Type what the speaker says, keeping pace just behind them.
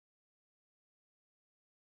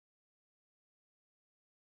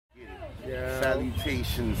Yeah.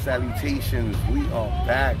 Salutations, salutations. We are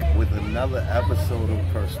back with another episode of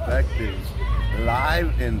Perspectives,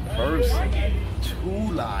 live in person. 2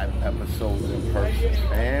 live episodes in person,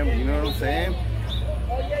 fam. You know what I'm saying?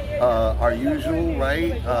 Our usual,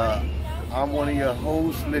 right? I'm one of your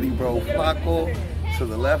hosts, Liddy Bro Flacco. To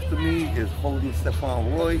the left of me is Holden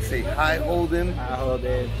Stefan Roy. Say hi, Holden. Hi,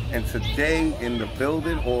 Holden. And today in the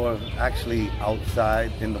building, or actually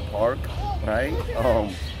outside in the park, right?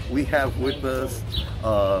 We have with us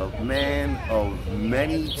a man of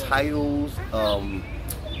many titles,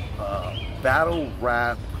 battle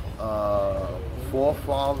rap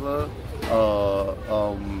forefather,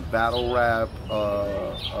 battle rap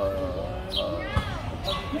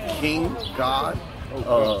king, god.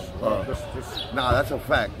 Nah, that's a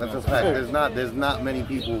fact. That's a fact. There's not many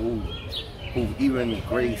people who even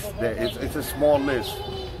grace that. It's a small list.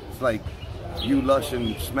 It's like you, Lush,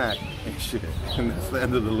 and Smack and shit, and that's the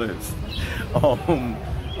end of the list.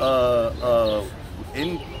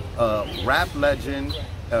 Rap legend,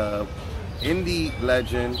 indie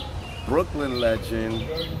legend, Brooklyn legend,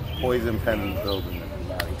 Poison Pen in the building,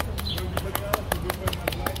 everybody.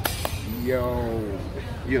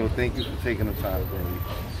 Yo, thank you for taking the time, baby.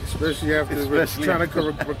 Especially after trying to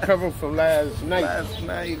recover from last night.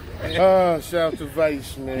 Shout out to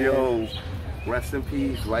Vice, man. Yo, rest in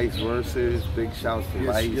peace, Vice Versus. Big shouts to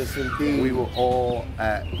Vice. Yes, indeed. We were all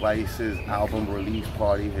at Vice's album release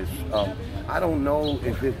party. His, I don't know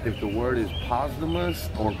if the word is posthumous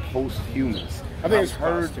or posthumous. I think it's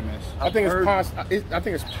posthumous. I think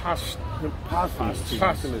it's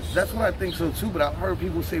posthumous. That's what I think so too. But I've heard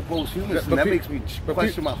people say posthumous, and that makes me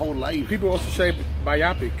question my whole life. People also say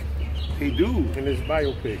biopic. They do. And it's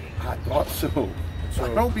biopic. I thought so.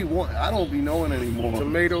 I don't be knowing anymore.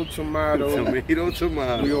 Tomato.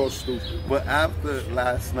 We all stupid. But after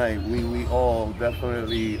last night, we all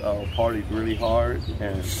definitely partied really hard,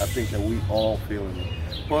 and I think that we all feeling it.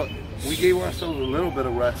 But we gave ourselves a little bit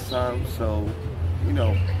of rest time, so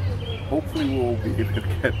hopefully we'll be able to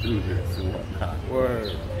get through this and whatnot.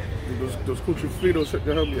 Word. Those Cucci Fritos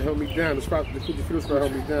held me down. The Cucci Fritos spot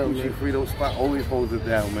held me down. Cucci Frito spot always holds it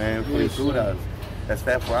down, man. Frituras. That's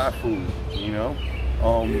that fried food, Yeah,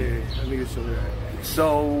 I think it's so right.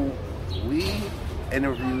 So we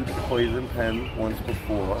interviewed Poison Pen once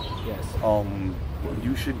before. Yes.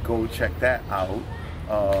 You should go check that out.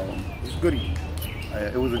 It's goodie.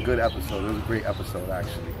 It was a good episode. It was a great episode,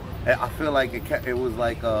 actually. I feel like it was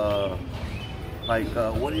like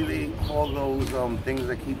what do they call those things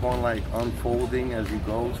that keep on like unfolding as you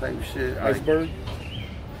go type shit? Iceberg.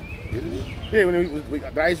 Yeah, when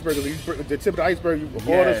the iceberg, the tip of the iceberg,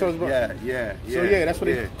 Yeah. So yeah, that's what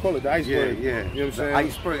they call it, the iceberg. Yeah. You know what I'm saying? The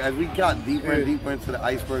iceberg. As we got deeper and deeper into the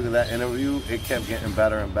iceberg of that interview, it kept getting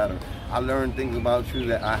better and better. I learned things about you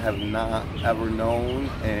that I have not ever known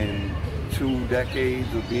in 2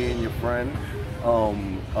 decades of being your friend.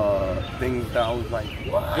 Things that I was like,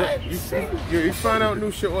 what? You find out new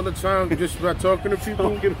shit all the time just by talking to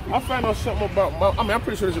people. I find out something about I'm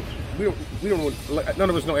pretty sure we don't none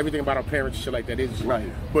of us know everything about our parents and shit like that. It's right.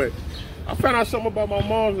 But I found out something about my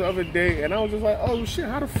mom the other day, and I was just like, oh shit,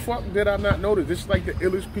 how the fuck did I not know this? This is like the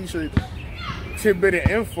illest piece of tidbit of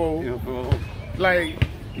info. Like,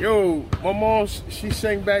 yo, my mom, she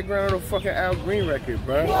sang background on a fucking Al Green record,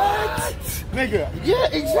 bro. What? Nigga. Yeah,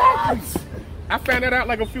 exactly. I found that out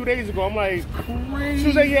like a few days ago. I'm like, crazy. She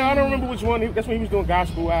was like, yeah, I don't remember which one. That's when he was doing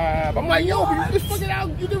gospel. I'm like, yo, but you just fucking Al,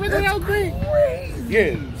 you the original Al Green. Crazy.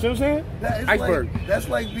 Yeah, see what I'm saying? Iceberg. That's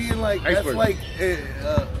like being like, Iceberg. That's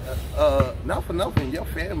like, not for nothing, your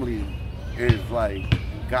family is like,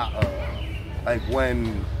 like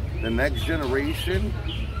when the next generation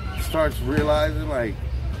starts realizing like,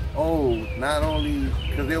 oh, not only,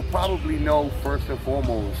 because they'll probably know first and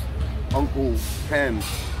foremost, Uncle Pen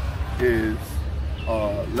is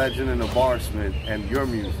legend in the barsmith and your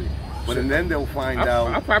music, but and then they'll find out.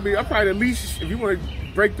 I'll probably at least, if you want to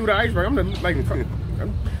break through the iceberg, I'm like,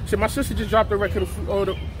 shit, my sister just dropped a record a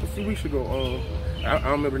few weeks ago. I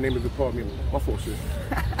don't remember the name of the called me. My fault, sis.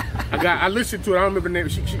 I listened to it. I don't remember the name.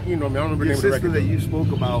 She you know me. I don't remember the name of the record. Your sister that you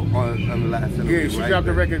spoke about on the last interview. Yeah, she dropped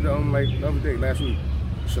the record like the other day, last week.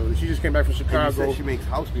 So she just came back from Chicago. And you said she makes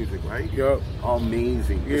house music, right? Yup.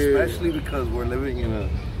 Amazing. Yeah. Especially because we're living in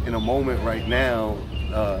a moment right now.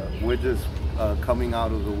 We're just coming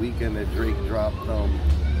out of the weekend that Drake dropped.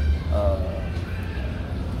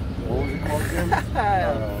 What was it called again?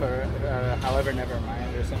 However, never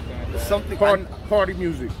mind or something like that. Party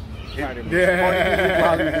music. Party music. Yeah. Party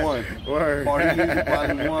Music Volume 1. Word. Party Music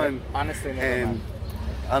Volume 1. Honestly, never mind.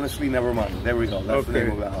 Honestly, never mind. There we go. That's the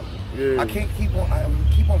name of the album. Yeah. I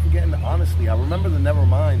keep on forgetting the Honesty. I remember the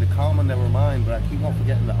Nevermind, the Calma Nevermind, but I keep on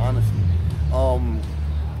forgetting the Honesty.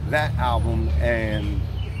 That album, and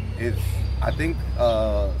it's, I think,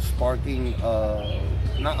 sparking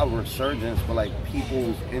not a resurgence, but like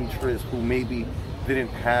people's interest who maybe didn't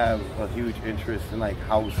have a huge interest in like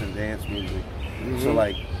house and dance music. So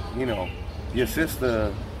like, you know, your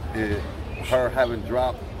sister, her having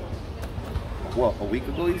dropped, what, a week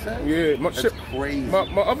ago, you said? Yeah. That's crazy.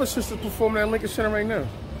 My other sister's performing at Lincoln Center right now.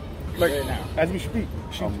 Like, as we speak.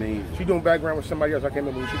 Amazing. She's doing background with somebody else. I can't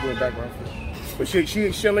remember who she's doing background for. But she's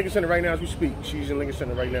in Lincoln Center right now as we speak. She's in Lincoln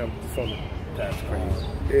Center right now performing. That's crazy.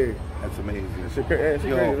 Yeah. That's amazing. It's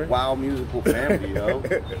crazy, right? Wow musical family, yo.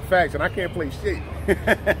 Facts, and I can't play shit.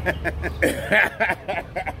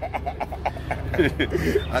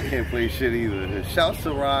 I can't play shit either. Shouts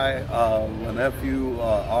to Rye, my nephew,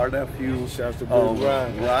 our nephew. Shouts to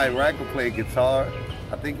Rye. Rye could play guitar.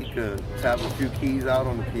 I think he could tap a few keys out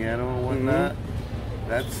on the piano and whatnot.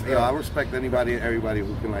 That's, you know, I respect anybody and everybody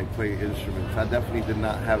who can like play instruments. I definitely did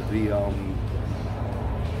not have the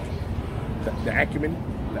acumen.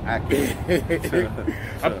 The acumen.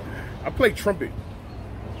 I played trumpet.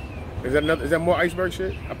 Is that more iceberg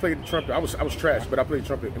shit? I played the trumpet. I was trash, but I played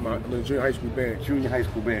trumpet in my junior high school band. Junior high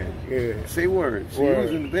school band. Yeah. Say words. So you was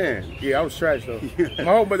in the band. Yeah, I was trash though. The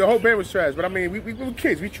whole band was trash. But I mean, we were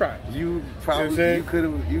kids. We tried. You probably you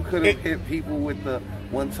could have hit people with the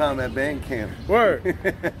one time at band camp. Word.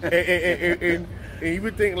 and you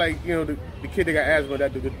would think like, you know, the kid that got asthma,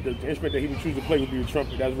 that the instrument that he would choose to play would be the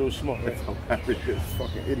trumpet. That's real smart. Right? That's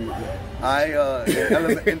fucking idiot.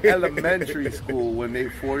 Man. In elementary school, when they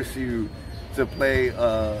force you to play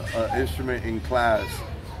an instrument in class,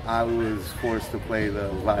 I was forced to play the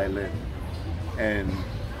violin, and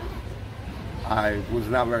I was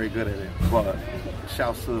not very good at it. But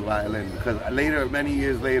shouts to the violin, because later, many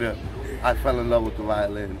years later, I fell in love with the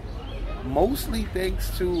violin, mostly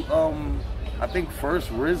thanks to I think first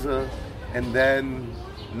RZA, and then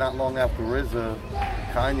not long after RZA,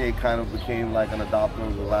 Kanye kind of became like an adopter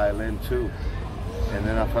of the violin too. And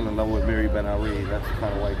then I fell in love with Mary Ben-Ari. That's the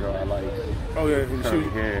kind of white girl I like. Oh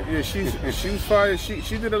yeah, she was fire.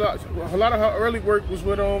 She did a lot. A lot of her early work was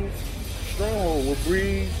with Stronghold, with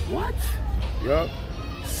Breeze. What? Yup.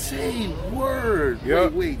 Say word.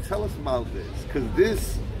 Yep. Wait. Tell us about this, cause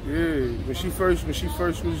this. Yeah, when she first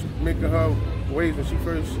was making her waves, when she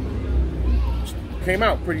first came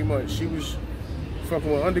out, pretty much, she was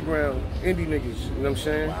fucking with underground indie niggas. You know what I'm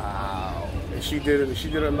saying? Wow. And she did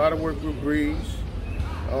a lot of work with Breeze,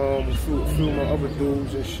 a few of my other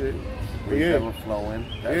dudes and shit. Breeze Ever Flowing.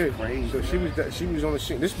 That's crazy. So she was on the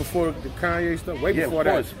scene. This before the Kanye stuff. Way before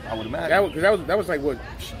that. That. I would imagine. That was like what?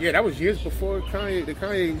 Yeah, that was years before Kanye. The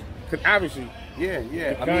Kanye, cause obviously. Yeah.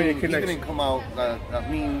 The I mean, he didn't come out. I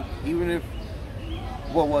mean, even if.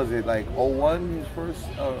 What was it, like 01, his first,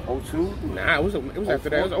 02? Nah, it was after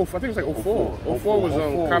that. It was, I think it was like 04. 04 was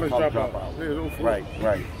College Dropout. Yeah, it was 04.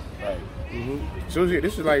 Right. Mm-hmm. So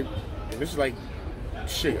this is like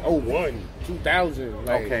shit, 01, 2000.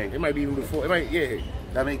 Like, okay. It might be even before. It might, yeah.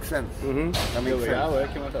 That makes sense. Mm-hmm. That makes sense. Y'all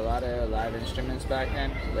working with a lot of live instruments back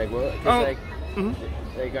then? Like, what? Cause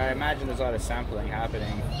like I imagine there's a lot of sampling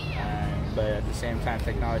happening. But at the same time,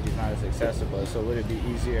 technology is not as accessible. So would it be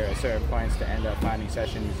easier at certain points to end up finding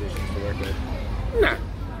session musicians to work with? Nah,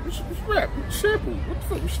 it's rap, it's sample. What the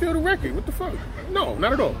fuck? We steal the record. What the fuck? No,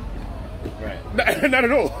 not at all. Right. Not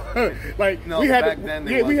at all. Like no, we had back to, then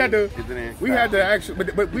we had to actually,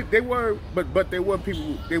 but there were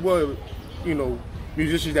people, they were, you know,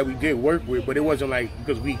 musicians that we did work with, but it wasn't like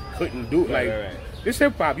because we couldn't do it. Right. It's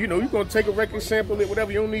hip hop, you know. You're gonna take a record, sample it,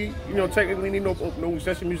 whatever. You don't need, you know, technically need no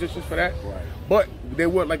session musicians for that. Right. But they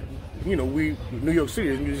were like, you know, we New York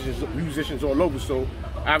City, there's musicians all over. So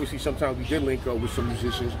obviously, sometimes we did link up with some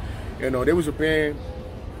musicians. You know, there was a band,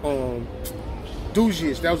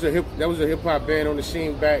 Doogiest. That was a hip hop band on the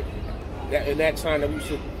scene back in that time that we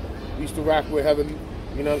used to rock with heavily.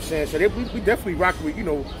 You know what I'm saying? So we definitely rocked with, you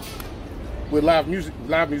know, with live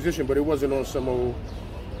musician, but it wasn't on some old.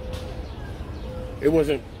 It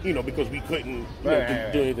wasn't, you know, because we couldn't do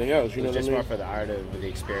anything else. You know what I mean? Just more for the art of the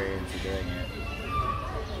experience of doing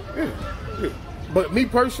it. Yeah. But me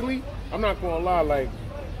personally, I'm not gonna lie. Like,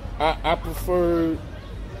 I prefer,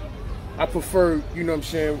 you know what I'm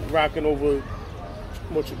saying, rocking over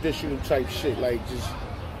more traditional type shit, like just,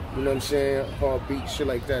 you know what I'm saying, hard beat shit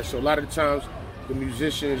like that. So a lot of the times, the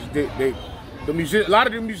musicians, a lot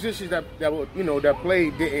of the musicians that were, you know, that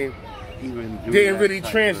played didn't even do didn't that really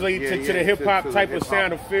type translate to the hip hop type of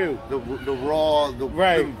sound or feel. The raw, the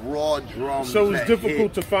raw drums. So it was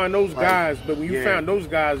difficult to find those guys, but when you found those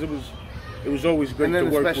guys, it was always good to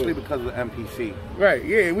work with. Especially because of MPC. Right.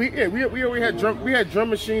 Yeah. We always had drum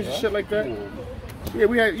machines and shit like that. Yeah.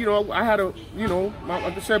 We had, you know, I had a, you know,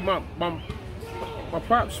 like I said, my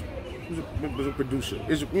pops was a producer.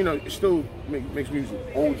 It's, you know, it still makes music.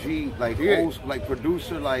 OG, like like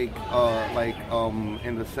producer, like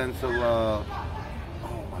in the sense of oh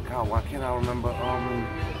my God, why can't I remember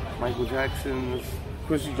Michael Jackson's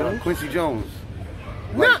Quincy Jones? Quincy Jones.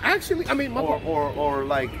 No, Like, actually, I mean, or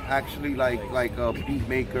like actually like a beat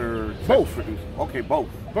maker. Both. Producer. Okay, both.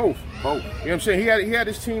 You know what I'm saying? He had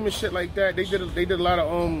his team and shit like that. They did a lot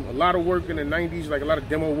of work in the '90s, like a lot of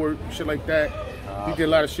demo work, shit like that. He did a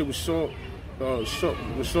lot of shit with Salt. When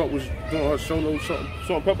Salt was doing her solo, Salt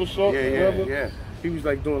and Pepper Salt. Yeah. He was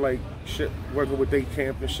like doing like shit, working with Day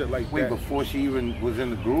Camp and shit like that. Wait, before she even was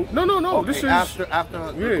in the group? No. Okay, This is after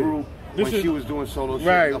the group, she was doing solo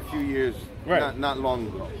shit a few years, not long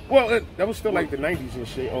ago. Well, that was still like the '90s and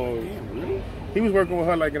shit. Damn, really? He was working with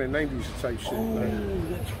her like in the '90s type shit. Oh,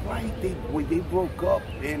 that's right. They broke up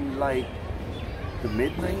in like the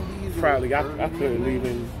mid '90s. Probably, I couldn't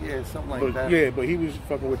even. Yeah, something like that. Yeah, but he was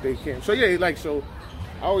fucking with Day Camp. So yeah, like so.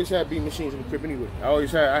 I always had beat machines in the crib anyway. I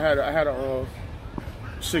had a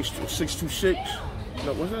 626.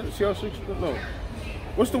 No, was that CR6? No.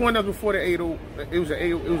 What's the one that was before the 80? It was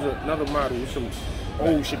another model with some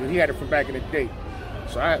old shit. He had it from back in the day.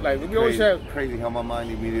 So I like we always have crazy how my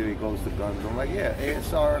mind immediately goes to guns. I'm like, yeah,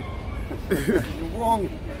 ASR. wrong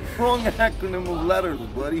acronym of letters,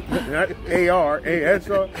 buddy. AR,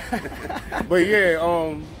 ASR. But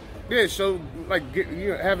yeah, so like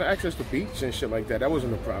having access to beats and shit like that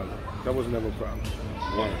wasn't a problem. That was never a problem.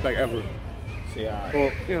 Like ever. Yeah.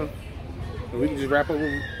 Or, you know, we can just rap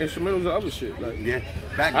over instrumentals and other shit. Like,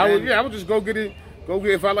 back then. I would just go get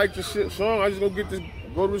if I like the song, I just go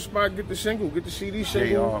to the spot, get the single, get the CD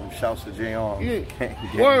single. Shouts to J-Arm. Yeah.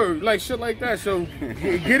 Word, like shit like that. So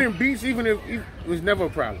getting beats, even if it was never a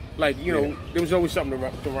problem. Like, you know, there was always something to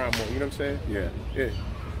rhyme on, you know what I'm saying? Yeah.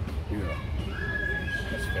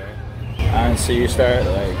 That's fair. And so you start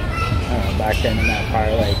like back then in that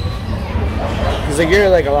part, like, because like you're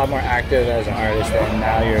like a lot more active as an artist, and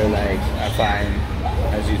now you're like, I find,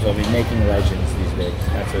 as you told me, making legends these days.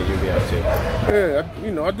 That's what you'll be up to. Yeah,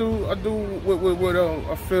 you know, I do what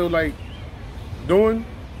I feel like doing,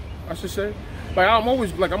 I should say. Like I'm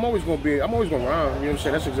always gonna rhyme. You know what I'm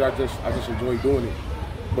saying? That's exactly. I just enjoy doing it.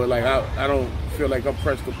 But like I don't feel like I'm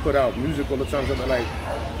pressed to put out music all the time. So like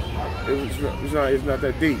it's not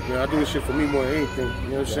that deep. You know, I do this shit for me more than anything. You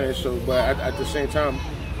know what I'm saying? So, but at the same time,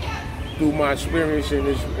 through my experience in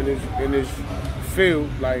this field,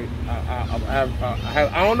 like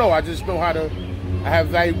I don't know. I just know how to. I have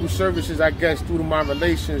valuable services, I guess, through my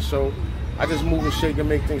relations. So I just move and shake and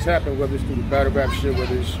make things happen. Whether it's through the battle rap shit,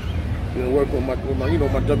 whether it's working with my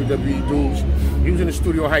my WWE dudes. He was in the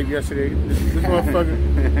studio hype yesterday. This motherfucker,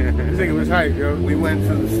 this nigga was hype, yo. We went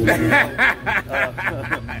to the studio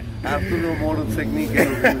after the Mortal Technique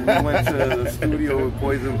interview. We went to the studio with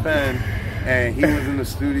Poison Pen, and he was in the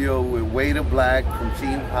studio with Wader Black from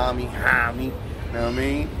Team Hami. You know what I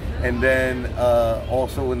mean? And then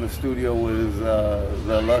also in the studio was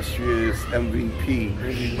the illustrious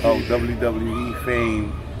MVP of WWE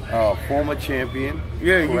fame. Former champion.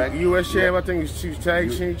 Yeah, U.S. champ. I think he was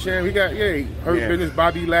tag team champ. He got, Hurt Business,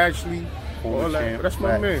 Bobby Lashley. All that. That's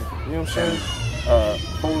my man. You know what I'm saying?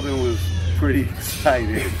 Holden was pretty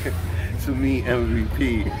excited to meet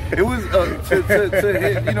MVP. It was,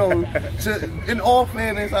 in all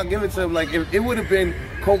fairness, I'll give it to him. Like, if it would have been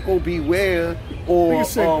Coco Beware, or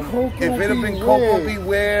if it had been Coco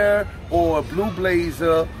Beware, or Blue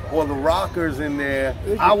Blazer, or the Rockers in there,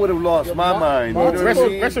 I would have lost my mind. Rest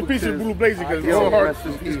in peace to Blue Blazer, because Lil Heart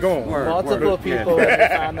is gone. Multiple people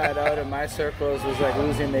that found that out in my circles was like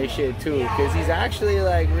losing their shit too, because he's actually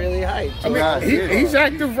like really hyped. I mean, he's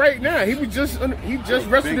active right now. He just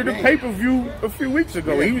wrestled in the pay-per-view a few weeks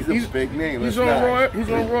ago. He's a big name. He's on Raw. He's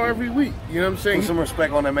on Raw every week. You know what I'm saying? Put some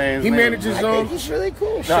respect on that man's name. He manages He's really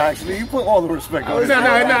cool. No, actually, you put all the respect on his name.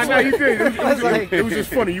 No, you did. It was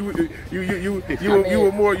just funny. You were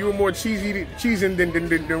more cheesing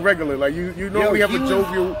than regular. Like you normally have a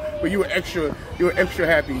jovial, but you were extra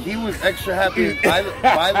happy. He was extra happy. By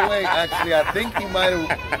the way, actually, I think he might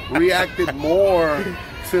have reacted more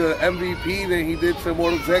to MVP than he did to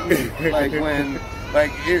Mortal Technique.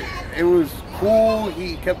 It was cool.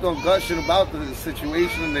 He kept on gushing about the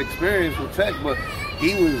situation and the experience with Tech, but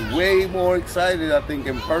he was way more excited, I think,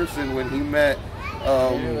 in person when he met.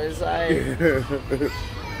 It was like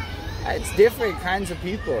It's different kinds of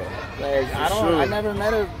people. Like I never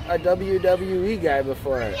met a WWE guy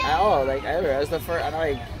before at all. Like ever. That's the first. I'm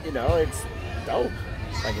like, you know, it's dope.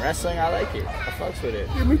 Like wrestling, I like it. I fucks with it.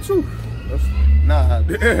 Yeah, me too. Nah,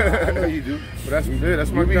 I know you do. But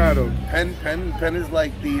that's my guy though. Penn is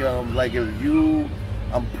like the like if you.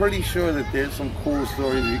 I'm pretty sure that there's some cool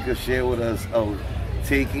stories you could share with us of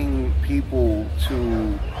taking people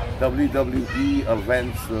to WWE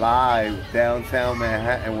events live downtown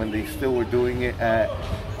Manhattan when they still were doing it at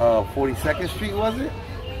 42nd Street, was it?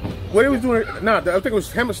 What they was doing? Nah, I think it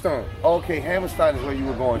was Hammerstein. Okay, Hammerstein is where you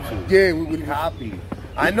were going to. Yeah, we copy.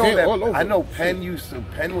 I know that. I know Penn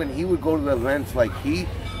when he would go to the events, like he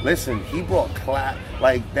brought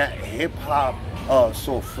like that hip hop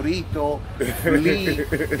sofrito flea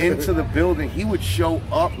into the building. He would show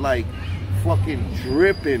up like fucking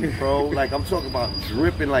dripping, bro. Like I'm talking about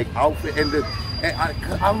dripping, like outfit. And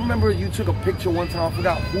I remember you took a picture one time. I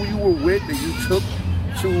forgot who you were with that you took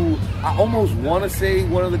to. I almost want to say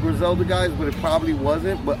one of the Griselda guys, but it probably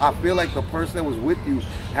wasn't. But I feel like the person that was with you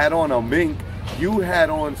had on a mink. You had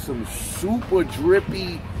on some super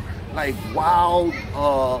drippy, like wild,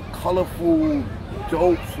 colorful,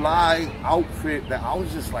 dope fly outfit that I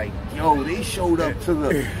was just like, yo, they showed up to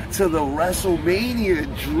the WrestleMania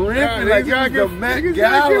dripping like it was the Met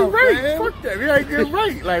Gala, man. Fuck that, we gotta get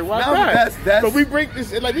right. Like why not? But we break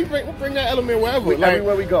this, like we bring that element wherever. Like,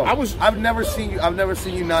 everywhere we go. I've never seen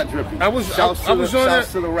you not dripping. Shouts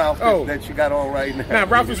to the Ralph that you got on right now.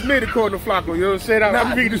 Nah, Ralph is mid according to Flacco. You know what I'm saying?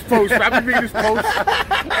 I'm reading this post.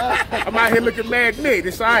 I'm out here looking mad mid.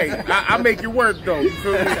 It's alright. I make it work though. You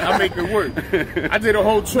feel me? I make it work. I did a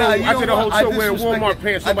whole tour. I did a whole tour wearing Walmart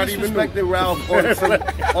pants. Somebody even knew. I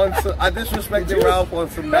disrespected Ralph on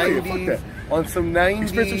some 90s. On some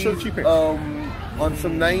 90s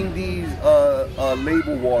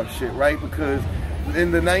label war shit, right? Because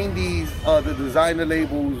in the 90s, the designer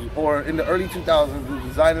labels, or in the early 2000s, the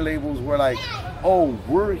designer labels were like, oh,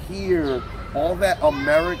 we're here. All that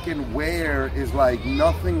American wear is like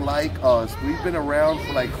nothing like us. We've been around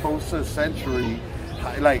for like close to a century.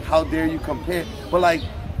 Like, how dare you compare? But like,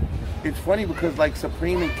 it's funny because like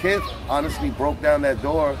Supreme and Kith honestly broke down that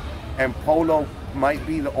door, and Polo might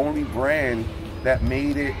be the only brand that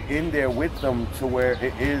made it in there with them to where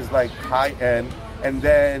it is like high end. And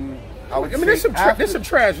then there's some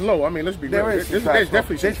trash low. I mean, let's be real. There's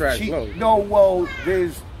definitely some trash low. No, well,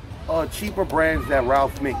 there's cheaper brands that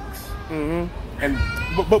Ralph makes. Mm-hmm. And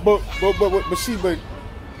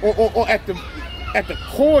at the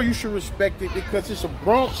core, you should respect it because it's a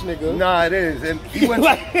Bronx nigga. Nah, it is. And he went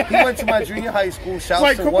to my junior high school.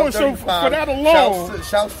 Shouts to 135. So for that alone,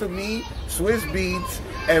 shouts to me, Swiss Beats,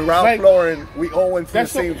 and Ralph Lauren. We all went to the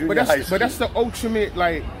same junior high school. But that's the ultimate,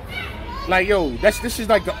 like yo, this is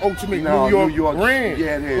like the ultimate New York brand.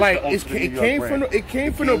 Yeah, it is. Like it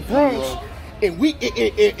came from the Bronx. And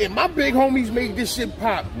and my big homies made this shit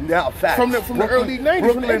pop. Now, facts. From the early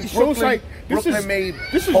 90s. So it's like this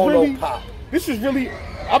is Polo really pop. This is really.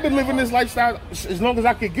 I've been living this lifestyle as long as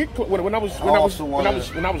I could get when I was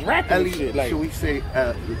rapping and shit. Like, should we say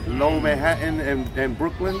Lower Manhattan and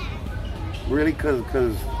Brooklyn? Really?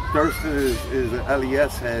 Because Thurston is an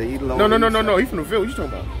LES head. He low. No. He from the Ville. What you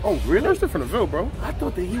talking about? Oh, really? Thurston from the Ville, bro. I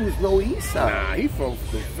thought that he was Low East Side. Nah, he from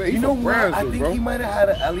the Ville. You know what? I think he might have had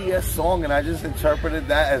an LES song, and I just interpreted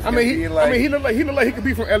that as he looked like he could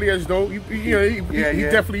be from LES though. He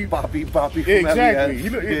definitely Poppy from exactly.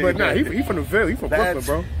 LES. But nah, he from the Ville. He from Brooklyn,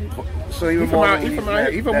 bro. So he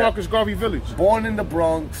from Marcus Garvey Village. Born in the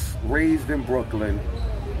Bronx, raised in Brooklyn.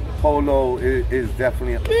 Polo is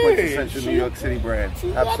definitely a quintessential New York City brand.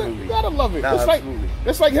 Absolutely. You gotta love it.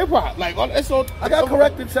 It's like hip hop. Like that's all. I got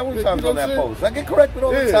corrected several times on that post. I get corrected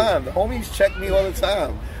all the time. The homies check me all the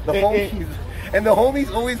time. The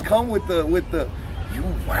homies always come with the you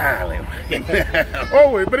wildin'.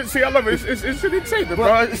 Oh, but see, I love it. It's an excitement,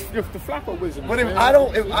 bro. It's the Flacco wisdom. But if I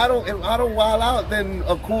don't wild out, then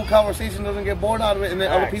a cool conversation doesn't get born out of it, and then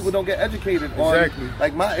other people don't get educated on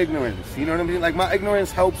like my ignorance. You know what I mean? Like my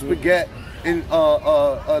ignorance helps beget in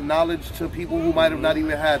knowledge to people who might have not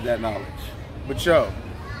even had that knowledge. But yo,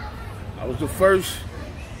 I was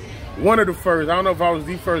one of the first. I don't know if I was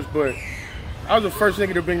the first, but I was the first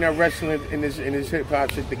nigga to bring that wrestling in this hip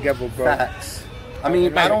hop shit together, bro. Facts. I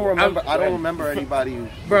mean, I don't remember anybody.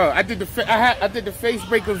 Bro, I did the Face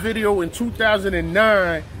Breaker video in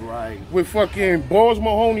 2009. Right. With fucking Balls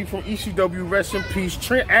Mahoney from ECW, rest in peace.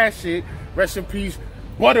 Trent Acid, rest in peace.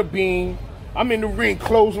 Butterbean. I'm in the ring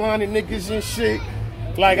clotheslining niggas and shit.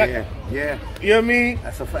 Like, yeah. You know what I mean?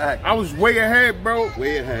 That's a fact. I was way ahead, bro.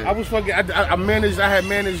 Way ahead. I was fucking. I had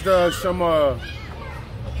managed some.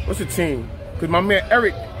 What's the team? Because my man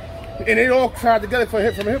Eric, And it all tied together from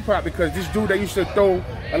hip hop because this dude that used to throw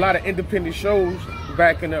a lot of independent shows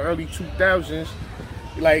back in the early 2000s,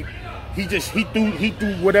 like he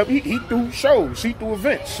threw whatever he threw shows, he threw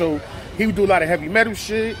events. So he would do a lot of heavy metal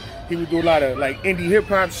shit. He would do a lot of like indie hip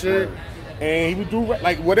hop shit, and he would do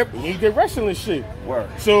like whatever. He did wrestling shit. Word.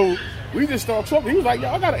 So we just started talking. He was like,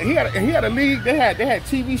 "Yo, he had a league. They had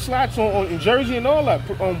TV slots on in Jersey and all that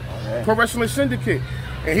on Pro Wrestling Syndicate."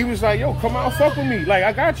 And he was like, "Yo, come out and fuck with me. Like,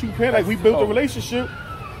 I got you, man." Like, we built a relationship.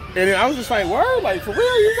 And then I was just like, "Word? Like, for real?"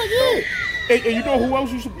 He was like, "Yeah." And you know who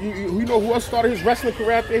else you know who else started his wrestling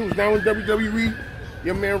career after he was down in WWE?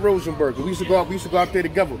 Your man Rosenberg. We used to go out there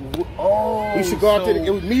together. Oh, we used to go out there.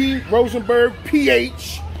 It was me, Rosenberg,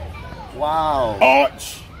 PH. Wow.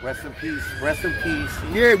 Arch. Rest in peace. Rest in peace.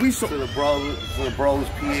 Yeah, we saw to the bros,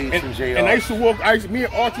 PH and JR. And I used to walk. Me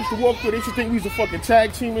and Arch used to walk through. They used to think we was a fucking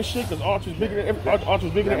tag team and shit because Arch was bigger than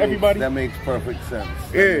everybody. That makes perfect sense.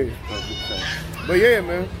 Perfect sense. But yeah,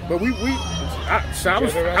 man. But I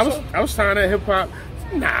was trying to hip hop.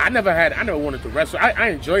 Nah, I never wanted to wrestle. I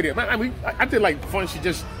enjoyed it. I did like fun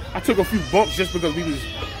shit. I took a few bumps just because we was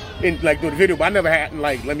in like doing the video, but I never had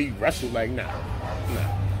like let me wrestle. Like nah.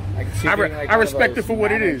 I respect it for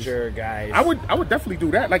what it is. Guys. I would definitely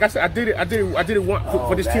do that. Like I said, I did it once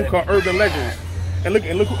for this team called Urban Legends. And look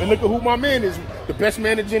at who my man is. The best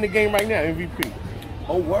manager in the game right now, MVP.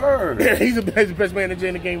 Oh word! He's the best manager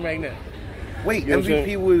in the game right now. Wait, you know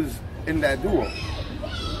MVP was in that duo.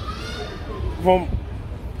 From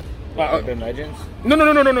Urban Legends? No.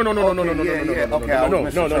 Okay, No. I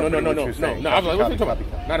was like, what you talking about?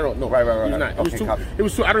 Not at all. No. Right. He's not. It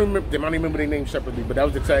was two. I don't remember their names separately, but that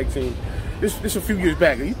was the tag team. This a few years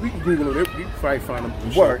back. You can Google it. You can probably find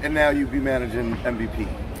them. Word. And now you be managing MVP.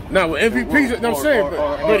 No, MVP. No, I'm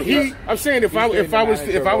saying, I'm saying if I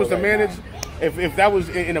was the manager, if that was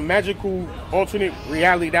in a magical alternate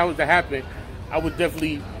reality that was to happen, I would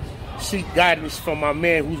definitely seek guidance from my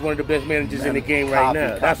man who's one of the best managers in the game right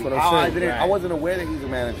now. That's what I'm saying. I wasn't aware that he's a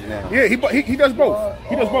manager now. Yeah, he does both.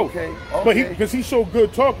 He does both. Okay. But because he's so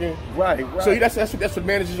good talking. Right. So that's what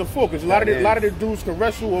managers are for. Because a lot of the dudes can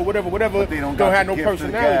wrestle or whatever, but they don't have no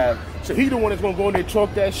personality. So he the one that's gonna go in there and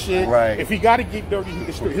talk that shit. Right. If he gotta get dirty,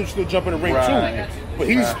 he'll still jump in the ring too. But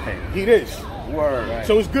he this. Word. Right.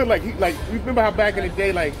 So it's good. Like remember how back in the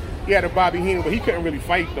day, like he had a Bobby Heenan, but he couldn't really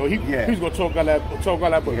fight though. He was gonna talk all that.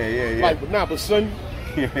 But like, but son,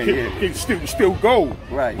 can still go.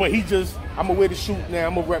 Right. But I'm gonna wear the suit now.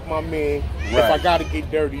 I'm gonna rep my man. Right. If I gotta get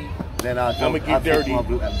dirty, then I'm gonna get dirty.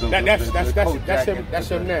 That's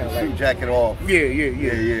him now. Suit jacket off.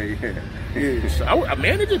 Yeah. So I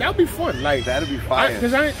manage it. That'd be fun. Like that'd be fine.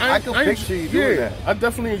 Because I can picture you doing that. I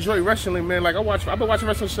definitely enjoy wrestling, man. Like I've been watching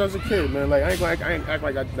wrestling since I was a kid, man. Like I ain't act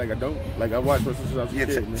like I don't. Like I watch wrestling since I was a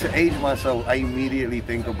kid. Man. To age myself, I immediately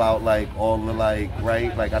think about like all the like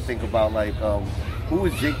I think about like who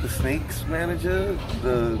was Jake the Snake's manager?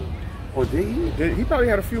 Did he? He probably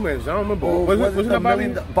had a few managers. I don't remember. Was it the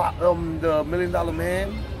 $1 Million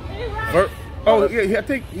Man? Yeah, I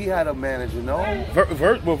think he had a manager, no?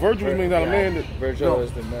 Virgil was $1 Million Man. Virgil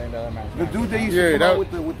was the $1 Million Man. The dude they used to come out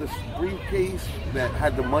with the briefcase that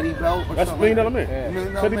had the money belt or that's something. That's $1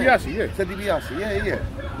 Million Man. Teddy DiBiase, Teddy DiBiase, yeah.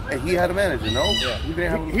 And he had a manager, no? Yeah.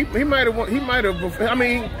 He might have. I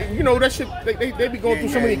mean, you know that shit. They be going through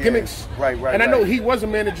so many gimmicks. Right. And I know he was a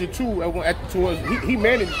manager too. He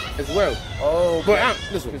managed as well. Oh, but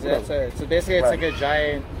listen. So basically, it's like a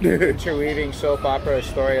giant interweaving soap opera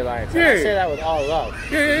storyline. So I say that with all love.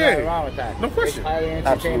 There's nothing wrong with that. No question. It's highly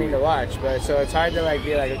entertaining to watch. But so it's hard to like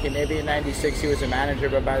be like, okay, maybe in '96 he was a manager,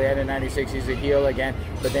 but by the end of '96 he's a heel again.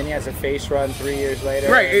 But then he has a face run 3 years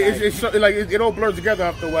later. Right. It all blurs together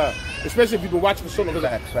after a while. Especially if you can watch the show.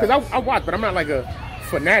 Because I watch, but I'm not like a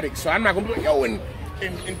fanatic, so I'm not going to be like, yo, in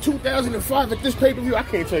 2005 at this pay-per-view, I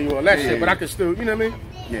can't tell you all that shit, but I can still, you know what I mean?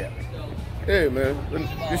 Yeah, man.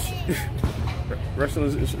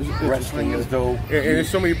 Wrestling is dope. And there's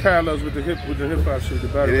so many parallels with the hip hop shit, the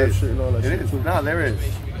battle rap shit and all that shit. It is. No, there is.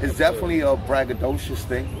 It's definitely a braggadocious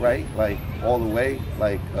thing, right? Like, all the way.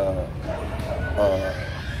 Like,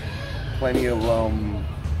 plenty of,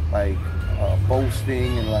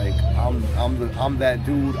 boasting and like I'm that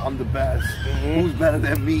dude, I'm the best. Who's better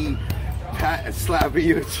than me? Slapping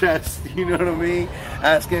your chest, you know what I mean?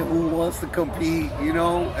 Asking who wants to compete, you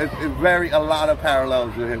know? It's a lot of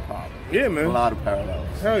parallels with hip hop. Yeah, man. A lot of parallels.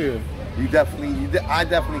 Hell yeah. I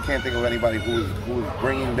definitely can't think of anybody who was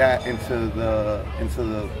bringing that into the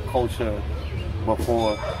culture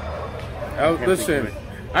before. Listen,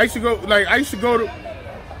 I used to go to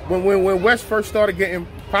when West first started getting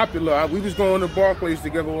popular, we was going to Barclays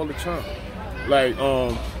together all the time. Like,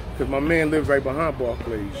 Because my man lived right behind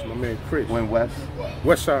Barclays. My man Chris. When West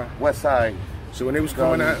Side. West Side. So when they was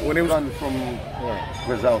coming out, when they was from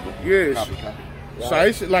Griselda. Yes. Copy. So I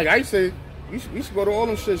used to we used to go to all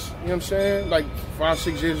them shits, you know what I'm saying? Like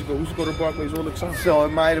 5-6 years ago, we used to go to Barclays all the time. So it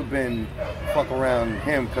might have been fuck around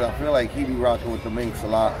him, because I feel like he be rocking with the Minks a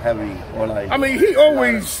lot heavy, or like. I mean, he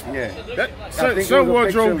always. That Sun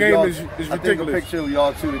wardrobe game is ridiculous. I think a picture of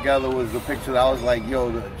y'all two together was the picture that I was like,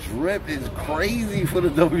 yo, the drip is crazy for the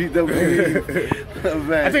WWE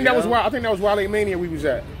event. I think that was Wale Mania we was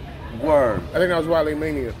at. Word. I think that was Wale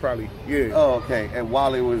Mania, probably. Yeah. Oh, okay. And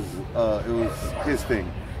Wale was it was his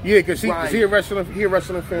thing. Yeah, because he a wrestling fan.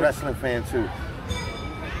 Wrestling fan too. You know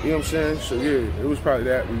what I'm saying? So yeah, it was probably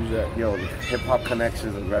that we was at. Yo, the hip hop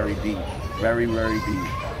connections are very deep, very very deep.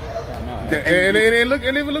 And even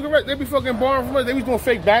look at they be fucking borrowing from us. They was doing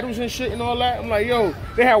fake battles and shit and all that. I'm like, yo,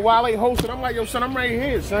 they had Wale hosting. I'm like, yo, son, I'm right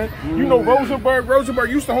here, son. You know Rosenberg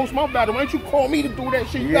used to host my battle. Why don't you call me to do that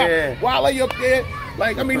shit? You got Wale up there.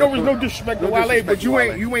 Like, I mean, there was no disrespect to Wale, but you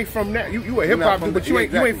ain't from that. You a hip hop dude, but you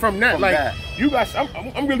ain't from that. Like, you guys,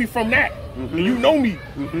 I'm really from that. And you know me.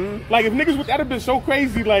 Like, if niggas would that have been so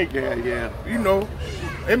crazy, like, you know,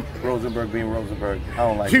 Rosenberg being Rosenberg. I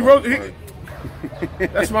don't like Rosenberg.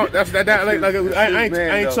 That's like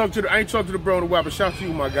I ain't talked to the bro in a while, but shout out to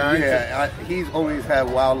you, my guy. Yeah, he's always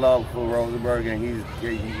had wild love for Rosenberg, and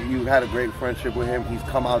you had a great friendship with him. He's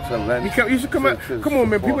come out to events. He used to come out. Come on,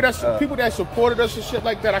 man. People that supported us and shit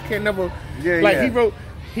like that. I can't never. He wrote.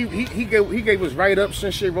 He gave us write-ups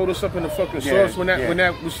and shit, wrote us up in the fucking source when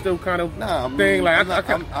that was still kind of thing. Like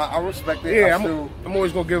I respect it. Yeah, I'm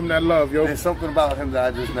always gonna give him that love, yo. There's something about him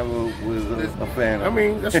that I just never was a fan of. I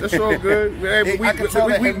mean, that's all good. I can tell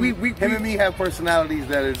that him and me have personalities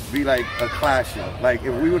that would be like a clashing. Like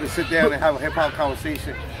if we were to sit down and have a hip hop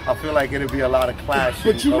conversation, I feel like it'd be a lot of clashing.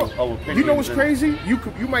 But you know what's crazy? You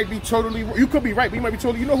might be totally. You could be right, but you might be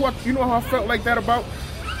totally. You know how I felt like that about.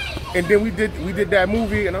 And then we did that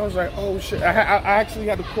movie, and I was like, oh shit! I actually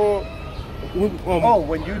had to call.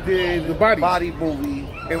 When you did the body movie,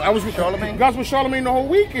 and I was with Charlamagne. Guys with Charlamagne the whole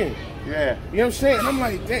weekend. Yeah, you know what I'm saying? And I'm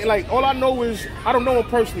like, dang, like all I know is I don't know him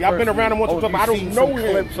personally. I've been around him once or twice, but I don't know him.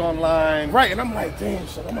 Clips online, right? And I'm like, damn,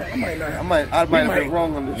 son, I might have been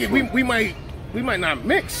wrong on this. Yeah, we might not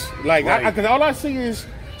mix. Like, because all I see is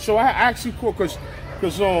so I actually called because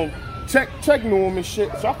Tech knew him and shit.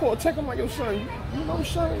 So I called Tech. I'm like, yo, son, you know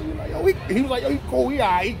son? He like, yo, he was like, yo, he cool, he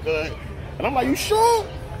alright, he good. And I'm like, you sure?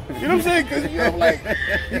 You know what I'm saying? Because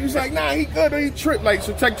he was like, nah, he good, or he tripped. Like,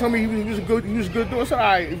 so Tech told me he was good dude. I said, all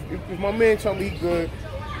right, if my man told me he good,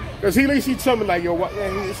 because at least he told me like, yo, what, yeah,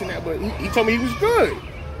 he this and that, but he told me he was good.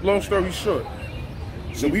 Long story short.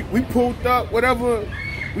 So we pulled up, whatever.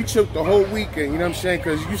 We chilled the whole weekend. You know what I'm saying?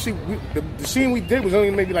 Because you see, the scene we did was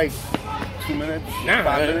only maybe like 2 minutes. 5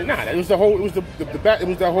 minutes. Nah. It was the whole. It was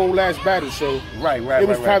the whole last battle. So it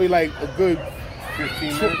was probably like a good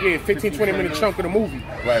 15, 20 minute chunk of the movie.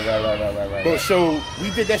 Right. But so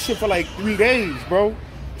we did that shit for like 3 days, bro.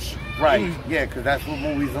 Right. Yeah, because that's what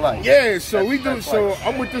movies are like. Yeah. So we do. So like,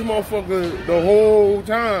 I'm with this motherfucker the whole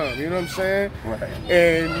time. You know what I'm saying? Right.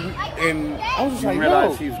 And I was just like,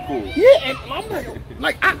 realize he's cool. Yeah. And I'm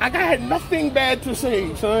like I had nothing bad to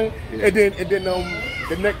say, son. Yeah. And then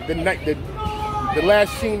the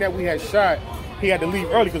last scene that we had shot, he had to leave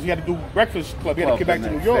early because he had to do Breakfast Club. He had to get back to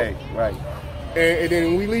New York. Right. And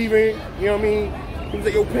then we leaving, you know what I mean? He was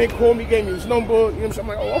like, yo, Pink, call me, gave me his number. You know what I'm saying?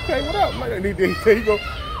 I'm like, oh, okay, what up? Like, and there you go.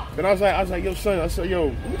 Then I was like, yo, son, I said, yo,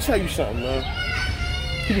 let me tell you something, man.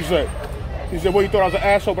 He said, well, you thought I was an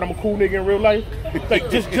asshole, but I'm a cool nigga in real life? Like,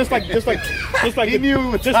 just like he knew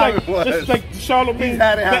what time it was. Just like Charlamagne. He's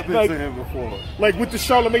had it happen to him before. Like with the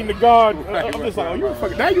Charlamagne the God. Right, I'm just like, oh, you a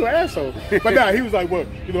fucking, now you an asshole. But nah, he was like, what?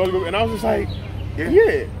 You know, and I was just like,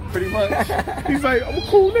 yeah. Pretty much. He's like, I'm a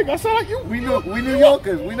cool nigga. I sound like you. We New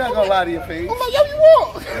Yorkers. We not gonna lie to your face. I'm like, yo, you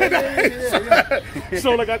are.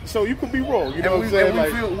 Yeah. So you could be wrong. You know what I'm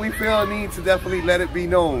saying? We feel a need to definitely let it be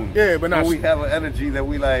known. Yeah, but not. We have an energy that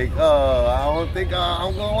we like. I don't think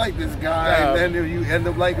I'm gonna like this guy. And then if you end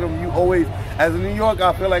up liking him, you always, as a New Yorker,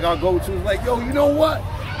 I feel like our go-to is like, yo, you know what?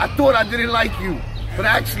 I thought I didn't like you. But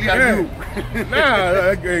actually, I do.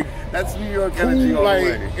 That's New York energy all the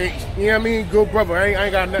way. You know what I mean? Good brother. I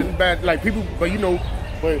ain't got nothing bad. Like people, but you know,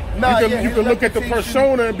 but you can look at the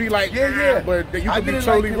persona and be like, but you could be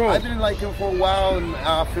totally wrong. I didn't like him for a while, and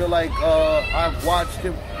I feel like I've watched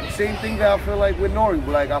him. Same thing that I feel like with Nori.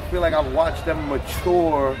 Like I feel like I've watched them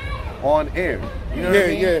mature on air. You know what I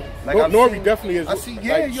mean? Yeah. Like Nori definitely is. I see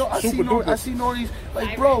Nori,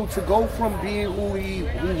 bro, to go from being who he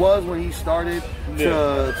was when he started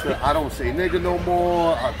to I don't say nigga no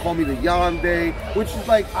more. Call me the Yonde, which is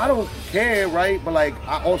like I don't care, right? But like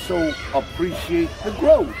I also appreciate the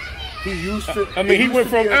growth. He used to. I mean, he went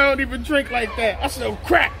from I don't even drink like that. I sell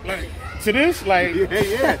crack like to this like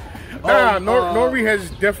yeah. Nori has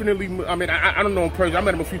definitely. I mean, I don't know him personally. I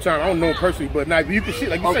met him a few times. I don't know him personally, but now you can see,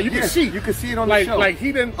 like you said, you can see it on like, the show. Like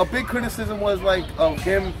he didn't. A big criticism was like of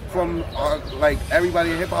him from like everybody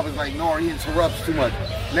in hip hop is like, no, he interrupts too much.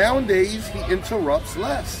 Nowadays, he interrupts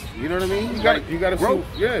less. You know what I mean? You got to see.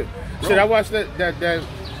 Yeah. Shit, I watched that.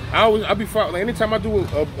 I'll be like anytime I do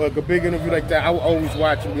a big interview like that, I will always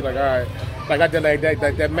watch and be like, all right, like I did like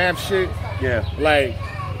that math shit. Yeah. Like.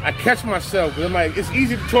 I catch myself, because I'm like, it's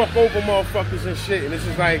easy to talk over motherfuckers and shit, and it's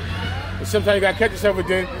just like, sometimes you gotta catch yourself, and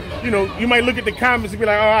then, you know, you might look at the comments and be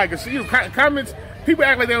like, oh, I can see, you know, comments, people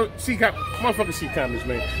act like they don't see motherfuckers see comments,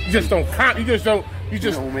 man. You just don't, you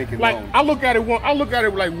just don't make it like, known. I look at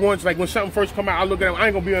it like once, like when something first come out, I look at it, I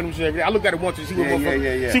ain't gonna be on them shit every day. I look at it once and see what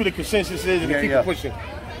see what the consensus is, and keep it pushing.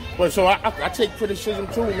 But so I take criticism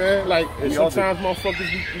too, man. Like, and sometimes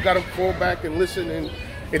motherfuckers, you gotta fall back and listen and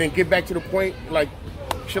then get back to the point, like,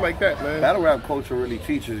 shit like that, man. Battle rap culture really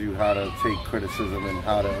teaches you how to take criticism and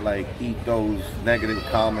how to like eat those negative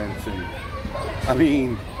comments, and I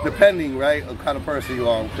mean, depending, right, what kind of person you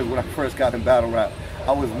are. Because when I first got in battle rap,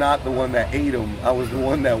 I was not the one that ate them. I was the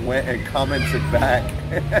one that went and commented back.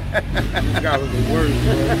 This guy was the worst,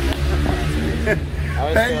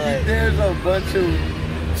 bro. There's a bunch of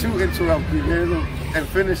to interrupt you. And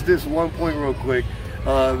finish this one point real quick.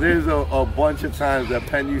 There's a bunch of times that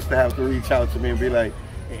Penn used to have to reach out to me and be like,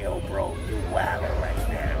 hey, yo, bro, you wildin' right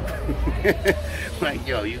now. Like,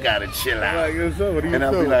 yo, you gotta chill out. Like, and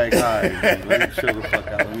I'll be like, all right, man, let me chill the fuck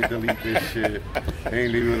out. Let me delete this shit.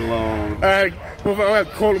 Ain't leave it alone. All right, I have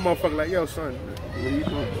to call the motherfucker like, yo, son, what are you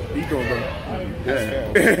doing? What you doing, bro?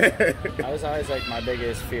 Yeah. I was always like, my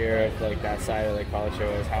biggest fear of like that side of the culture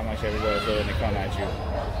was how much everybody's willing to come at you.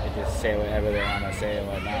 They just say whatever they want to say and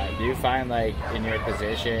whatnot. Do you find like in your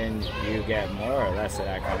position you get more or less of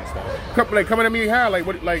that kind of stuff? Like coming at me how? Like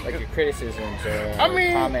what? Like your criticisms or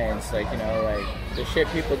I comments, like, you know, like the shit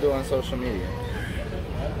people do on social media.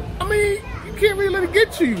 I mean, you can't really let it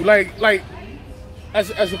get to you. Like as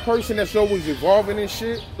a person that's always evolving and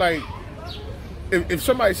shit, like if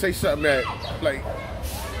somebody say something that like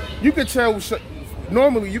you can tell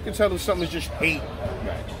normally you can tell if something is just hate,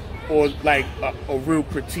 right, or like a real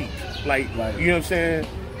critique, like you know what I'm saying.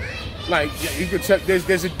 Like you could tell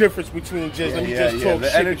there's a difference between just let me just talk the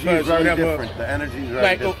shit energy because is very whatever. different. The energy is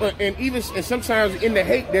very different. And sometimes in the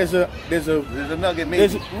hate there's a nugget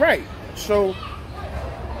maybe. Right. So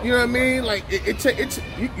you know what I mean? Like it's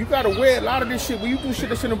you gotta wear a lot of this shit when you do shit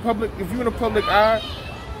that's in the public. If you're in the public eye,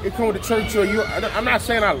 it come with the church or you. I'm not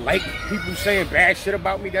saying I like people saying bad shit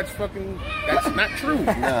about me. That's not true.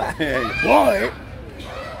 Nah. But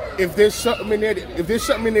if there's something in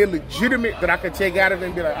there, legitimate that I could take out of it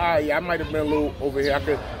and be like, yeah, I might have been a little over here. I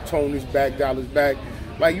could tone this back, dial this back.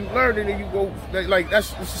 Like you learn it and you go like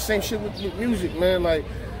it's the same shit with music, man. Like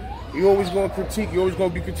you always gonna critique, you always gonna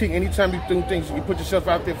be critiqued. Anytime you do things, you put yourself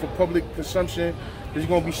out there for public consumption. There's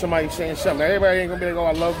gonna be somebody saying something. Now, everybody ain't gonna be like, "Oh,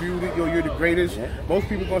 I love you. You're the greatest." Yeah. Most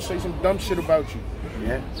people gonna say some dumb shit about you.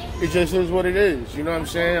 Yeah. It just is what it is. You know what I'm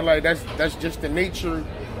saying? Like that's just the nature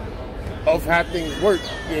of how things work,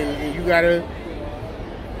 and you gotta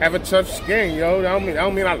have a tough skin, yo. I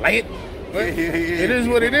don't mean I like it, but it is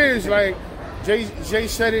what it is. Like Jay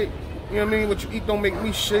said it. You know what I mean? What you eat don't make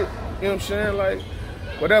me shit. You know what I'm saying? Like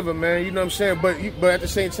whatever, man. You know what I'm saying? But at the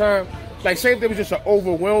same time, like say if there was just an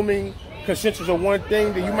overwhelming consensus on one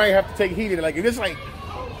thing, then you might have to take heed of it. Like if it's like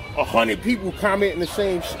 100 people commenting the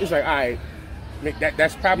same shit, it's like, all right,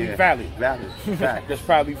 that's probably valid. Fact. That's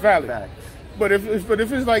probably valid. Fact. But if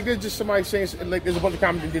it's like there's just somebody saying like there's a bunch of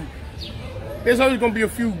comments, and then there's always gonna be a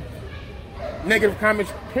few negative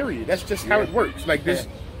comments. Period. That's just how it works. Like this,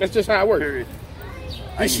 that's just how it works. Period.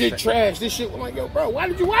 This shit trash. This shit. I'm like, yo, bro, why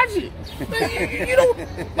did you watch it? Man, you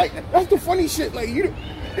don't like. That's the funny shit. Like you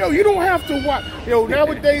don't have to watch. Yo,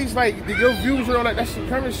 nowadays, like your views are all like that's the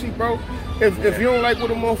currency, bro. If you don't like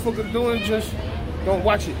what a motherfucker doing, just don't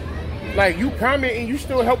watch it. Like you comment and you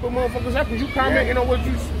still helping motherfuckers out because you commenting on what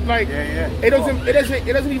you like. It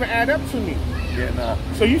doesn't even add up to me. Yeah, nah.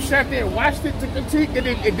 So you sat there and watched it to critique, and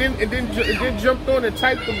then jumped on and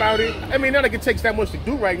typed about it. I mean, not like it takes that much to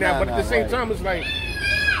do right now, but at the same time, it's like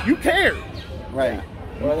you care. Right.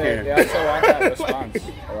 Well, they also want that response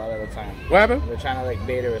a lot of the time. What happened? They're trying to like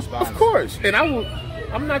bait a response. Of course, and I will.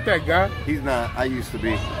 I'm not that guy. He's not. I used to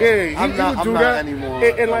be. Yeah, I'm not anymore.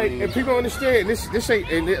 And like, and people understand this ain't,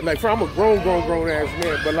 and like, I'm a grown ass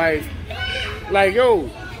man, but like, yo,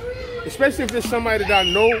 especially if there's somebody that I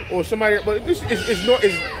know or somebody, but this is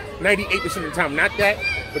 98% of the time not that,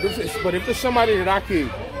 but if there's somebody that I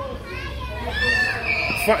could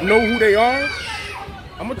know who they are,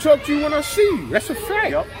 I'm gonna talk to you when I see you. That's a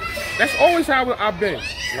fact. Yep. That's always how I've been.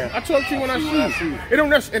 Yeah. I talk to you when I see you. It don't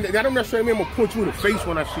necessarily mean I'm gonna punch you in the face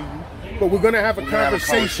when I see you, but we're gonna have a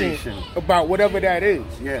conversation about whatever that is.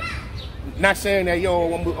 Yeah. Not saying that,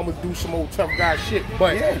 yo, I'm gonna do some old tough guy shit,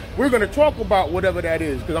 but we're gonna talk about whatever that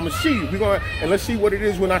is, because I'm gonna see you. And let's see what it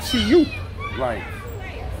is when I see you. Right.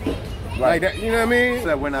 Like that, you know what I mean?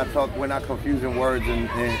 So we're not confusing words and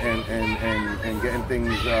getting things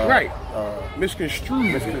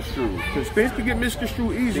misconstrued. Because things can get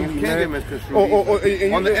misconstrued easily. Things can get misconstrued.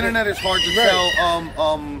 On the internet, it's hard to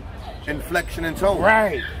tell inflection and tone.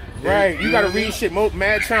 Right. You gotta read shit.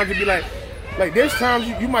 Mad times to be like there's times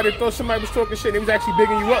you might have thought somebody was talking shit and it was actually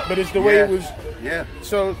bigging you up, but it's the way it was. Yeah.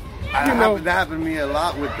 So that happened to me a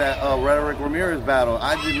lot with that Rhetoric Ramirez battle.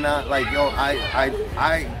 I did not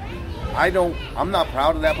I'm not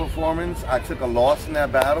proud of that performance. I took a loss in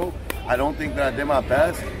that battle. I don't think that I did my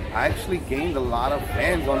best. I actually gained a lot of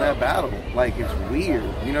fans on that battle. Like, it's weird.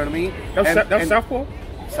 You know what I mean? That's Southpaw?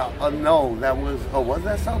 No, that was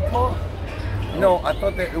that Southpaw? No, I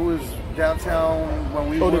thought that it was downtown when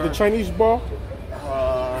we were... the Chinese bar?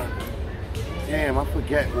 Damn, I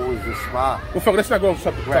forget what was the spot. Well, fuck, let's not go off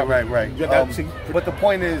the topic. Right. But the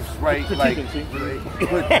point is, right, like, I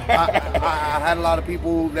had a lot of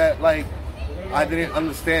people that, like, I didn't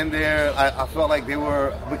understand I felt like they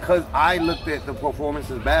were, because I looked at the performance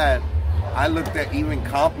as bad, I looked at even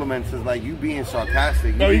compliments as like, you being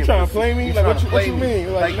sarcastic. You trying to play me? Like, what you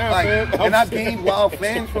mean? Like, and I gained wild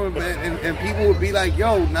fans from it, and people would be like,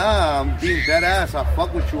 yo, nah, I'm being dead ass. I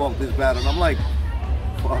fuck with you off this battle. And I'm like,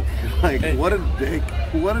 fuck. Like, what a dick.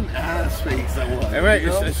 What an ass face I was. And right, you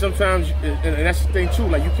know? it's sometimes, and that's the thing too,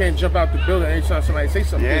 like, you can't jump out the building anytime somebody say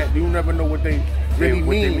something. Yeah. You never know what they really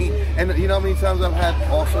mean. And you know how many times I've had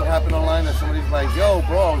also happen online that somebody's like, yo,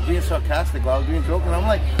 bro, I was being sarcastic, I was being joking. I'm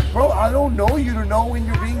like, bro, I don't know you to know when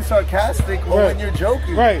you're being sarcastic or when you're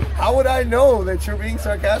joking. Right. How would I know that you're being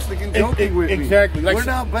sarcastic and joking with me? Exactly. Like, we're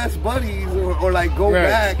not best buddies or like go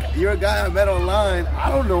back. You're a guy I met online. I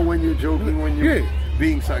don't know when you're joking, when you're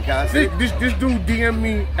being sarcastic. This dude DM'd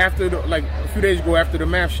me after a few days ago after the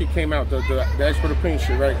math shit came out, the expert opinion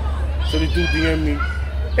shit, right? So this dude DM'd me,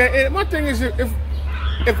 and my thing is,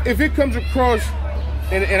 if it comes across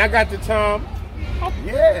and I got the time, I'll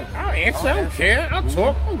answer. I don't care. I'll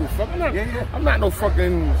talk. I don't give a fuck. I'm not no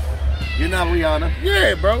fucking. You're not Rihanna.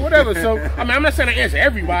 Yeah, bro. Whatever. So I mean, I'm not saying I answer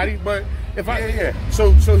everybody, but if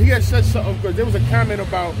So he had said something, because there was a comment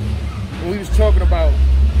about when we was talking about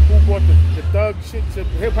who brought the thug shit to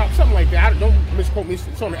hip hop, something like that. Don't misquote me.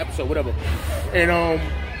 It's on the episode, whatever. And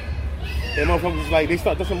motherfuckers was like,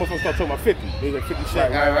 that's when motherfuckers start talking about 50. They like 50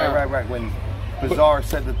 Cent. Right. When Bizarre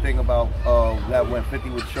said the thing about that when 50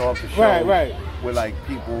 would show up to show with like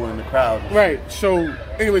people in the crowd. Right. So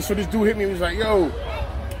anyway, so this dude hit me and was like, yo,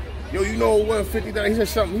 you know what, 50? He said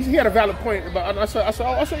something. He had a valid point about. I said, I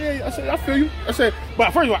feel you. I said,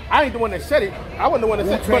 but first of all, I ain't the one that said it. I wasn't the one that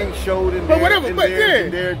said it. Wu-Tang showed in their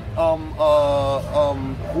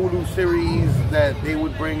Hulu series that they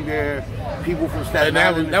would bring their people from Staten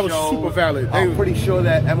Island. That was super valid. I'm pretty sure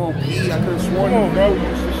that MOP, I could have sworn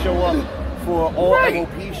used to show up for all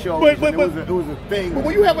MOP shows. But it was a thing. But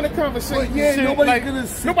when you having a conversation, nobody's gonna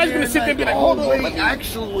sit there and be like, hold on,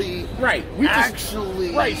 actually. Right. Right.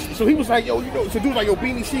 So he was like, yo, so dude was like, yo,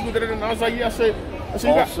 Beanie Siegel, and I was like, yeah, I said, I was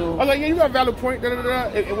like, yeah, you got a valid point,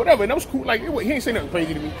 and whatever. And that was cool. Like, he ain't say nothing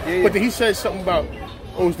crazy to me. But then he said something about,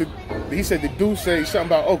 he said the dude say something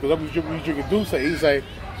about, because I was drinking Douce. He said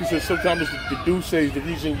sometimes the Douce is the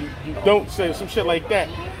reason you don't say some shit like that.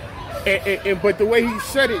 But the way he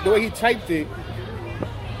said it, the way he typed it,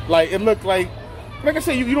 like, it looked like I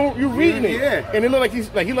said, you're reading it, and it looked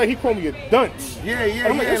like he called me a dunce. Like you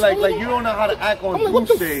don't know how to act on. I'm like, what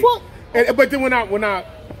the fuck? But then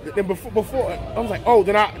before I was like, oh,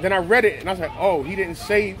 then I read it and I was like, oh, he didn't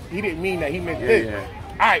mean that, he meant this.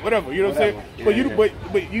 All right, whatever, you know what I'm saying? But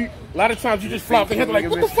you a lot of times you just flop the head like,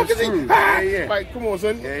 what the fuck is it? Like, come on,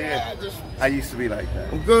 son. I used to be like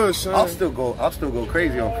that. I'm good, son. I'll still go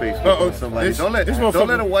crazy on Facebook with somebody. Don't let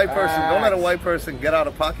a white person get out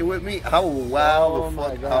of pocket with me. I will wow the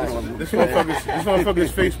fuck out of them. This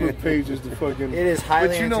motherfucker's Facebook page is the fucking. It is highly.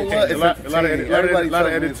 But you know what? It's a lot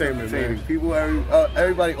of entertainment. People,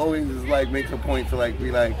 everybody always is like makes a point to like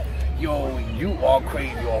be like, yo, you are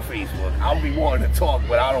crazy on Facebook. I'll be wanting to talk,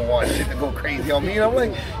 but I don't want shit to go crazy on me. And I'm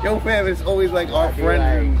like, yo, fam, it's always like our friends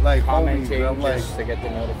and like homies. And I'm like, just to get the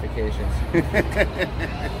notifications.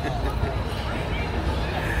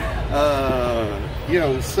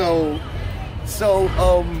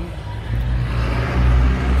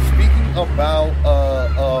 Speaking about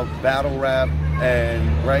battle rap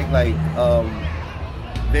and right, like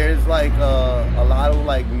there's like a lot of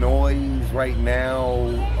like noise right now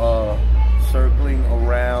circling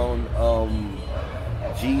around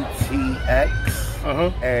GTX,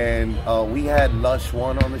 and we had Lush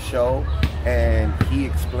One on the show, and he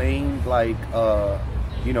explained like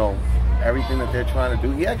you know, everything that they're trying to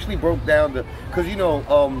do. He actually broke down the, because you know,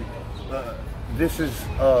 this is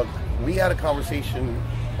we had a conversation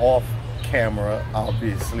off camera,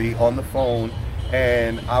 obviously on the phone,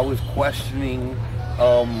 and I was questioning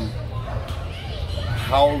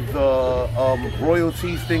how the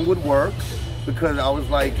royalties thing would work, because I was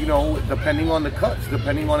like, you know, depending on the cuts,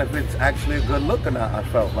 depending on if it's actually a good look or not, I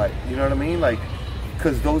felt like, you know what I mean, like,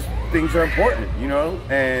 because those things are important, you know.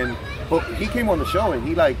 And but he came on the show and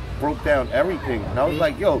he like broke down everything, and I was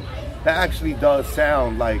like, yo, that actually does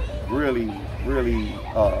sound like really, really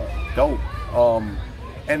dope.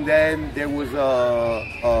 And then there was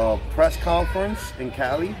a press conference in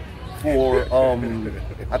Cali for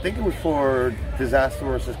I think it was for Disaster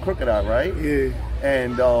versus Crooked Eye, right? Yeah.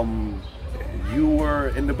 And you were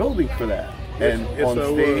in the building for that. And yes, on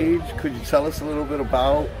stage, could you tell us a little bit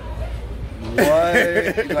about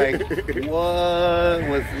what, like,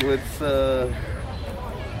 what's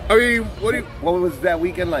I mean, what was that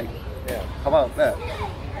weekend like? Yeah. How about that?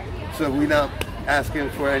 So we not asking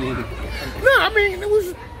for any. No, I mean, it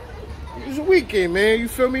was a weekend, man. You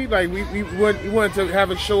feel me? Like we wanted to have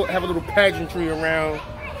a show, have a little pageantry around,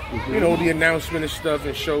 you know, the announcement and stuff,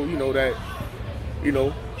 and show, you know, that, you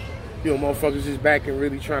know, motherfuckers is back and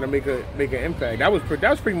really trying to make an impact. That was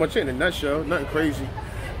pretty much it in a nutshell. Nothing crazy.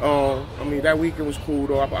 I mean, that weekend was cool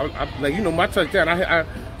though. I like, you know, my touchdown. I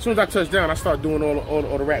as soon as I touch down, I start doing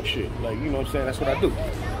all the rap shit. Like, you know what I'm saying? That's what I do.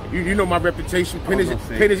 You know my reputation. Pen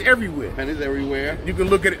is everywhere. Pen is everywhere. You can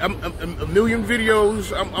look at it. I'm a million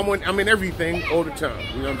videos. I'm in everything all the time.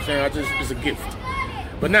 You know what I'm saying? It's a gift.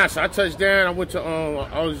 But nah, so I touched down. I went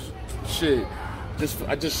to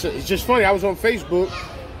it's just funny. I was on Facebook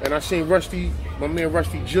and I seen Rusty, my man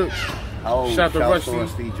Rusty Jukes. Oh, shout out to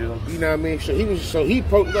Rusty Jukes. You know what I mean? So he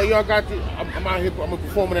like, y'all got this. I'm out here. I'm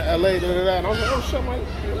performing in LA. And I was like, oh shit, like,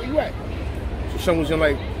 where you at? So someone was in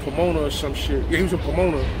like Pomona or some shit. Yeah, he was in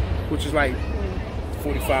Pomona, which is like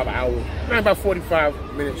 45 hours. Not about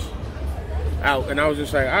 45 minutes out. And I was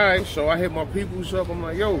just like, all right. So I hit my peoples up. I'm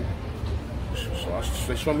like, yo. So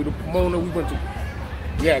they showed me the Pomona.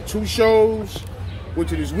 We had 2 shows. Went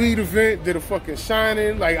to this weed event. Did a fucking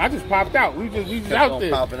signing. Like, I just popped out. We just out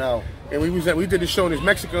there. Popping out. And we did the show in this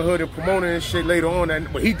Mexican hood in Pomona and shit later on.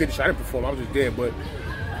 But he did the show. I didn't perform. I was just there. But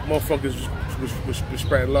motherfuckers was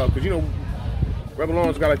spreading love. Because, you know, Rebel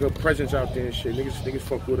Arms got like a presence out there and shit. Niggas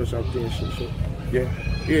fuck with us out there and shit. So,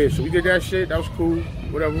 yeah. So we did that shit. That was cool.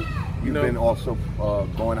 Whatever. You've been also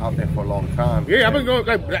going out there for a long time. Yeah, I've been going.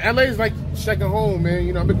 Like, LA is like second home, man.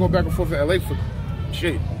 You know, I've been going back and forth to LA for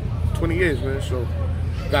shit 20 years, man. So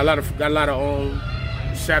got a lot of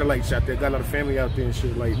satellites out there. Got a lot of family out there and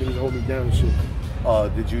shit. Like, niggas hold me down and shit.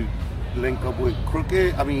 Did you link up with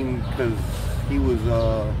Crooked? I mean, because he was.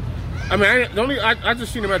 I mean, I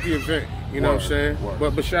just seen him at the event. You know what I'm saying?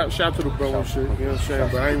 But shout out to the bro and shit. You know what I'm saying?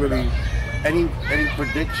 But I ain't really. Any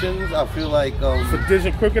predictions? I feel like for Diz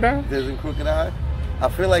and Crooked Eye? Diz and Crooked Eye. I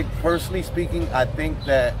feel like, personally speaking, I think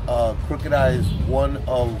that Crooked Eye is one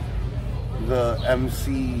of the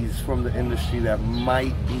MCs from the industry that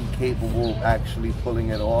might be capable of actually pulling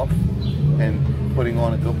it off and putting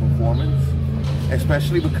on a good performance.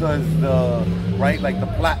 Especially because the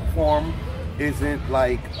platform isn't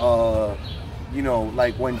like you know,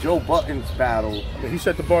 like when Joe Budden's battle. He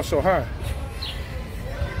set the bar so high.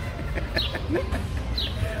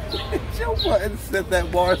 Joe Budden set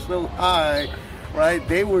that bar so high, right?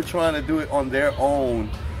 They were trying to do it on their own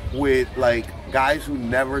with like guys who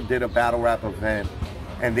never did a battle rap event,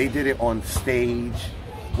 and they did it on stage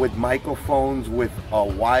with microphones, with a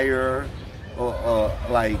wire,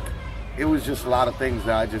 like it was just a lot of things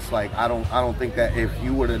that I just like. I don't think that if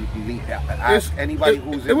you were to ask anybody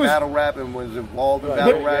who's in battle rap and was involved in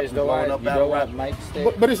battle rap and blowing up battle rap,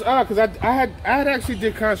 but it's odd because I had actually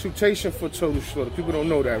did consultation for Total Slaughter. People don't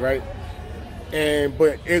know that, right? And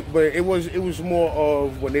but it was more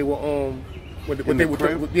of when they were when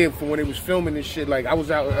they was filming and shit. Like I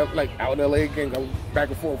was out in LA again, I was back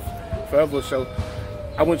and forth forever. So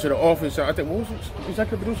I went to the office. I think, what was it?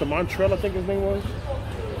 Executive producer Montrell, I think his name was.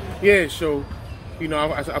 Yeah, so, you know,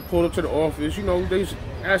 I pulled up to the office. You know, they just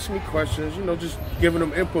asking me questions. You know, just giving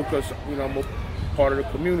them input because, you know, I'm a part of the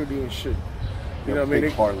community and shit. You know what I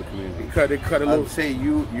mean? Part of the community. They cut a little. I'd say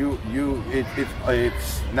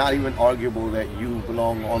it's not even arguable that you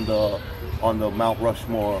belong on the Mount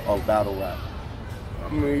Rushmore of battle rap. I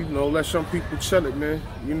mean, you know, let some people tell it, man.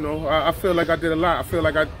 You know, I feel like I did a lot. I feel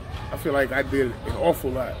like I did an awful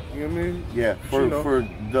lot. You know what I mean? Yeah. For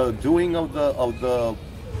the doing of the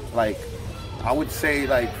like, I would say,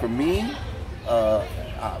 like, for me,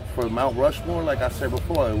 for Mount Rushmore, like I said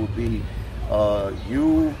before, it would be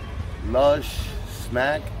you, Lush,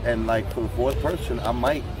 Smack, and like for the fourth person, I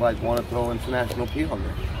might like want to throw International P on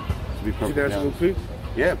there. To be perfectly honest. International P?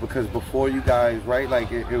 Yeah, because before you guys, right,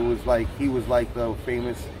 like it was like he was like the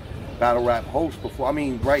famous battle rap host before. I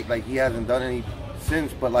mean, right, like he hasn't done any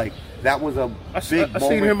since, but like that was a big moment. I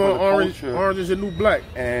seen him on Orange is the New Black,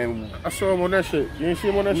 and I saw him on that shit. You didn't see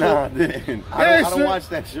him on that show? Nah, I didn't. I don't watch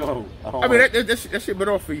that show. I mean, that shit been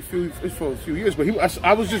off for a few years, but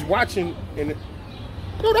I was just watching and.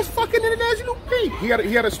 No, that's fucking International P. He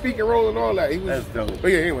had a speaking role and all that. That's dope.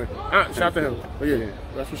 But yeah, anyway, shout out to him. But yeah,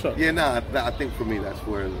 that's what's up. Yeah, nah, I think for me that's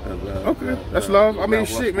where that's love. I mean,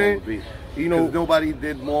 shit, man. You know, nobody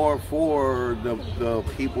did more for the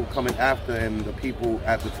people coming after and the people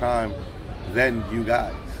at the time than you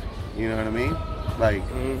guys. You know what I mean? Like,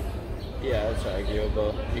 yeah, that's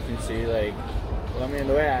arguable. You can see, like, well, I mean,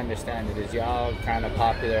 the way I understand it is y'all kind of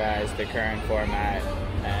popularized the current format,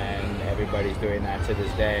 and everybody's doing that to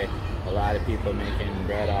this day. A lot of people making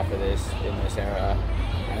bread off of this in this era.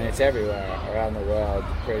 I mean, it's everywhere around the world,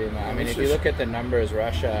 pretty much. I mean, if you look at the numbers,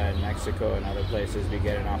 Russia and Mexico and other places be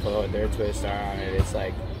getting off of what their twists are on it, it's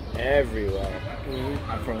like everywhere. And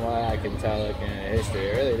from what I can tell, looking at history,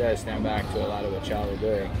 it really does stand back to a lot of what y'all are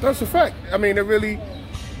doing. That's a fact. I mean, it really,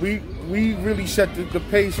 we really set the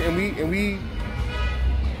pace, and we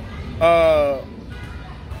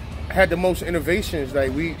had the most innovations.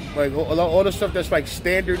 Like all the stuff that's like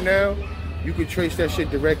standard now, you could trace that shit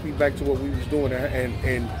directly back to what we was doing, and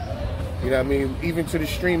you know what I mean, even to the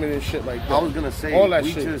streaming and shit like that. I was gonna say all that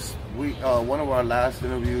shit. One of our last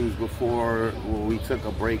interviews before we took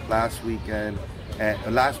a break last weekend, and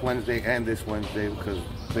last Wednesday and this Wednesday, because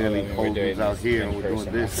clearly COVID's out here and we're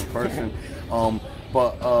doing this in person.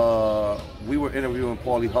 But we were interviewing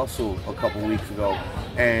Paulie Hustle a couple weeks ago,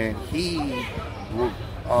 and he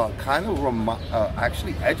kind of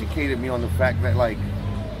actually educated me on the fact that, like,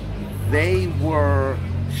 they were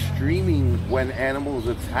streaming When Animals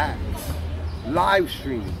Attacked, live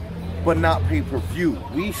streaming, but not pay-per-view.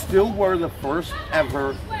 We still were the first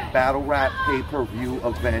ever battle rap pay-per-view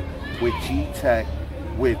event with G-Tech,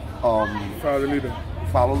 with Follow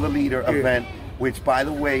the Leader event. Which, by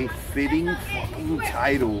the way, fitting fucking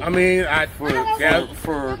title. I mean,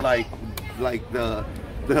 for like the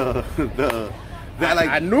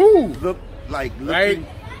I knew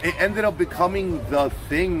it ended up becoming the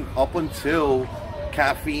thing up until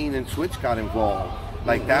Caffeine and Twitch got involved.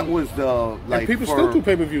 Like that was the and people still do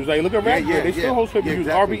pay-per-views. Like look at Rap, they still host pay-per-views.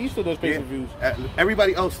 Exactly. RBE still does pay-per-views.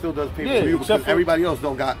 Everybody else still does pay-per-view because everybody else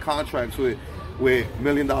don't got contracts with $1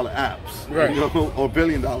 million apps, right? You know, or $1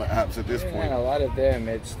 billion apps at this point. And a lot of them,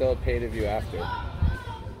 it's still pay-to-view after.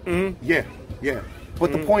 Yeah.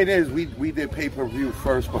 But the point is, we did pay-per-view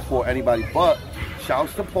first before anybody. But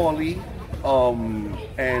shouts to Paulie,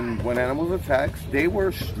 and When Animals Attacks, they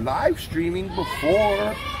were live streaming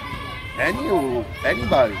before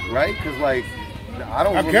anybody, right? Because like I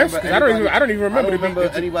don't even remember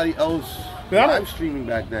anybody else live streaming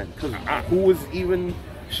back then. Because who was even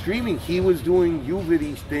streaming? He was doing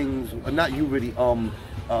Uviddy things, not Uviddy.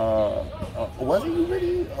 Was it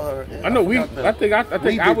Uviddy? Or I know I think I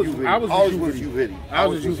was Uviddy. I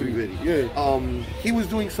was Uviddy. Yeah. He was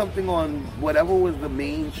doing something on whatever was the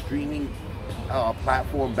main streaming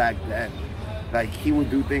platform back then. Like he would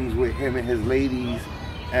do things with him and his ladies,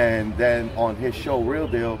 and then on his show Real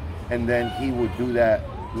Deal, and then he would do that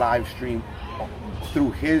live stream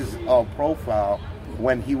through his profile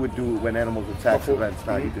when he would do When Animals Attack events.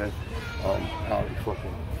 Now he does fuck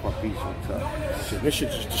these shit. This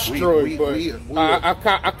shit's just destroyed, I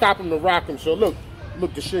cop him to rock him. So look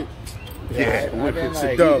the shit. Yeah, it's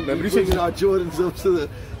a dub, man. We bringing our Jordans up to the.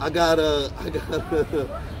 I got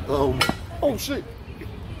oh shit.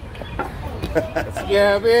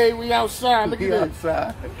 Yeah, man, we outside. Look at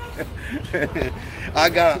outside. I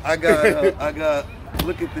got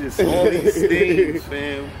look at this. All these stains,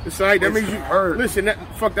 fam. It's like, that It's means you hurt. Listen,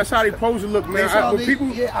 that's how they pose to look, man. That's how When they-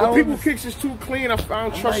 people kicks is too clean, I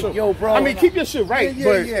don't trust them. yo, bro. I mean, keep your shit right,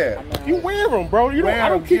 but you wear them, bro. You don't. I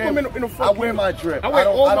don't keep them in a fucking. I wear my drip. I wear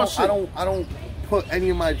all my shit. I don't put any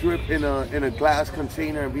of my drip in a glass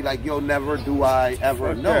container and be like, yo, never do I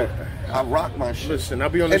ever. Fuck No, that. I rock my shit. Listen, I'll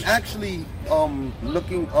be on this. And actually,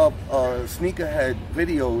 looking up sneakerhead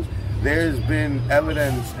videos, there's been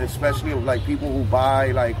evidence, especially of like people who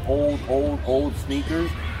buy like old sneakers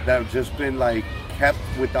that have just been like kept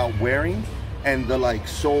without wearing, and the like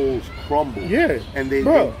soles crumble. Yeah, and they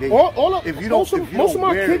bro. Most of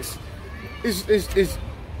my wear kicks is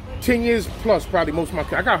 10 years plus, probably. Most of my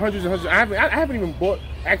kicks. I got hundreds and hundreds. I haven't even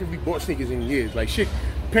actively bought sneakers in years. Like shit,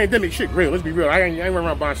 pandemic shit real. Let's be real. I ain't running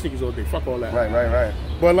around buying sneakers all day. Fuck all that. Right.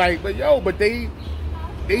 But they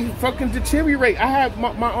fucking deteriorate. I have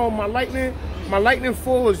my lightning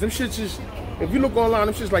 4s. Them shits just, if you look online,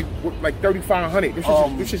 them shits like 3,500. Them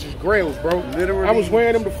shits is grails, bro. Literally, I was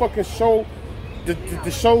wearing them to fucking show.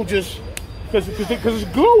 The show just because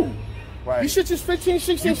it's glue. Right. These shits is 15,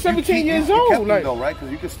 16, 17 years old. You like, though, right?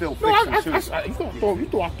 Because you can still fix no, them too. you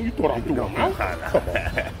thought I threw them out.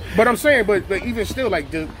 But I'm saying, but even still,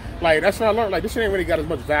 like that's what I learned. Like this shit ain't really got as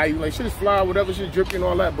much value. Like shit is fly, whatever, shit dripping and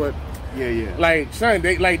all that. But yeah. Like son,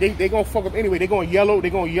 they gonna fuck up anyway. They gonna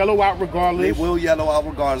yellow out regardless. They will yellow out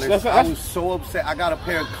regardless. That's I was so upset. I got a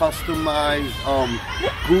pair of customized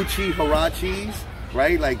Gucci Hirachis.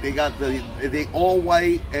 Right, like they all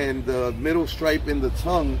white, and the middle stripe in the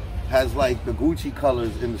tongue has like the Gucci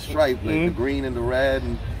colors in the stripe, like the green and the red,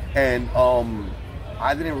 and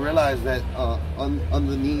I didn't realize that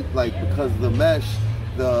underneath, like because the mesh,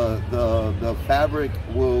 the fabric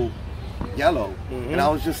will yellow, and I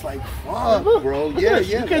was just like, "Fuck, bro, yeah."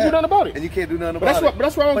 You can't do nothing about it, and you can't do nothing about it.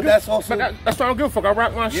 That's why I don't that's also that's why I don't give a fuck. I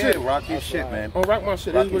rock my shit. Yeah, rock your shit, man. I rock my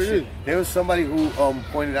shit. That's what it is. There was somebody who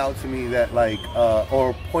pointed out to me that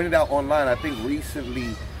or pointed out online. I think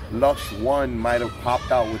recently, Lush One might have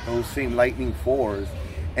popped out with those same Lightning 4s,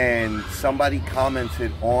 and somebody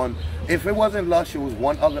commented on, if it wasn't Lush, it was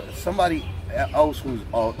somebody else who's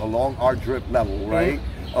along our drip level, right?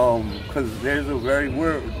 Because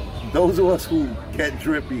those of us who get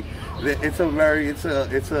drippy, it's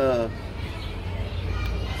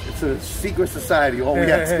a secret society. All we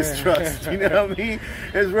ask is trust. You know what I mean?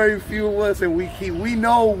 There's very few of us, and we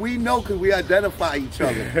know because we identify each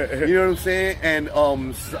other. You know what I'm saying? And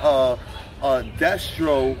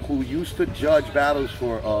Destro, who used to judge battles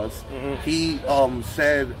for us, he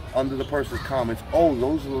said under the person's comments, "Oh,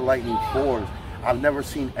 those are the Lightning 4s. I've never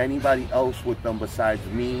seen anybody else with them besides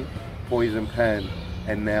me, Poison Pen,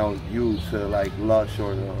 and now you to like Lush,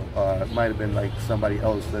 or it might have been like somebody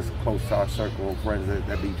else that's close to our circle of friends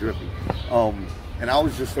that be drippy." And I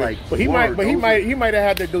was just like, but he might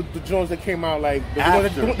have had the Jones that came out like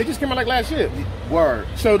they just came out like last year. Word.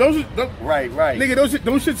 So those right. Nigga, those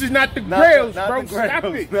shits is not the grails, bro. Stop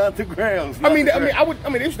it. Not the grails.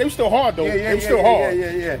 They were still hard though. They were still hard.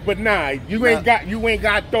 Yeah. But nah, you ain't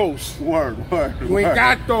got those. Word. You ain't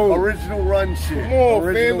got those. Original run shit. Come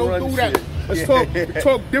on, man, don't do that. Let's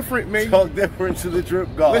talk different, man. Talk different to the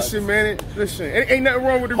drip god. Listen, man. Ain't nothing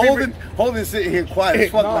wrong with the Holding sitting here quiet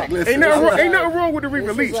as fuck like listen. Ain't nothing wrong with the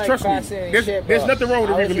re-release. Like, trust me. There's nothing wrong with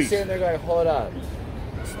the re-release. I was re-release. just sitting there going, hold up.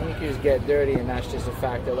 Sneakers get dirty, and that's just a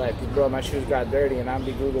fact of life. Bro, my shoes got dirty, and I'm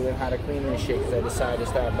be Googling how to clean this shit because I decided to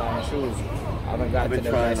start buying shoes. I haven't got to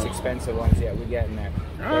the nice expensive ones yet. We're getting there.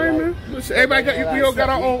 All right, man. Listen, we all got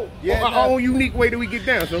our own unique way that we get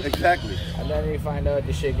down. So exactly. And then you find out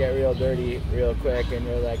the shit get real dirty real quick, and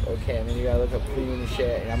you're like, okay. And then you gotta look up cleaning the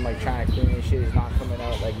shit, and I'm like trying to clean this shit. It's not coming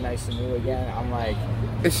out like nice and new again. I'm like,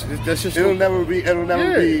 it'll never be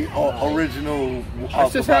original.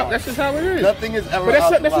 That's just how it is. Nothing is ever.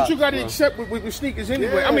 But that's what you gotta accept with sneakers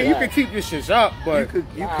anyway. I mean, you can keep your shits up, but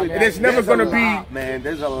there's never gonna be. Man,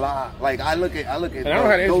 there's a lot. Like I look at. And I don't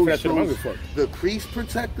have to answer for that shit. The crease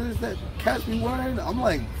protectors that cats be wearing. I'm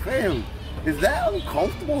like, fam, is that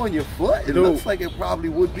uncomfortable on your foot? It looks like it probably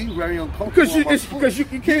would be very uncomfortable. Because you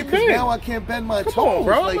can't bend. Now I can't bend my toes. Come on,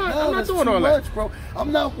 bro. Like, I'm not doing too all much, that, bro.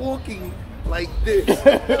 I'm not walking like this.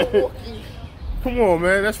 I'm walking. Come on,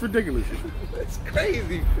 man. That's ridiculous. That's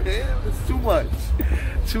crazy, man. It's too much.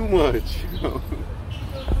 Too much.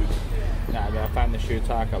 Nah, but I find the shoe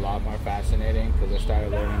talk a lot more fascinating because I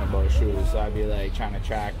started learning about shoes. So I'd be like trying to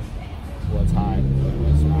track what's hot and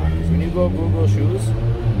what's not. Because when you go Google shoes,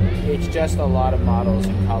 it's just a lot of models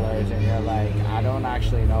and colors, and you're like, I don't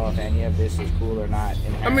actually know if any of this is cool or not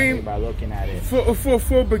inherently by looking at it.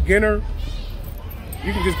 For a beginner,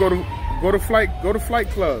 you can just go to flight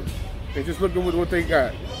clubs and just look at what they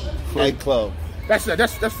got. Flight club.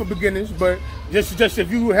 That's for beginners, but just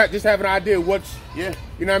if you just have an idea what's you know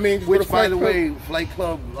what I mean. Just which, by the way, Flight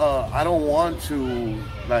Club, I don't want to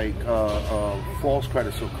like false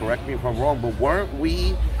credit, so correct me if I'm wrong, but weren't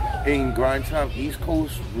we in Grind Time East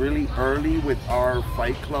Coast really early with our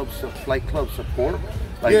flight club support?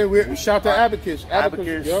 Like, yeah, we shout to Abacus.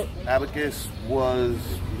 Abacus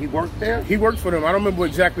he worked there? He worked for them. I don't remember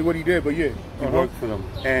exactly what he did, but yeah. He worked for them.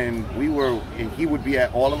 And he would be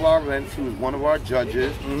at all of our events. He was one of our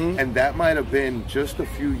judges. And that might have been just a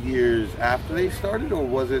few years after they started, or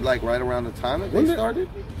was it like right around the time that they started?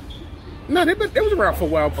 No, they was around for a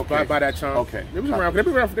while by that time. Okay. They've been around for a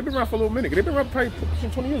little minute. They've been around probably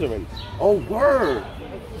 20 years already. Oh, word.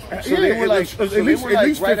 So they were like, at least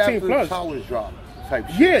right 15 after plus. The towers dropped.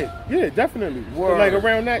 Yeah, definitely. Word, like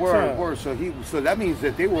around that time. So that means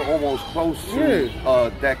that they were almost close to a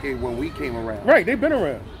decade when we came around. Right, they've been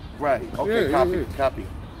around. Right. Okay. Copy.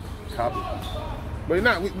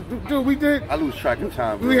 But we did. I lose track of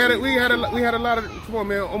time. Bro. We had a lot of. Come on,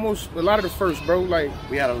 man. Almost a lot of the first, bro. Like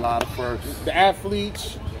we had a lot of firsts. The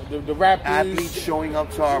athletes, the rappers, athletes showing up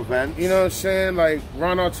to our events. You know what I'm saying? Like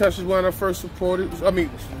Ron Artest was one of our first supporters. I mean,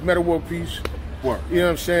 Metal World Peace. Work. You know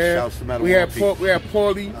what I'm saying? Shouts to Metal we had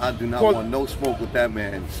Paulie. I do not want no smoke with that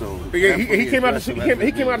man. So yeah, he came out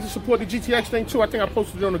to support the GTX thing too. I think I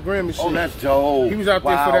posted it on the gram and shit. Oh, that's dope. He was out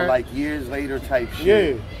there for that. Like years later type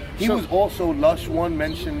shit. Yeah. He was also Lush One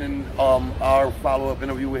mentioned in our follow-up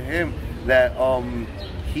interview with him that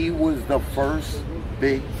he was the first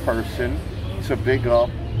big person to big up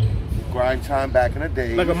Grind Time back in the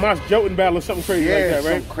day. Like a Moss Jotun battle or something crazy like that,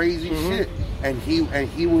 right? Some crazy shit. And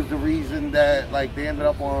he was the reason that like they ended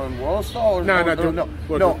up on World Star. No.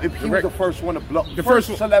 If he was the first one to blow, the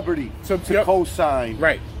first celebrity to co-sign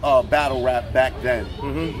battle rap back then,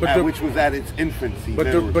 which was at its infancy.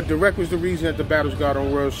 But Direct was the reason that the battles got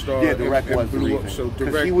on World Star. Yeah, Direct was the reason. So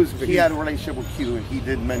Direct, he had a relationship with Q, and he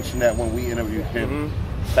did mention that when we interviewed him.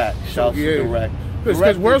 Shout to Direct.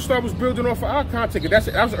 Because World Star was building off of our content. That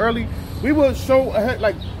was early. We were so ahead.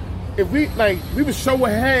 Like we were so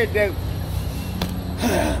ahead that.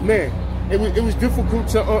 Man, it was difficult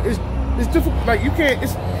to it's difficult. Like you can't.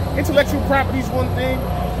 It's intellectual property is one thing,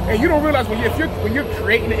 and you don't realize when you're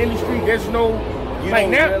creating the industry, there's no like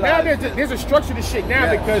now there's a structure to shit now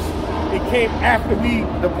because it came after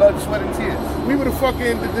the blood, sweat, and tears. We were the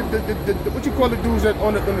fucking the what you call the dudes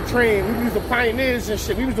on the train. We was the pioneers and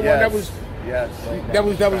shit. We was the one that was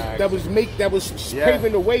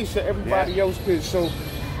paving the way so everybody else could. So.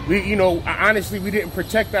 We, honestly, we didn't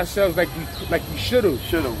protect ourselves like we should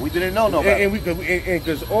have. We didn't know nobody. And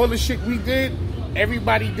because all the shit we did,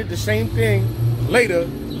 everybody did the same thing later,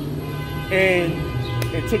 and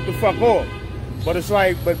it took the fuck off. But it's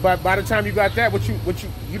like, but by the time you got that,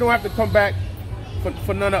 you don't have to come back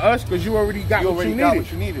for none of us because you already got what you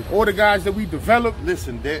needed. All the guys that we developed.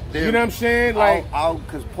 Listen, they're you know what I'm saying? Like,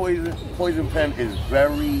 because Poison Pen is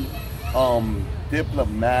very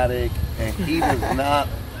diplomatic, and he does not.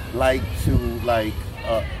 Like to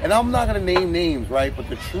and I'm not gonna name names, right? But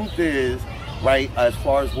the truth is, right, as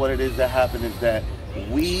far as what it is that happened is that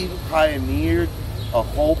we pioneered a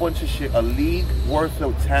whole bunch of shit, a league worth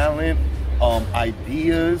of talent,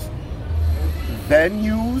 ideas,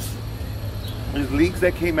 venues. There's leagues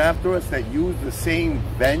that came after us that used the same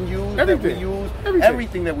venues that we use.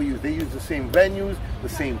 Everything that we use. They use the same venues, the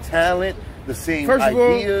same talent, the same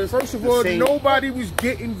ideas. First of all, nobody was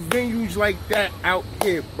getting venues like that out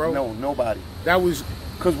here, bro. No, nobody. That was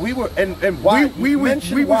because we were and why we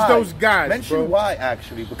was those guys. Mention why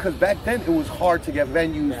actually because back then it was hard to get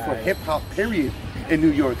venues for hip hop. Period in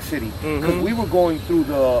New York City because we were going through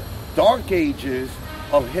the dark ages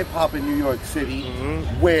of hip hop in New York City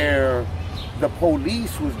where the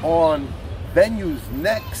police was on venues'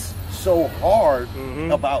 necks so hard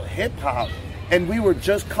about hip hop. And we were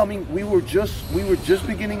just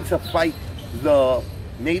beginning to fight the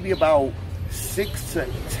maybe about 6 to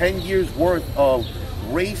 10 years worth of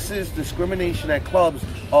racist discrimination at clubs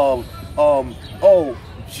of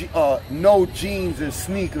no jeans and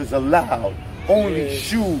sneakers allowed, only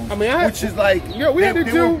shoes. I mean, which is like we had to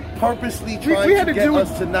do purposely trying to get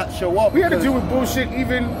us to not show up. We had to deal with bullshit.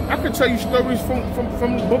 Even I could tell you stories from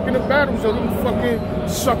booking the battles of them fucking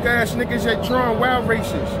suck ass niggas that drawing wild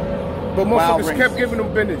races. But motherfuckers kept giving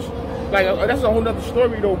them business. Like that's a whole nother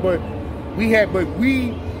story though. But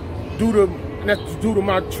due to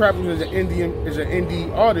my travels as an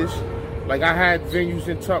indie artist, like I had venues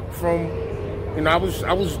in Tuck from, I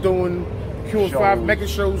was doing Q&5 mega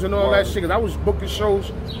shows and all that shit. Cause I was booking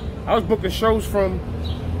shows from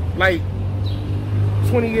like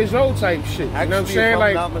 20 years old type shit. You know what I'm saying? If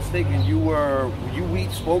I'm not mistaken, we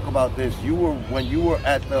spoke about this. When you were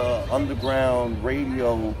at the underground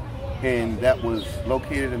radio that was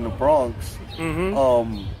located in the Bronx.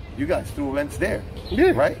 Mm-hmm. You guys threw events there.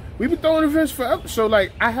 Yeah. Right? We've been throwing events forever. So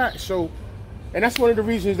like and that's one of the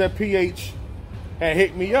reasons that PH had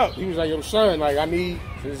hit me up. He was like, yo, son, like I need.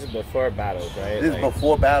 So this is before battles, right? This is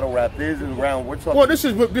before battle rap. This is around. We're talking. Well, this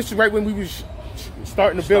is right when we was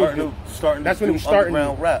starting to build. That's when it was starting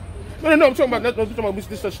underground rap. No. I'm talking about.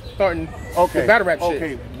 This is starting the battle rap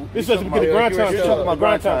shit. This is the grind time. You're talking about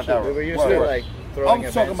grind time shit. We were used to like throwing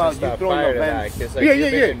events and stuff prior to that. Cause, like,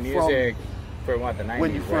 yeah. Music for what, the 90s,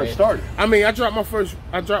 when you first started. I mean, I dropped my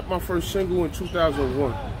first single in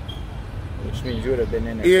 2001. Which means you would have been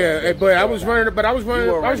in it. Yeah, but I was running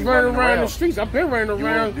around the streets. I've been running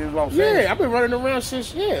around. I've been running around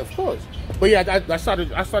since. Yeah, of course. But yeah, I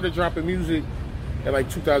started dropping music in like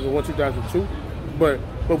 2001, 2002.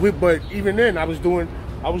 But even then, I was doing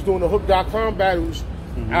the Hook.com battles.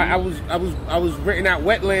 Mm-hmm. I was renting out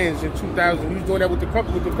Wetlands in 2000. We was doing that with the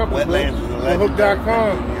company. Wetlands is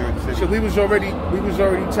Hook.com. So we was already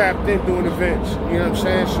tapped in doing events. You know what I'm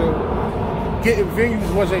saying? So getting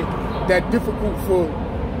venues wasn't that difficult for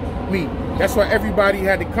me. That's why everybody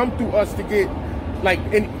had to come through us to get like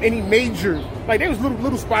any major. Like there was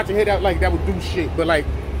little spots to hit out like that would do shit. But like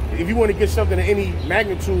if you want to get something of any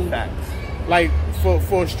magnitude, like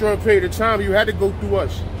for a strong period of time, you had to go through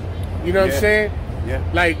us. You know what I'm saying? Yeah.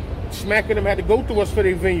 Like Smacking Them had to go through us for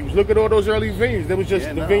their venues. Look at all those early venues. There was just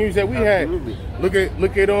venues that we absolutely. had.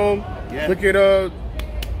 Look at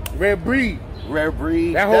Rare Breed. Rare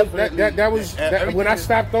Breed. That was when I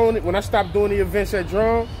stopped doing the events at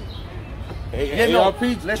Drum. ARP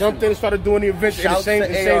jumped in and started doing the events in the same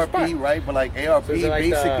spot. Right? But like ARP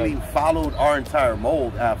basically followed our entire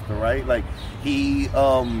mold after, right? Like he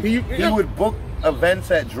would book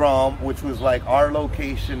events at Drum, which was like our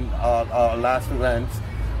location, last events.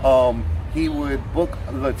 He would book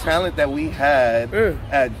the talent that we had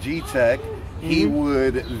at GTX. He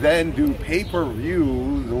would then do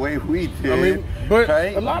pay-per-view the way we did. I mean, but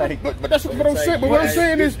right? a lot of, but that's what I'm saying. But what I'm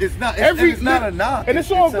saying is, it's not a knock, and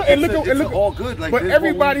it's all good. And look, all good. Like, but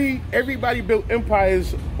everybody built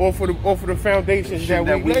empires off of the foundations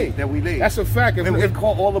that we laid. That's a fact. If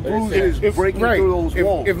call all the bruises breaking through those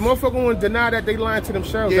walls. If motherfuckers want to deny that, they lying to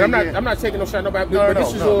themselves. I'm not taking no shot nobody. But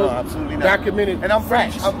this is all documented. And I'm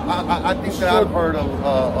facts. I think that I've heard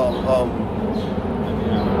of.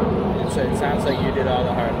 So it sounds like you did all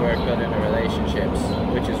the hard work building the relationships,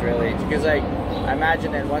 which is really, because like, I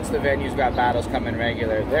imagine that once the venues got battles coming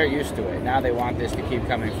regular, they're used to it. Now they want this to keep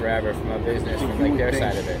coming forever from a business, from like their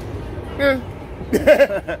side of it. Yeah.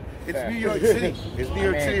 It's New York City.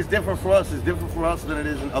 City. It's different for us. It's different for us than it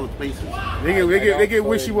is in other places. They get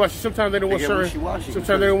wishy-washy. Sometimes they don't want certain.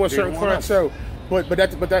 Sometimes they don't want certain clientele. But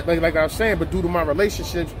that like I was saying, but due to my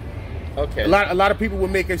relationships, a lot of people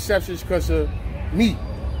would make exceptions because of me.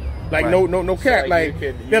 Like no cap. So like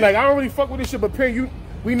they're like, I don't really fuck with this shit, but Pen,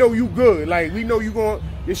 we know you good. Like we know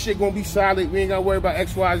this shit gonna be solid. We ain't gotta worry about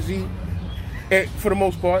XYZ. For the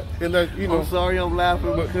most part, I'm sorry, I'm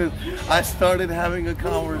laughing because I started having a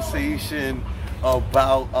conversation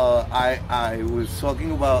about. I was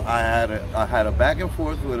talking about I had a back and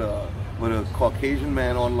forth with a Caucasian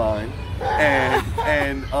man online,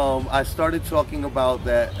 and I started talking about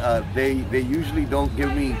that they usually don't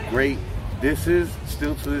give me great. This is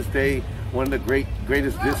still to this day one of the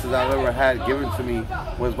greatest disses I've ever had given to me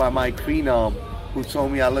was by Mike Phenom, who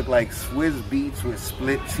told me I look like Swizz Beatz with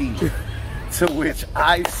split teeth. To which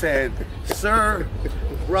I said, "Sir,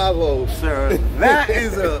 bravo, sir. That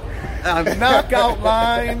is a knockout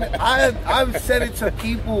line." I've said it to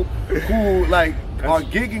people who like are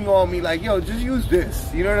gigging on me, like, "Yo, just use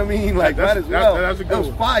this." You know what I mean? Like that as well. That was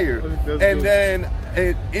fire. And then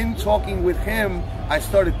in talking with him, I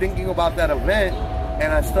started thinking about that event,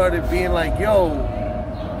 and I started being like, "Yo,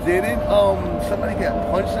 didn't somebody get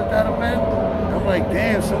punched at that event?" And I'm like,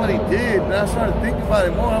 "Damn, somebody did." And I started thinking about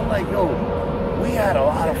it more. I'm like, "Yo, we had a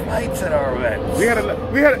lot of fights at our events. We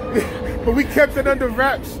had, but we kept it under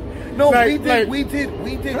wraps." No, we did.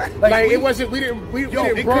 Like it wasn't. We didn't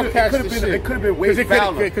broadcast the shit. It could have been way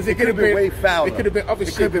fouler. Because it could have been way fouler. It could have been other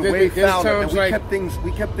shit. It could have been way fouler. And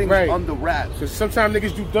we kept things right. under wraps. So sometimes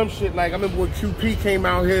niggas do dumb shit. Like I remember when QP came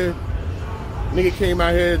out here. Nigga came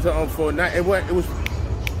out here to for a night. It was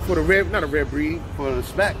for the not a Rare Breed. For the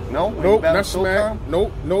Smack. Nope, not Smack.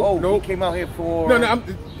 Nope. He came out here for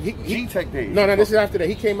GTX days. No, this is after that.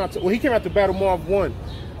 He came out to Battle Marv 1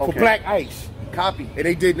 for Black Ice. Copy. And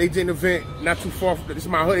they did an event not too far from this is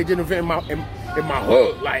my hood. They did an event in my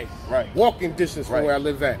hood, like walking distance from where I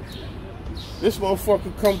live at. This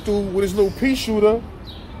motherfucker come through with his little pea shooter.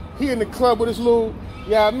 He in the club with his little,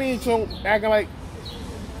 so acting like,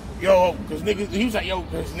 yo, cause niggas, he was like, yo,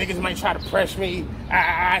 cause niggas might try to press me.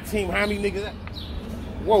 I team how many niggas?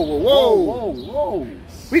 Whoa.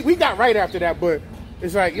 We got right after that, but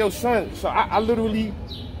it's like, yo, son. So I literally.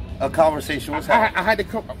 A conversation was happening. I had to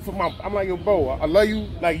come for I'm like, yo, bro, I love you.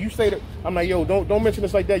 Like, you stayed at, I'm like, yo, don't mention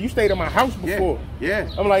this like that. You stayed at my house before. Yeah.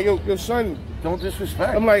 I'm like, yo, son. Don't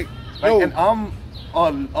disrespect. I'm like, yo. And I'm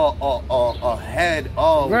a head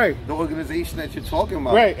of right. the organization that you're talking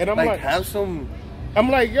about. Right. And I'm like have some.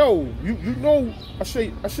 I'm like, yo, you know, I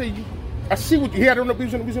say, I see what he had on the, he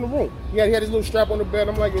was in the room. He had his little strap on the bed.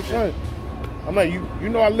 I'm like, yo, son. I'm like, you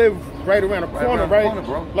know, I live right around the corner, right? Corner,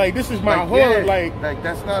 bro. Like, this is my hood. Like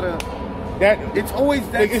that's not a. That it's always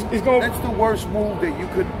that's, it's going. That's the worst move that you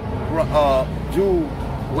could do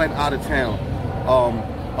when out of town.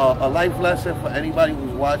 A life lesson for anybody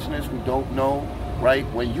who's watching this who don't know, right?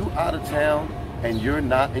 When you out of town and you're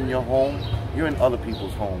not in your home, you're in other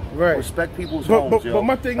people's homes. Right. Respect people's homes, yo. But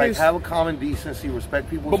my thing is, have a common decency, respect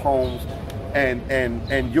people's homes,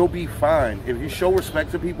 and you'll be fine. If you show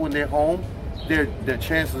respect to people in their home, the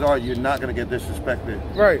chances are you're not going to get disrespected,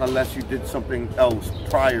 right? Unless you did something else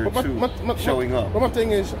prior to showing up. But my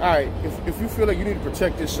thing is, all right, if you feel like you need to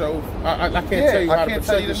protect yourself, I can't tell you how to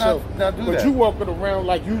protect yourself. Not do but that. You walking around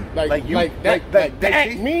like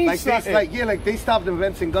that means something. Like they stopped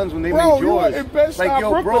inventing guns when they bro, made yours. You best like,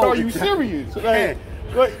 yo, bro, are you serious?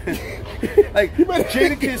 Like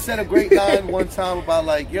Jadakiss said a great line one time about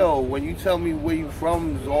like, yo, when you tell me where you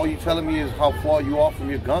from, all you telling me is how far you are from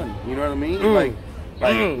your gun. You know what I mean? Like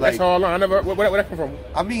that's all. I never. Where that come from?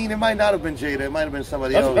 I mean, it might not have been Jada. It might have been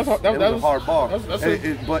somebody else. That was a hard bar.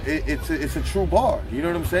 But it's a true bar. You know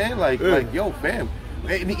what I'm saying? Like yo, fam.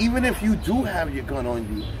 And even if you do have your gun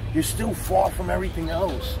on you, you're still far from everything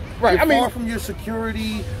else. Right. You're far from your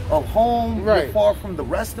security of home. Right. You're far from the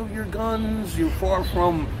rest of your guns. You're far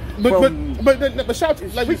from. But shout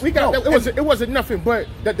like we got no, it wasn't nothing. But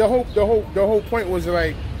the whole point was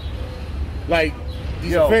like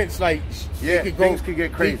these events things could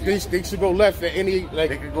get crazy. They should go left at any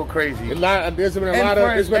they could go crazy. There's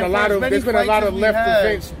been a lot of left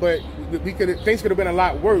events, but things could have been a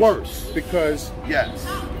lot worse because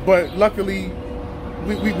But luckily,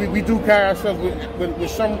 we do carry ourselves with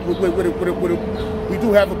we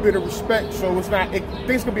do have a bit of respect, so it's not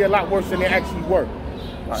things could be a lot worse than they actually were.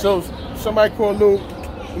 Right. So somebody called a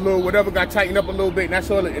little whatever got tightened up a little bit, and that's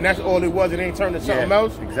all it was. It ain't turned to something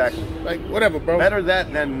else. Exactly. Like whatever, bro. Better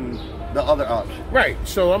that than the other option. Right.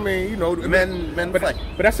 So I mean, you know, but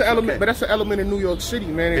that's an element. Okay. But that's an element in New York City,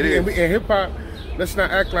 man. And hip hop. Let's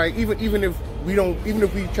not act like even if we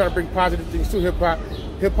try to bring positive things to hip hop.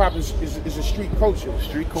 Hip hop is a street culture.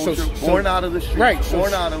 Street culture, born out of the street. Right.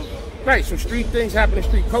 Right. So street things happen in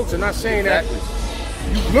street culture. Not saying that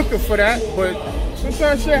you looking for that, but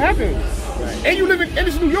sometimes shit happens. Right. And you live in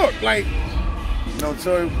it's New York, like. No,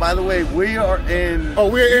 so by the way, we are in. Oh,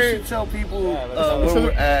 we're in. You should tell people where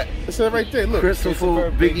we're at. It's right there. Look,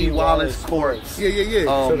 Christopher Biggie Wallace courts.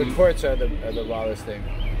 Yeah. So the courts are the Wallace thing.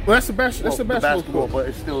 Well, that's the basketball court. But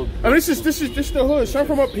it's still. I mean, this is the hood. So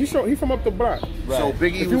he's from up the block. Right. So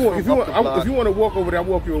Biggie, if you want to walk over there, I'll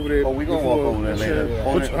walk you over there. Oh, we gonna walk over there later.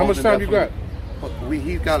 Yeah. How much time you got?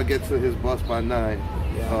 He's got to get to his bus by 9.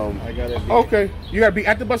 Yeah, I gotta be. Okay, you gotta be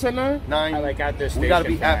at the bus at 9. 9. I like at this station. We gotta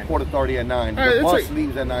be at Port Authority at 9. The bus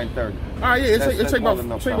leaves at 9:30. It take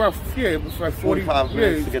about 45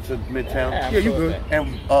 minutes to get to Midtown. Yeah, you good.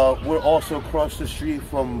 And we're also across the street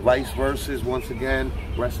from Vice Versus once again.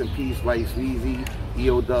 Rest in peace, Vice Veezy,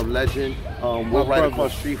 EO Dub legend. We're right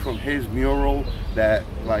across the street from his mural that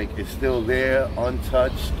is still there,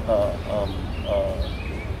 untouched.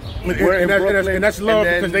 And that's love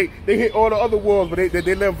because they hit all the other walls, but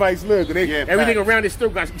they let Vice live. Everything around it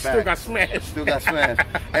still got smashed. Still got smashed.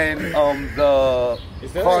 And the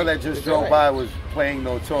car that just drove by was playing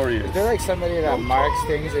Notorious. Is there somebody that marks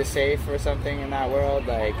things as safe or something in that world?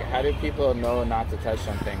 Like, how do people know not to touch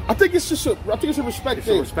something? I think it's just a respect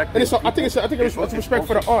thing. I think it's respect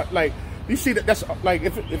for the art. Like, you see that's like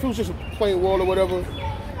if it was just a plain wall or whatever.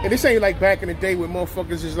 And this ain't like back in the day where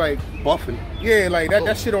motherfuckers is like buffing. Yeah, like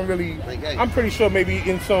that shit don't really. I'm pretty sure maybe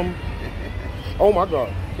in some. Oh my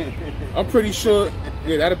god, I'm pretty sure.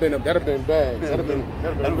 Yeah, that'd have been bad. That'd have been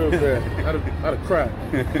real bad. I'd have cried.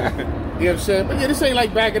 You know what I'm saying? But yeah, this ain't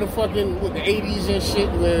like back in the fucking with the 80s and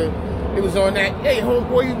shit where it was on that. Hey,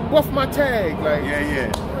 homeboy, you buff my tag. Like yeah. You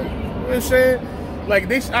know what I'm saying? Like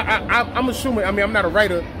this, I'm assuming. I mean, I'm not a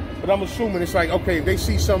writer, but I'm assuming it's like okay, if they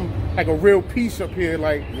see some like a real piece up here.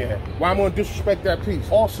 Like, why I'm gonna disrespect that piece?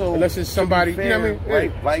 Also, unless it's somebody, fair, you know what I mean?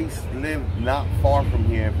 Right, Vice lived not far from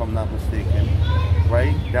here, if I'm not mistaken.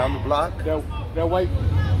 Right down the block. That white,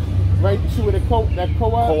 right to where that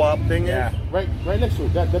co-op thing is. Right next to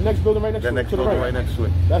it. The next building right next to it. The next building right next to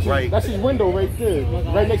it. That's his window right there.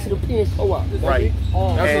 Right next to the P&S co-op. Right.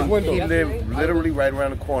 That's his window. He lived literally right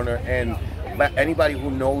around the corner. And anybody who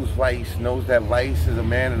knows Vice knows that Vice is a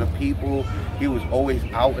man of the people. He was always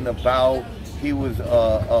out and about. He was.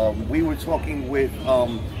 We were talking with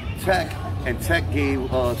Tech, and Tech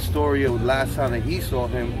gave a story of last time that he saw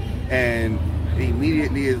him, and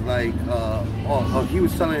immediately is like, he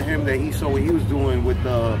was telling him that he saw what he was doing with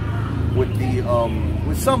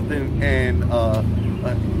something, and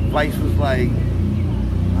Vice was like,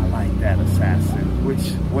 I like that assassin.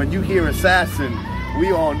 Which, when you hear assassin,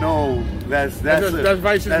 we all know that's Vice's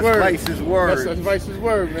word. Vice's word. That's Vice's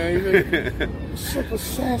word, man. Super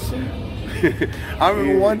assassin. I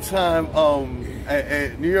remember one time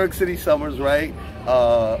at New York City summers, right?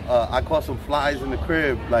 I caught some flies in the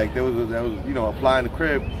crib. Like there was a fly in the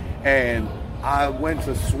crib, and I went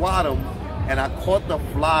to swat them, and I caught the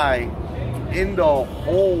fly in the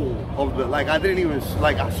hole of the, like, I didn't even,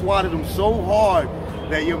 like, I swatted him so hard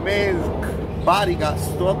that your man's body got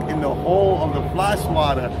stuck in the hole of the fly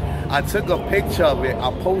swatter. I took a picture of it,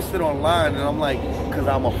 I posted online, and I'm like, because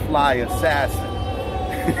I'm a fly assassin.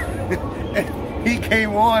 And he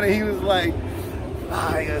came on and he was like,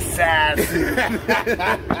 fly assassin.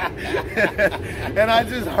 And I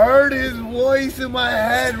just heard his voice in my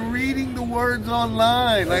head reading the words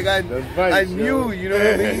online. Like I knew, you know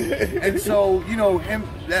what I mean? And so, you know, him,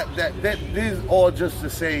 that this is all just to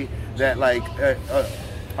say that, like,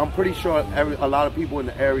 I'm pretty sure a lot of people in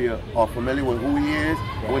the area are familiar with who he is.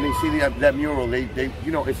 Right. When they see that mural, they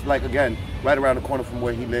you know, it's like, again, right around the corner from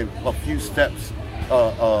where he lived, a few steps,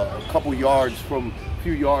 a couple yards from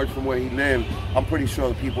where he lived. I'm pretty sure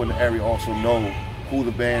the people in the area also know who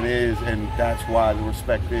the band is, and that's why the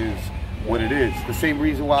respect is what it is. The same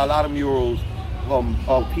reason why a lot of murals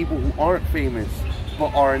of people who aren't famous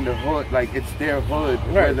but are in the hood, like it's their hood,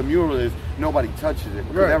 right, where the mural is, nobody touches it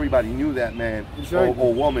because everybody knew that man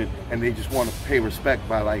or woman, and they just want to pay respect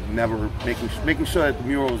by, like, never making sure that the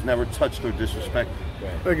mural is never touched or disrespected.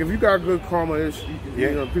 Like, if you got good karma,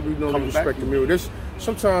 you know, people don't respect the mural.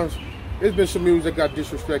 Sometimes there's been some murals that got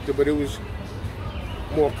disrespected, but it was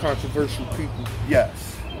more controversial people.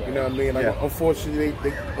 Yes. You know what I mean? Like, unfortunately,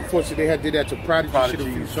 they did that to Prodigy shit a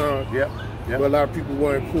few times. Yeah. But a lot of people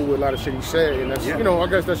weren't cool with a lot of shit he said, and that's, you know, I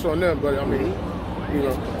guess that's on them. But I mean, you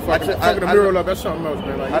know, fucking the mural up, that's something else,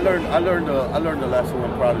 man. Like, I learned a lesson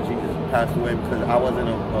when Prodigy passed away, because I wasn't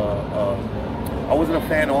a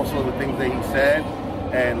fan also of the things that he said,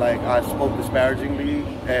 and like I spoke disparagingly,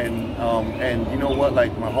 and you know what,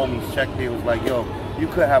 like my homies checked me, was like, yo, you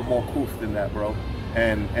could have more proof than that, bro.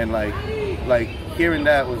 And like hearing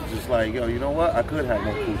that was just like, yo, you know what, I could have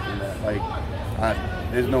more proof than that. Like,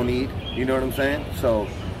 there's no need. You know what I'm saying? So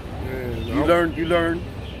you learn.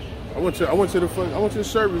 I went to the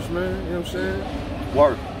service, man. You know what I'm saying?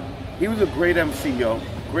 Work. He was a great MC, yo.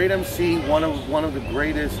 Great MC. One of the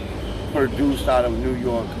greatest produced out of New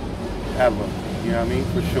York ever. You know what I mean?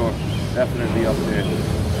 For sure. Definitely up there.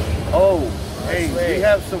 Oh, hey, we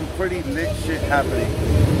have some pretty lit shit happening.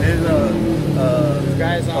 There's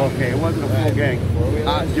guys on. Okay, it wasn't a full gang.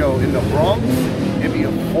 Yo, in the Bronx, it'd be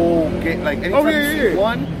a whole gang. Like anytime you see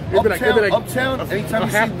one. Uptown, anytime you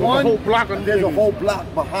see one, there's a whole block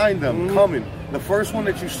behind them coming. The first one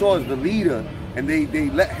that you saw is the leader, and they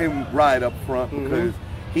let him ride up front because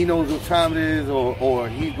he knows what time it is, or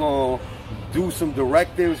he's going to do some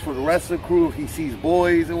directives for the rest of the crew if he sees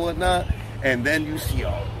boys and whatnot. And then you see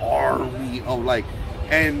an army of, like,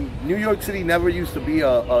 and New York City never used to be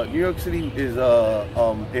New York City is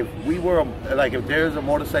if we were like, if there's a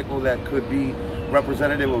motorcycle that could be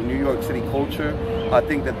representative of New York City culture, I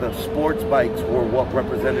think that the sports bikes were what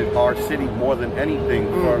represented our city more than anything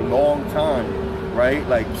for a long time, right?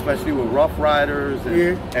 Like, especially with Rough Riders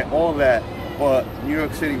and all that. But New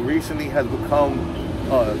York City recently has become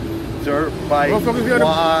dirt bike,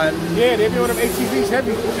 quad. Yeah, they've been on them ATVs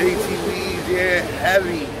heavy. ATVs, yeah,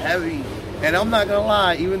 heavy. And I'm not gonna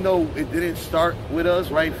lie, even though it didn't start with us,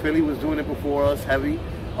 right? Philly was doing it before us, heavy.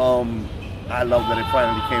 I love that it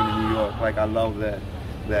finally came to New York. Like, I love that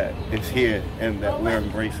it's here and that we're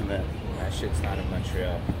embracing that. That shit's not in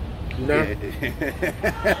Montreal. No.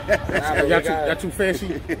 Nah, y'all too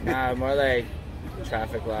fancy. Nah, more like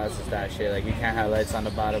traffic laws is that shit. Like, you can't have lights on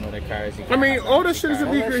the bottom of the cars. I mean, all that shit is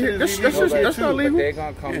illegal here. That's not legal. But they're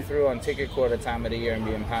gonna come through on ticket quarter time of the year and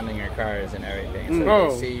be impounding your cars and everything. So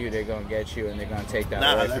if they see you, they're gonna get you and they're gonna take that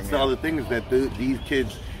away from you. That's the other thing is that these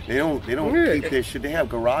kids, they don't keep their shit. They have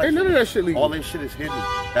garages. Ain't none of that shit legal. All their shit is hidden.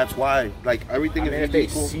 That's why, like, everything is if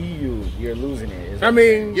illegal. they see you, you're losing it.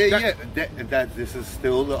 This is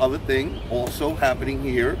still the other thing also happening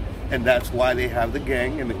here, and that's why they have the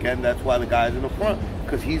gang, and again, that's why the guy's in the front,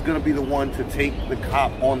 because he's gonna be the one to take the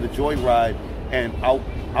cop on the joyride and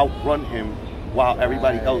outrun him while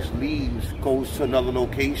everybody else leaves, goes to another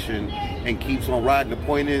location, and keeps on riding. The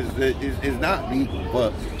point is that it's not legal,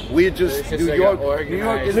 but we're just New York. New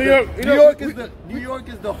York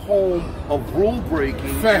is the home of rule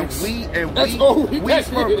breaking, Facts. and we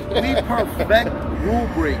perfect rule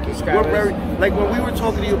breaking. We're very, like when we were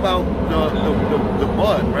talking to you about the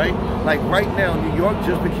bud, right? Like right now, New York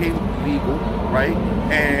just became legal, right?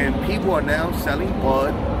 And people are now selling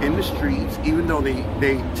bud in the streets, even though they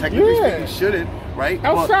technically speaking shouldn't, right?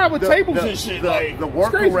 Outside with tables and shit. The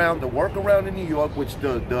workaround in New York, which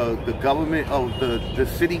the government of the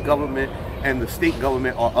city government and the state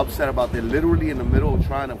government are upset about. They're literally in the middle of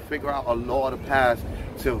trying to figure out a law to pass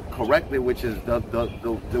to correct it, which is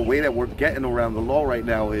the way that we're getting around the law right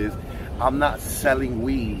now is, I'm not selling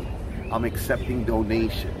weed, I'm accepting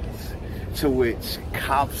donations. To which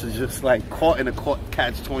cops are just like caught in a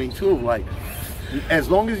catch-22 of like, as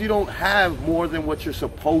long as you don't have more than what you're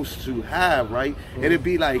supposed to have, right? It'd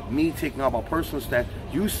be like me taking out my personal stash.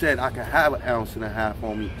 You said I could have 1.5 ounces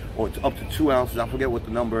on me, or up to 2 ounces. I forget what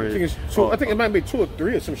the number is. I think it might be 2 or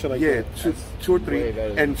 3 or some shit like that. Yeah, two or three.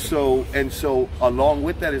 And so along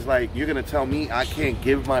with that is like, you're gonna tell me I can't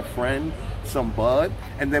give my friend some bud,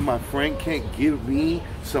 and then my friend can't give me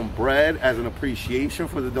some bread as an appreciation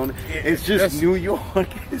for the donation. It's just New York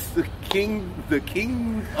is the king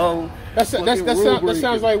of that sounds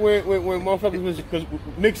like when motherfuckers was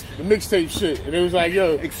mixtape shit, and it was like,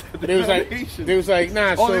 yo, they was like,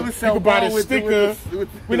 nah, so you can buy the sticker.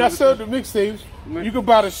 We're not selling the mixtapes. You can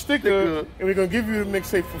buy the sticker, and we're gonna give you the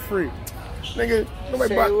mixtape for free. Nigga,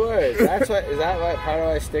 nobody buy. Is that why part of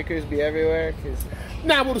why stickers be everywhere?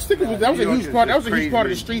 Nah, well, the stickers that was a huge part. That was a huge part of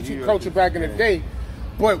the street culture back in the day.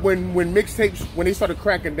 But when mixtapes, when they started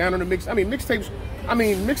cracking down on the mixtapes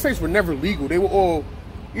were never legal. They were all,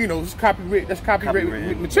 it's copyright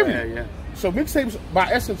material. Yeah. So mixtapes, by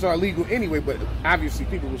essence, are illegal anyway. But obviously,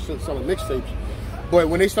 people were still selling mixtapes. But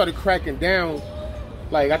when they started cracking down,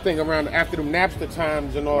 like I think around after them Napster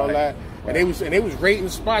times and all that, and they was raiding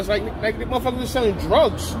spots like the motherfuckers was selling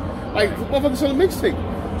drugs, like motherfuckers selling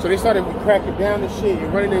mixtapes. So they started cracking down and shit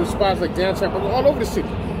and running in spots like downtown, all over the city,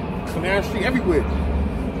 Canal Street, everywhere,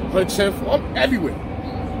 everywhere.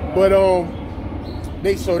 But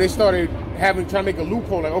they started trying to make a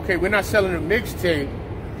loophole. Like, okay, we're not selling a mixtape,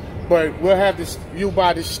 but we'll have this. You'll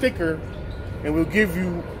buy this sticker, and we'll give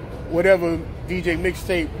you whatever DJ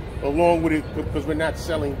mixtape along with it because we're not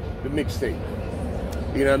selling the mixtape.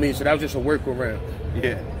 You know what I mean? So that was just a workaround.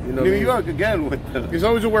 Yeah, New York again with there's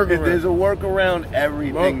always a workaround. There's a workaround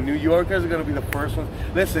everything. Well, New Yorkers are gonna be the first ones.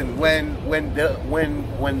 Listen, when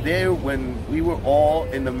we were all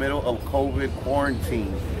in the middle of COVID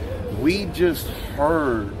quarantine, we just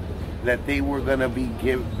heard that they were gonna be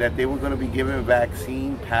giving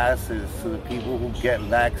vaccine passes to the people who get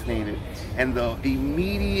vaccinated, and the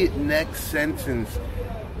immediate next sentence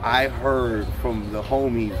I heard from the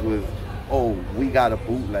homies was, "Oh, we got a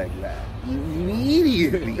bootleg that."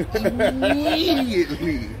 Immediately.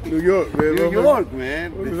 New York,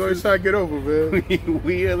 man. We're always trying to get over, man.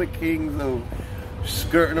 We are the kings of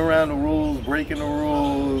skirting around the rules, breaking the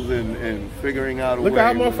rules, and figuring out a way. Look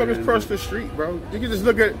at how motherfuckers cross the street, bro. You can just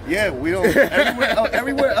look at... Yeah, we don't...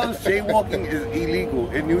 Everywhere else, jaywalking is illegal.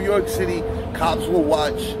 In New York City, cops will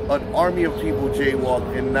watch an army of people jaywalk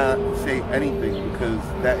and not say anything because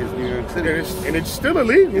that is New York City. And it's still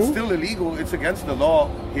illegal. It's still illegal. It's against the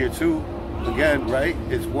law here, too. Again, right?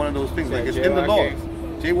 It's one of those things. Like, it's in the laws.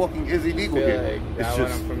 Jaywalking is illegal here. Like that's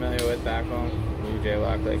what I'm familiar with back home. You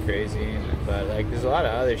jaywalk like crazy. But, like, there's a lot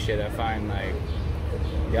of other shit I find, like,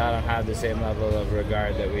 y'all don't have the same level of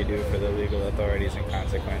regard that we do for the legal authorities and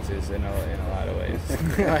consequences in a lot of ways.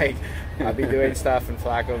 Like, I'll be doing stuff and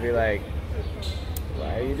Flacco will be like,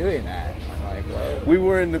 why are you doing that? I'm like, well... We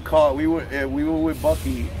were in the car. We were with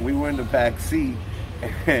Bucky. We were in the back seat,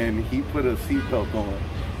 and he put a seatbelt on.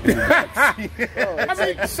 I mean,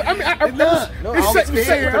 It's I not. respect the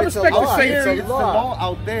same. It's the law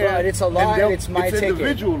out there. But it's a law and it's my ticket.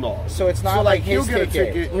 individual law. So it's not like his you'll get a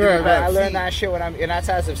ticket. ticket. I learned that shit and that's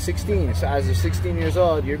as of 16. So as of 16 years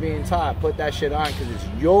old, you're being taught, put that shit on because it's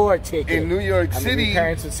your ticket. In New York City, your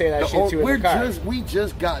parents would say that shit to you in the car. We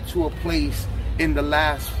just got to a place in the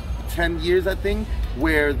last 10 years, I think,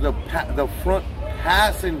 where the front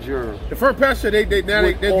passenger, they'll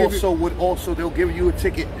give you a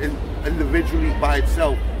ticket individually by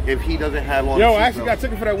itself if he doesn't have on. Yo, I actually got a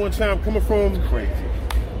ticket for that one time coming from crazy.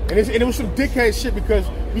 And it was some dickhead shit because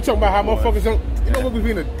we talking about how motherfuckers don't. You know what we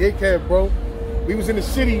being a dickhead, bro? We was in the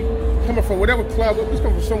city coming from whatever club. We was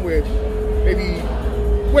coming from somewhere, maybe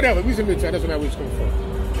whatever. We was in Midtown. That's where we was coming from.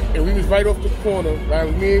 And we was right off the corner.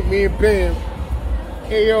 Like me and Bam.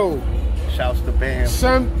 Hey yo, shouts to Bam.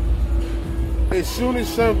 As soon as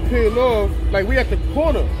some peel off, like we at the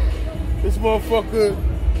corner, this motherfucker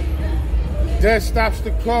dead stops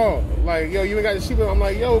the car. Like, yo, you ain't got the seatbelt. I'm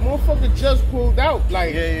like, yo, motherfucker just pulled out.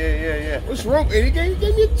 Like, yeah. What's wrong? And he gave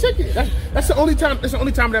me a ticket. That's the only time. That's the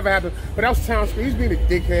only time it ever happened. But that was Town Square. He's being a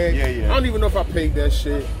dickhead. Yeah. I don't even know if I paid that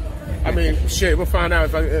shit. I mean, shit. We'll find out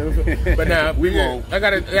if I. But now we won't. I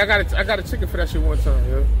got a ticket for that shit one time.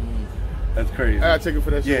 Yeah. That's crazy. I got a ticket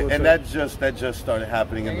for that shit. Yeah, one and time. that just started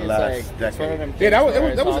happening in the last decade. Yeah,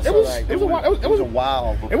 it was a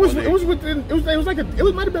while. It was might have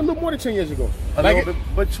been a little more than 10 years ago.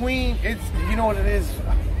 Between it's, you know what it is,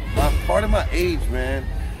 part of my age, man.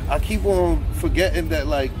 I keep on forgetting that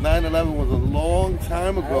like 9/11 was a long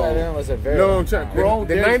time ago. 9/11 was a very long time, bro.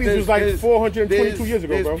 The 90s was like 422 years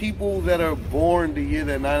ago, bro. There's people that are born the year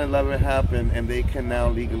that 9/11 happened, and they can now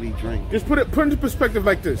legally drink. Just put it into perspective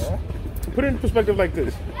like this. Put it in perspective like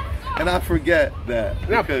this. And I forget that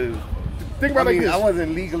because think about I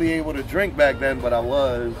wasn't legally able to drink back then, but I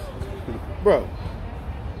was. Bro,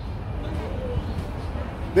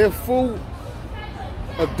 they're full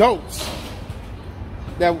adults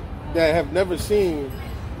that have never seen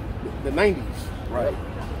the 90s. Right.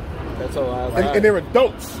 That's a lot. And they're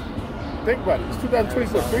adults. Think about it. It's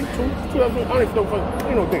 2022. I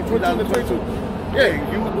don't know, 2022. Yeah,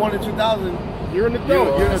 you were born in 2000. You're an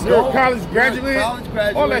adult. You're a college graduate.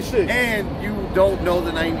 All that shit. And you don't know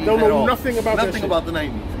the 90s. Don't at know all. nothing about that shit. Nothing about the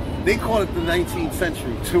 90s. They call it the 19th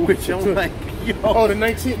century, to which I'm like, yo. Oh, the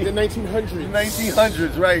 1900s. The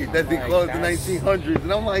 1900s, right. That they call it the 1900s.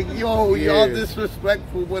 And I'm like, yo, y'all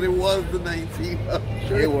disrespectful, but it was the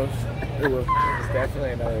 1900s. It was. It's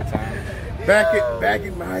definitely another time. Back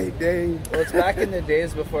in my day. Well, it's back in the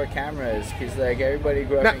days before cameras, because like everybody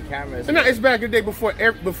grew up in cameras. No, it's back in the day before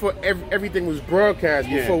everything was broadcast.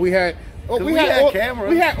 Yeah. Before we had cameras.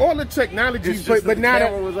 We had all the technology, but now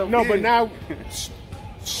the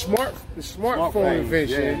smartphone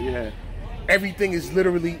invention. Everything is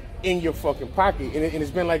literally in your fucking pocket, and it's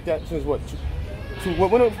been like that since what?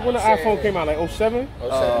 When the iPhone came out, like 07?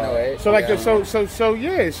 07, 08. So like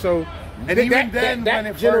so. And even then, when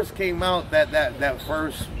it first came out, that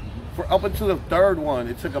first, up until the third one,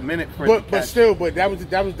 it took a minute for it to catch. But that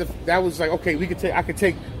was like, okay, I could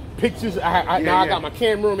take pictures. I got my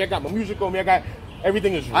camera on me, I got my music on me, I got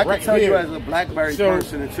everything is right here. I can tell you as a BlackBerry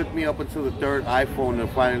person, it took me up until the third iPhone to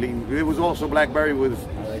finally. It was also BlackBerry was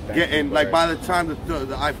getting like by the time the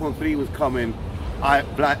iPhone 3 was coming,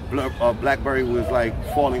 BlackBerry was like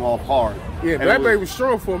falling off hard. Yeah, and BlackBerry was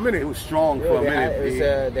strong for a minute. It was strong for a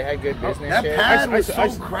minute. They had good business. That pad was so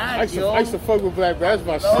cracked, I used to fuck with BlackBerry. That's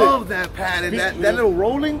my shit. I love that pad and that little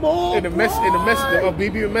rolling ball. And the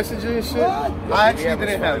BBM messages and shit. I actually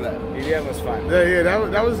didn't have that. BBM was fun. Yeah,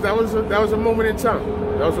 that was a moment in time.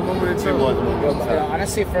 That was a moment in time.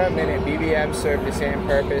 Honestly, for a minute, BBM served the same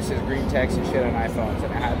purpose as green text and shit on iPhones, and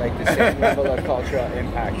it had like the same level of cultural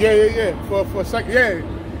impact. Yeah. For a second,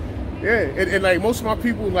 and like most of my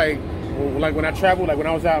people, like when I traveled, like when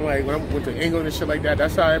I was out, like when I went to England and shit like that,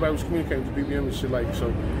 that's how everybody was communicating with BBM and shit like.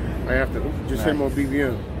 So I have to just hit them on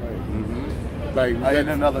BBM. Like in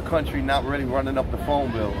another country, not really running up the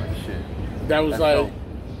phone bill and shit. That was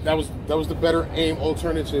that was the better AIM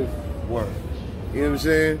alternative. Word. You know what I'm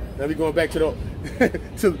saying? Now we going back to the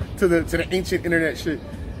to the ancient internet shit.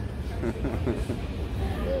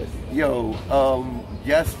 Yo,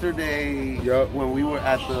 yesterday when we were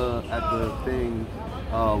at the thing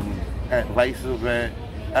at Vice event,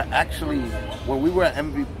 actually when we were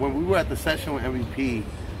at the session with MVP,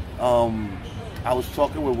 I was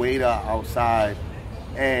talking with Wade outside,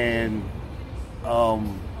 and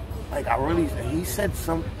he said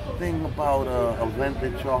something about a event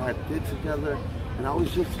that y'all had did together, and I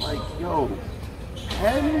was just like, yo,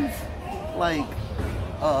 Penn's like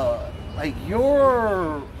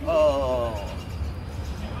your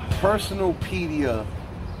personalpedia,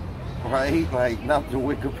 right? Like, not the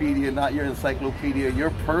Wikipedia, not your encyclopedia,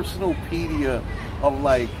 your personalpedia of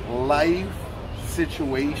like life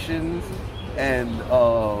situations and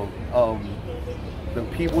the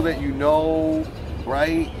people that you know,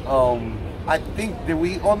 right? I think, did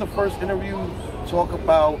we on the first interview talk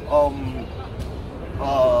about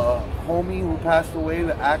homie who passed away,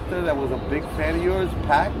 the actor that was a big fan of yours,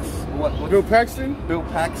 Pax? Bill Paxton? Bill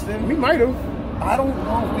Paxton? We might have. I don't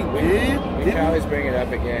know if we did. We can always bring it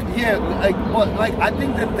up again. Yeah, but I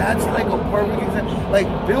think that's like a perfect example. Like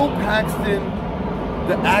Bill Paxton,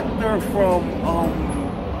 the actor from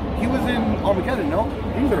he was in Armageddon, no?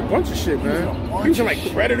 He was in a bunch of shit, man. He was in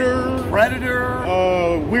like Predator,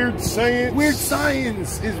 Weird Science. Weird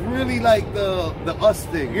Science is really like the us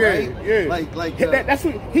thing, right? Yeah. Like that's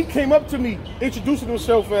what he came up to me, introducing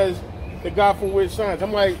himself as the guy from Weird Science.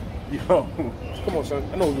 I'm like, yo, come on, son.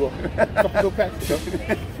 I know who you are. Bill Paxton.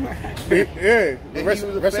 Yeah. Rest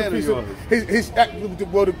in peace. It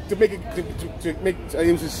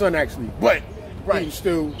was his son actually, but he was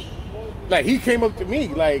still. Like, he came up to me,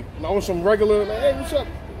 like, on some regular, like, hey, what's up?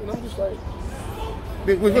 And I'm just like,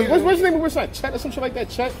 what's the name of his son? Chet or some shit like that?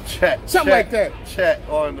 Chet? Something like that. Chet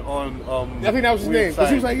on I think that was his name. Because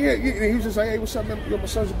he was like, yeah. And he was just like, hey, what's up, man? Yo, my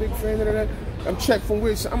son's a big fan of that. I'm Chet from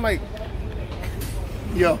Weird. I'm like,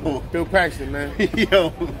 yo. Bill Paxton, man.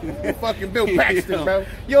 Yo. Fucking Bill Paxton, bro.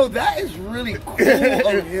 Yo, that is really cool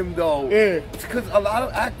of him, though. Yeah. Because a lot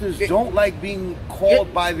of actors don't like being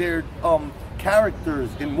called by their, characters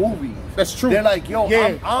in movies. That's true. They're like, yo,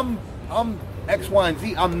 I'm X, Y, and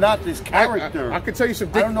Z. I'm not this character. I can tell you some.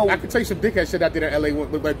 I can tell you some dickhead shit I did in LA.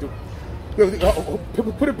 But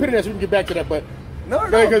put a pin in that so we can get back to that. But no,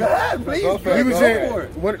 go ahead, please. He was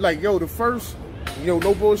in like, yo, the first, no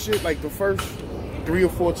bullshit. Like the first 3 or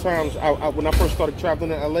 4 times when I first started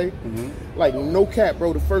traveling in LA, like no cap,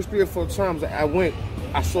 bro. The first 3 or 4 times I went,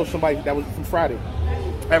 I saw somebody that was from Friday.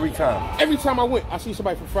 Every time I went, I see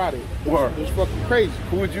somebody from Friday. It was fucking crazy.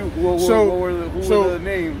 Who were the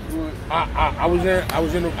names? I was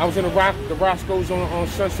in the Roscoe's on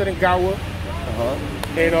Sunset and Gower,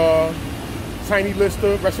 and Tiny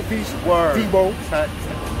Lister, rest in peace, Debo.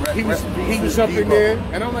 He was up in there,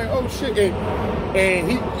 and I'm like, oh shit, and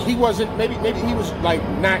he wasn't. Maybe he was like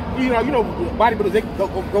not. You know, bodybuilders, they go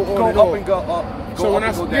on and up off. And go up. So when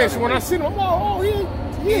I see him, I'm like, oh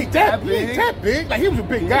he ain't that big. Like, he was a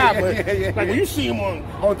big guy, but like when you see him on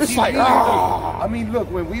it's TV, like, I mean,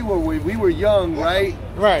 look, when we were young, right?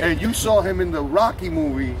 Right. And you saw him in the Rocky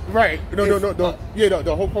movie. Right.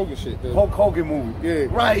 The Hulk Hogan shit. Hulk Hogan movie. Yeah.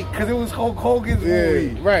 Right, because it was Hulk Hogan's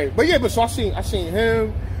movie. Right. But so I seen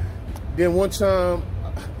him. Then one time,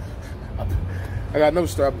 I got another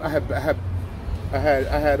story. I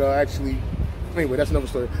had actually. Anyway, that's another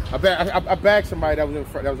story. I bagged somebody that was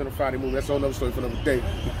in a Friday movie. That's another story for another day.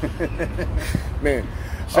 Man,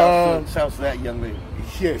 shouts to that young lady.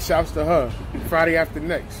 Yeah, shouts to her. Friday after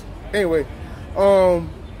next. Anyway, I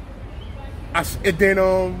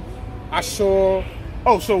saw.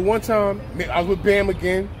 Oh, so one time I was with Bam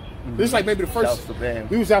again. This is like maybe the first. Shouts to Bam.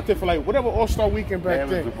 We was out there for like whatever All-Star Weekend back Bam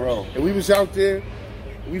then. is the bro. And we was out there.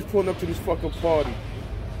 We was pulling up to this fucking party.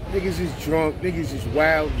 Niggas is drunk. Niggas is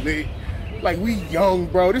wild lit. Like, we young,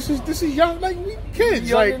 bro. This is young. Like, we kids.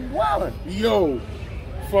 Young like, and wildin'. Yo,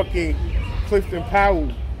 fucking Clifton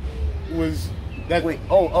Powell was that. Wait,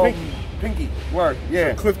 Pinky. Word,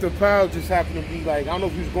 yeah. So Clifton Powell just happened to be like, I don't know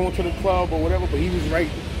if he was going to the club or whatever, but he was right.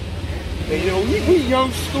 And we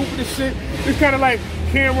young, stupid as shit. It's kind of like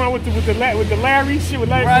Cameron with the Larry shit with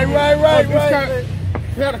Larry. Right.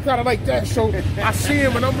 Kind of like that. So I see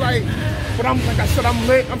him and I'm like, but I'm like I said, I'm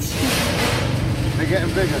lit. I'm stupid. They're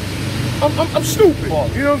getting bigger. I'm stupid. You know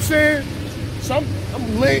what I'm saying? So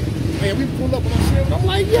I'm lit. Man, we pull up and I see him and I'm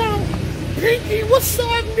like, yo, Pinky, what's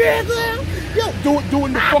up, nigga? Yo,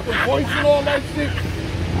 doing the fucking voice and all that shit.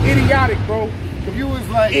 Idiotic, bro. If you was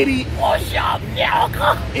like, what's up,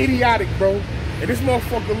 nigga? Idiotic, bro. And this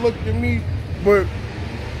motherfucker looked at me, but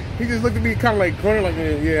he just looked at me kind of like grunting,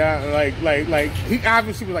 like, like he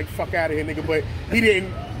obviously was like, fuck out of here, nigga, but he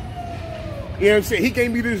didn't. You know what I'm saying? He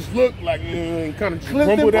gave me this look like, and kind of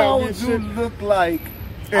rumbled out. Clifton Powell do look like,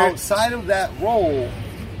 outside of that role,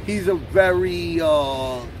 he's a very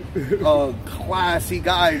classy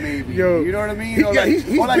guy, maybe. Yo, you know what I mean? Or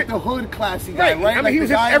like the hood classy guy, right? I mean, like he was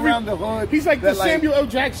the guy in around the hood. He's like the Samuel L.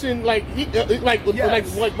 Jackson, like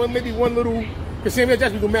maybe one little. Because Samuel L.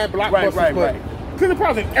 Jackson was mad blockbusters, but Clifton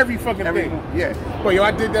Powell's in every fucking thing. Yeah. But yo,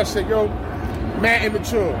 I did that shit, yo. Mad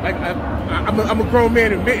immature. Like I'm a grown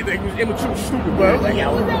man admitting that he was immature, stupid, but like,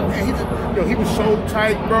 yo, he was so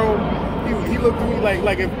tight, bro. he looked at me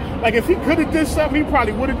like if he could have did something, he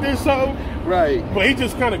probably would have did something. Right. But he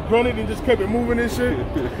just kind of grunted and just kept it moving and shit.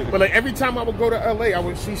 But like every time I would go to LA, I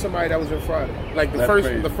would see somebody that was in Friday. Like the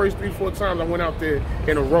first 3-4 times I went out there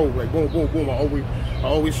in a row, like boom, boom, boom. I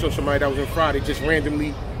always saw somebody that was in Friday just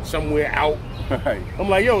randomly somewhere out. Right. I'm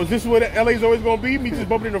like, yo, is this where LA's always gonna be? Me just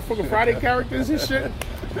bumping into fucking Friday characters and shit.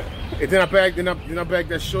 And then I bagged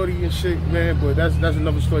that shorty and shit, man. But that's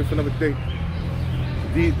another story for another day.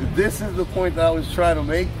 This is the point that I was trying to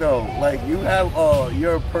make, though. Like, you have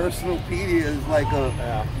your personal pedia is like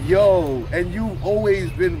yo, and you've always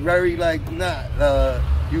been very like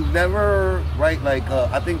you've never like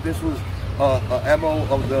I think this was a MO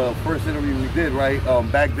of the first interview we did, right?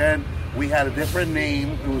 Back then we had a different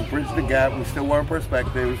name. It was Bridge the Gap. We still weren't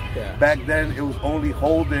Perspectives. Yeah. Back then it was only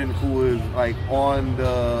Holden who was like on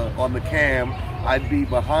the cam. I'd be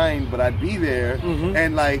behind, but I'd be there. Mm-hmm.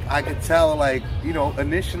 And like I could tell, like, you know,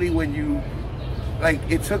 initially when you like,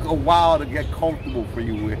 it took a while to get comfortable for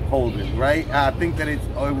you with Holden, right? I think that it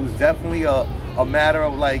was definitely a matter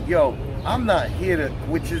of like, yo, I'm not here to,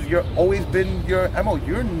 which is always been your MO.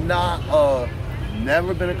 You're not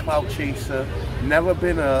never been a clout chaser, never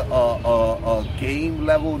been a game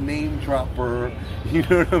level name dropper. You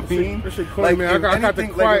know what I mean? Cool, like, man. I got the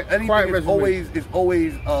quiet anything is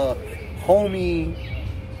always homie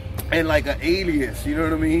and like an alias. You know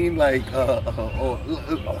what I mean? Like the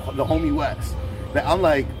homie West. That I'm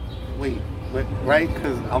like, wait, right?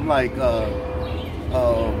 Because I'm like, I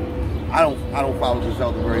don't follow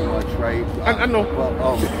Griselda very much, right? I know.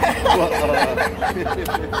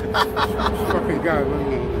 Fucking guy,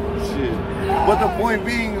 man. Shit. But the point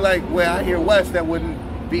being, like, where I hear West, that wouldn't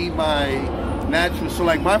be my natural. So,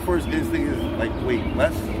 like, my first instinct is like, wait,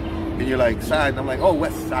 West? And you're like, Side. And I'm like, oh,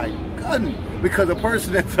 West Side Gun. Because a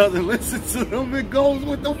person that doesn't listen to them, it goes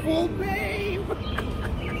with the full name.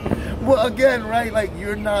 Well, again, right? Like,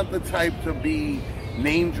 you're not the type to be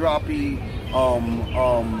name droppy,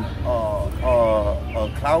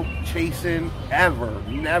 clout chasing ever.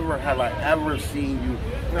 Never have I ever seen you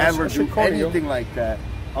ever do anything like that.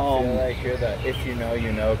 I feel like you're the if you know,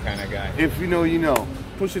 you know kind of guy. If you know, you know.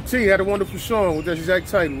 Pusha T had a wonderful song with that exact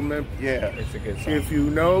title, man. Yeah. It's a good song. If you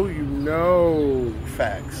know, you know.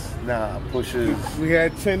 Facts. Nah, Pusha's. We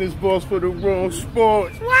had tennis balls for the wrong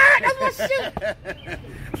sports. What? That's my shit.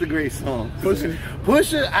 It's a great song.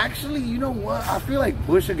 Pusha, actually, you know what? I feel like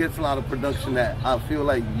Pusha gets a lot of production that I feel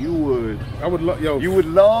like you would. I would love, yo. You would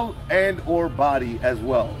love and or body as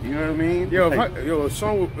well. You know what I mean? Yo, like, a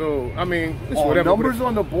song. I mean, it's whatever. Numbers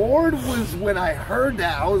on the Board was when I heard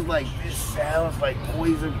that. I was like, this sounds like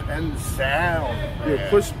Poison Pen sound. Yeah,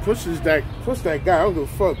 Push that guy. I don't give a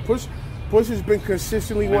fuck. Push has been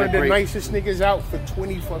consistently one of the nicest niggas out for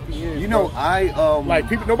 20 fucking years. You know, bro. Like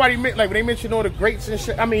people, nobody like when they mention all the greats and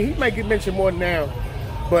shit. I mean, he might get mentioned more now,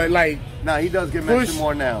 but like, nah, he does get mentioned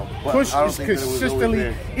more now. But Push is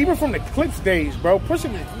consistently, even from the Clips days, bro. Push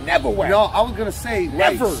was never whack. No, I was gonna say,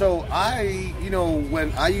 never. Right, so you know,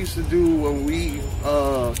 when I used to do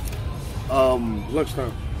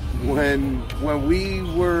lunchtime. When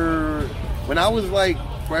I was like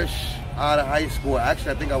fresh out of high school,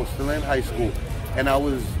 actually I think I was still in high school, and I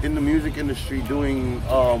was in the music industry doing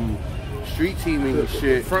street teaming and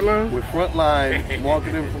shit. Frontline? With Frontline,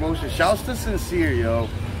 marketing and promotion. Shouts to Sincere, yo.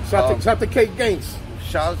 Shout to K Gaines.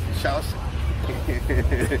 Shouts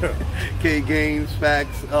K Gaines,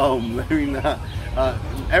 facts. Let me not.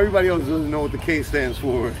 Everybody else doesn't know what the K stands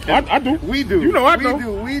for. I do. We do. You know I do.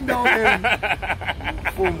 We know him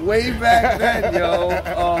from way back then, yo.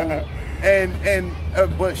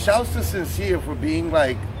 But shouts to Sincere for being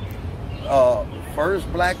like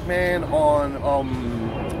first black man on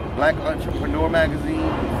Black Entrepreneur magazine,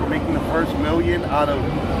 for making the first million out of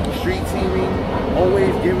street teaming,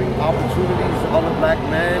 always giving opportunities to other black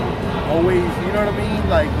men, always, you know what I mean,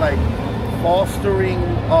 like fostering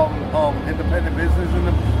independent business in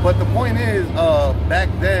them. But the point is, back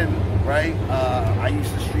then, right, I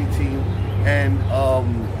used to street team, and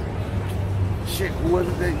shit, who was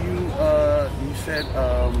it that you said?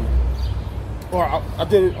 Or I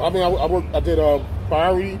did. I mean, I did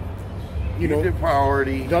Priority. You know, did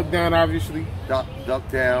Priority. Duck Down, obviously. Duck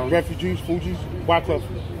Down. Refugees, Fugees, White Club.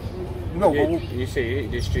 No, you say you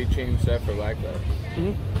did street team stuff for White Club.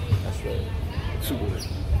 Mm-hmm. That's right. Super good.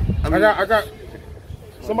 I got.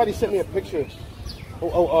 Somebody sent me a picture.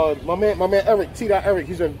 My man Eric, Eric.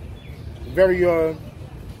 He's a very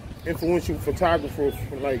influential photographer.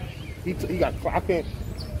 Like he got. I can't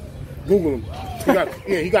Google him.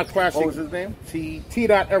 He got classic. What was his name?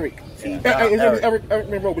 Eric. His name is Eric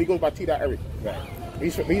Monroe, but he goes by Eric. Right.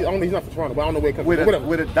 He's not from Toronto, but I don't know where he comes from.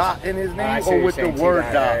 With a dot in his name, or with the word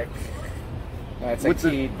dot? It's like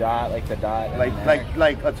T dot, like the dot.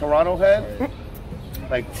 Like a Toronto head?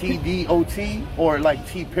 Like TDOT or like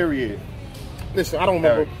T period? Listen, I don't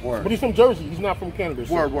remember. But he's from Jersey. He's not from Canada.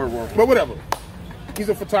 So. Word. But whatever. He's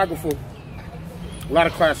a photographer. A lot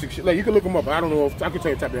of classic shit. Like, you can look him up. I don't know if I can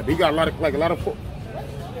tell you type of that. But he got a lot of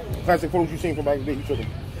classic photos you've seen from back in the day. He took them.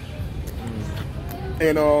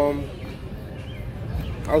 And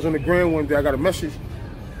I was on the ground one day. I got a message.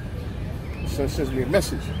 Son sends me a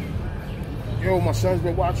message. Yo, my son's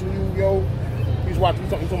been watching you, yo. He's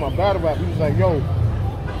talking about battle rap. He was like, yo.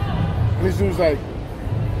 And this dude's like,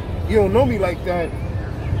 you don't know me like that,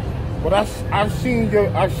 but I've seen your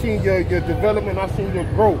development. I've seen your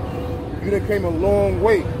growth. You done came a long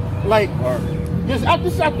way. Like, just out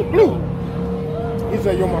the blue. He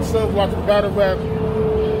said, yo, my son's watching battle rap,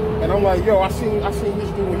 and I'm like, yo, I seen this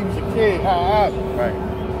dude when he was a kid. Right.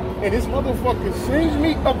 And this motherfucker sends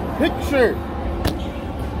me a picture.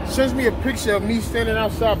 Sends me a picture of me standing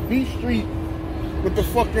outside B Street with the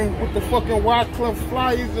fucking Wycliffe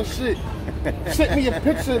flyers and shit. Sent me a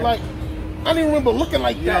picture like I didn't remember looking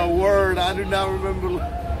like that. Yo, word, I do not remember.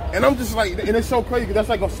 And I'm just like, and it's so crazy because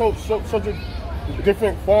that's like such a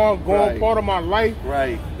different far gone part of my life.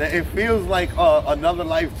 Right. It feels like another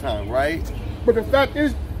lifetime, right? But the fact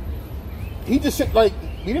is, he just sent we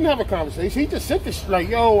didn't have a conversation. He just sent this like,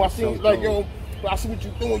 yo, I see what you're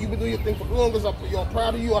doing. You've been doing your thing for the longest. I'm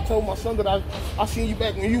proud of you. I told my son that I seen you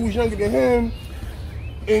back when you was younger than him.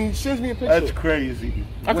 And he sends me a picture. That's crazy.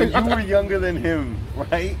 You were younger than him,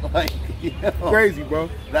 right? Like, crazy,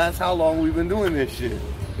 bro. That's how long we've been doing this shit.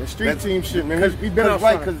 The street team shit, man. We've been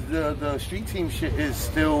outside. Right, because the street team shit is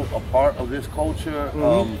still a part of this culture.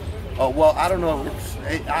 Well, I don't know.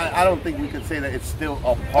 I don't think we could say that it's still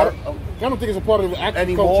a part of. I don't think it's a part of the active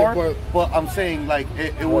anymore. Culture, but I'm saying like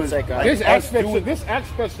it was. Like this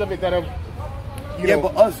aspects of it that have.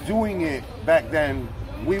 But us doing it back then,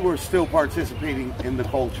 we were still participating in the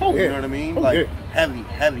culture. You know what I mean? Heavy.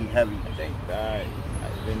 I think that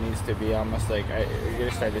there needs to be almost like you're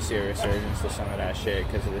gonna start to see a resurgence of some of that shit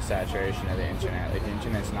because of the saturation of the internet. Like the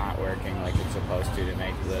internet's not working like it's supposed to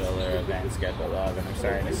make littler events get the love, and I'm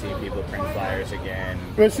starting to see people print flyers again.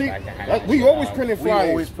 But see, we always printed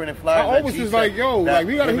flyers. I always was like, yo, like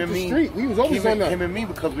we gotta hit the street. We was always on that. Him and me,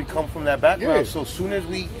 because we come from that background. Yeah. So soon as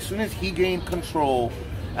he gained control,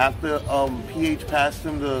 after PH passed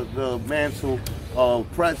him the mantle of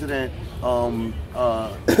president,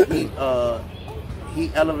 he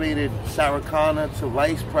elevated Sarah Connor to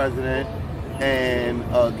vice president and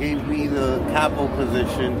gave me the capo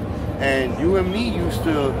position. And you and me you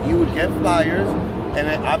would get flyers, and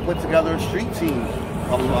then I put together a street team,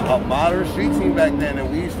 a modern street team back then. And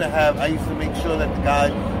I used to make sure that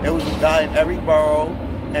there was a guy in every borough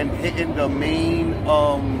and hitting the main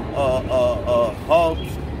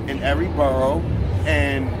hubs in every borough.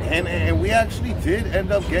 And we actually did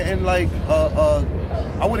end up getting like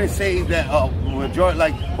I wouldn't say that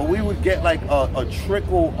majority, but we would get like a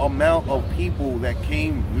trickle amount of people that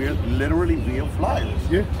came literally via flyers,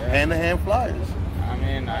 hand-to-hand flyers. I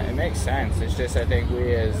mean, it makes sense. It's just I think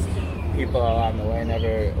we as people along the way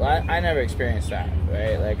I never experienced that,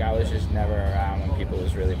 right? Like I was just never around when people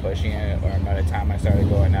was really pushing it, or by the time I started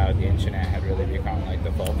going out, the internet had really become like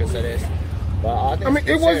the focus of this. But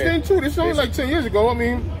it was then too. This was only like 10 years ago. I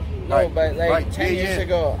mean. No, but 10 years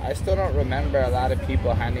ago, I still don't remember a lot of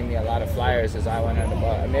people handing me a lot of flyers as I went on the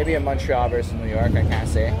bus. Maybe in Montreal versus New York, I can't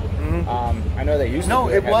say. I know they used to. No,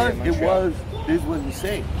 it was. This is what you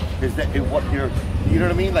say. Is that it? What you're? You know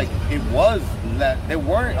what I mean? Like it was that there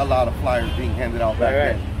weren't a lot of flyers being handed out back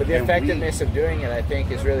then. But the effectiveness of doing it, I think,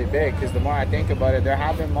 is really big. Because the more I think about it, there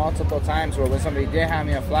have been multiple times where when somebody did hand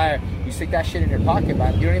me a flyer, you stick that shit in your pocket,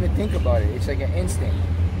 but you don't even think about it. It's like an instinct.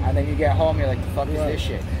 And then you get home, you're like, the fuck is this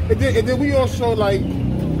shit? And then we also,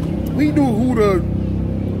 we knew who to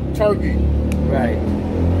target. Right.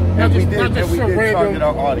 We did target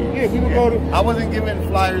our audience. Yeah, we would go to... I wasn't giving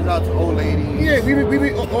flyers out to old ladies. Yeah, we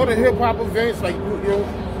would all the hip-hop events,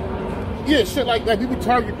 shit like that. We would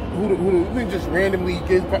target who we didn't just randomly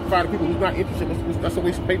give fire to people who's not interested. That's a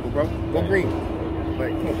waste of paper, bro. Go green.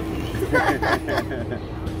 Like, come on.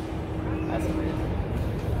 That's amazing.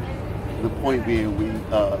 The point being,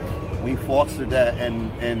 we fostered that,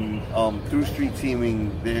 and through street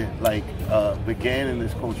teaming, began in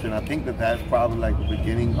this culture. And I think that's probably like the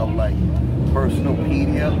beginning of like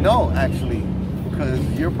personalpedia. No, actually, because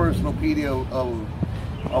your personalpedia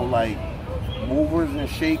of like movers and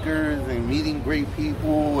shakers and meeting great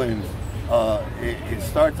people, and it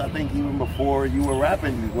starts, I think, even before you were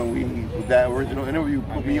rapping. When that original interview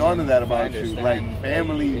put me onto that about you, like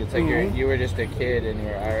family. It's like you were just a kid and you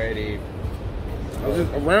were already I was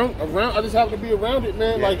just around. I just happened to be around it,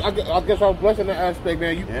 man. Like I guess I was blessed in that aspect,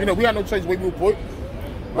 man. You know, we had no choice where we were put,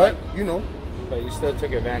 but you know. But you still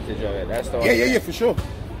took advantage of it. That's the yeah, for sure.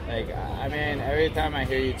 Like, I mean, every time I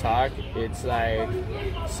hear you talk, it's like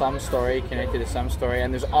some story connected to some story,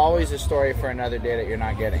 and there's always a story for another day that you're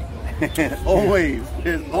not getting.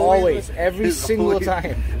 Always. Every single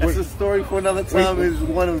time. That's a story for another time. Is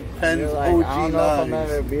one of Penn's like, OG I don't know if I'm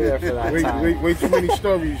ever be there for that time. Way too many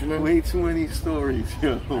stories, man. Way too many stories,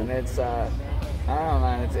 yo. And it's, I don't know,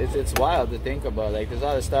 man. It's wild to think about. Like, there's a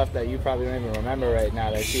lot of stuff that you probably don't even remember right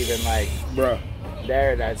now that's even, like... Bruh.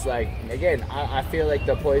 There, that's like, again, I feel like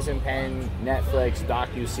the Poison Pen Netflix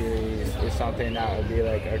docu-series is something that would be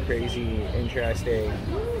like a crazy, interesting,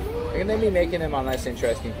 and they be making them on less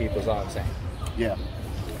interesting people, is all I'm saying. Yeah.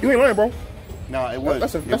 You ain't lying, bro. No, it was.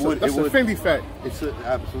 That's a Fendi fact. It's an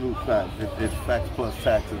absolute fact. It's facts plus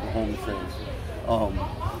tax, as the homie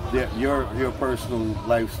says. Your personal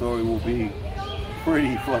life story will be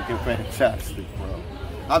pretty fucking fantastic, bro.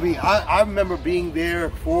 I mean, I remember being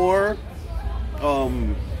there for...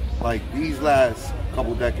 like these last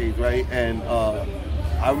couple decades, right? And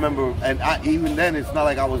I remember, and even then, it's not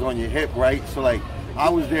like I was on your hip, right? So like, I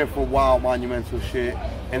was there for wild monumental shit,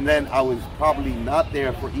 and then I was probably not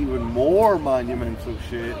there for even more monumental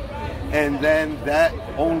shit, and then that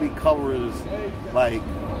only covers like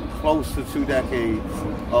close to 2 decades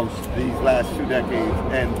of these last 2 decades,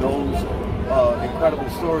 and those incredible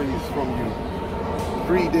stories from you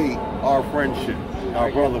predate our friendship. Our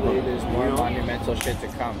brotherhood. There's more monumental shit to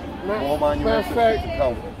come. More monumental shit to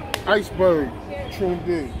come. Iceberg,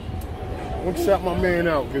 Trinity. I want to shout my man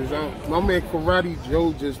out because my man Karate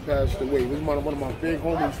Joe just passed away. He was one of my big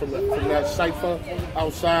homies from that cypher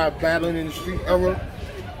outside battling in the street era.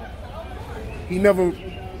 He never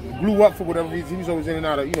blew up for whatever reason. He was always in and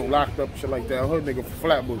out of, you know, locked up, shit like that. I heard nigga from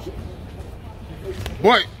Flatbush.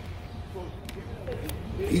 But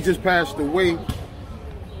he just passed away.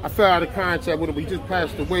 I fell out of contact with him, but he just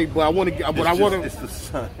passed away. But I want to get. It's the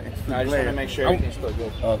sun. I just want to make sure everything's still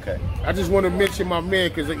good. Okay. I just want to mention my man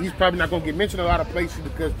because he's probably not going to get mentioned a lot of places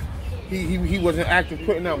because he wasn't active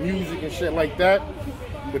putting out music and shit like that.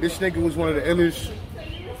 But this nigga was one of the illest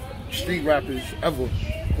street rappers ever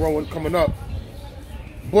coming up.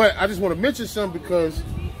 But I just want to mention something because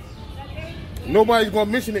nobody's going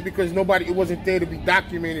to mention it because it wasn't there to be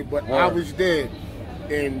documented. But I was there.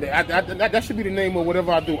 And that should be the name of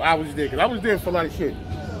whatever I do. I was there, because I was there for a lot of shit.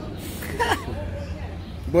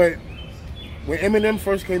 But when Eminem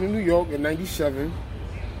first came to New York in '97,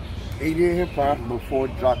 80 in hip hop. Before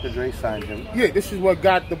Dr. Dre signed him. Yeah, this is what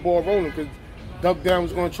got the ball rolling, because Doug Down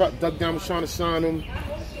was trying to sign him.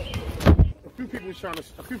 A few people was trying to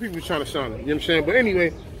sign him. You know what I'm saying? But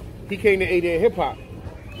anyway, he came to 80 in hip hop.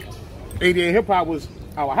 80 in hip hop was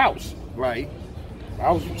our house. Right. I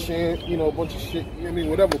was saying, you know, a bunch of shit, you know what I mean,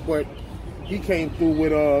 whatever, but he came through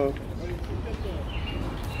with, I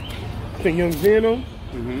think Young Zeno.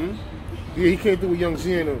 Mm-hmm. Yeah, he came through with Young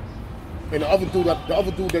Zeno. And the other dude I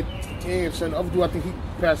think he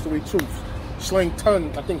passed away too. Slang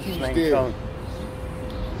Ton, I think he was there. Tongue.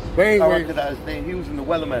 But anyway. I recognize his name. He was in the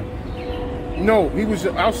Weatherman. No, he was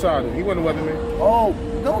an outsider. He wasn't a Weatherman. Oh,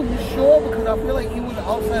 no, you sure? Because I feel like he was an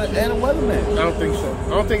outsider and a Weatherman. I don't think so. I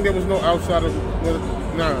don't think there was no outsider.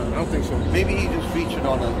 Nah, I don't think so. Maybe he just featured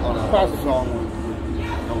on a song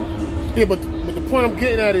with yeah, but the point I'm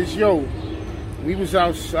getting at is, yo, we was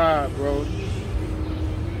outside, bro.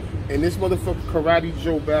 And this motherfucker Karate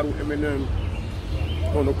Joe battled Eminem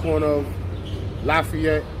on the corner of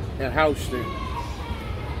Lafayette and Houston.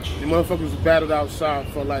 The motherfuckers battled outside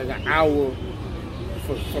for like an hour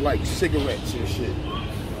for like cigarettes and shit.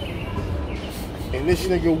 And this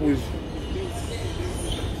nigga was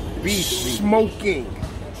smoking.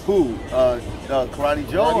 Who? Karate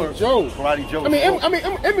Joe? Karate Joe. I mean,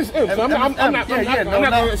 M is M. So I'm not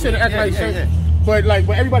gonna sit and act like shit. But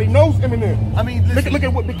everybody knows Eminem. I mean, listen, look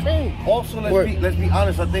at what became. Also, let's be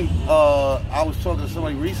honest. I think I was talking to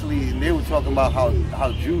somebody recently, and they were talking about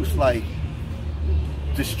how Juice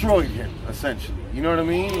destroyed him essentially. You know what I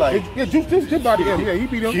mean? Like, yeah, Juice did body him. Yeah, he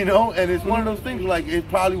beat him. You know, and it's one of those things. Like, it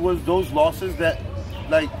probably was those losses that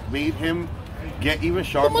made him get even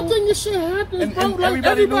sharper. But my thing, this shit happens, bro. And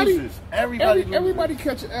everybody loses. Everybody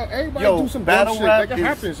catch. Everybody do some dumb shit. Like, it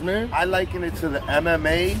happens, man. I liken it to the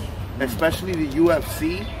MMA, especially the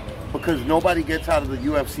UFC, because nobody gets out of the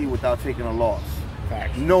UFC without taking a loss.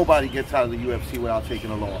 Facts. Nobody gets out of the UFC without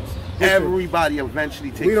taking a loss. Everybody eventually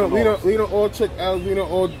takes a loss. We don't all take L's. We don't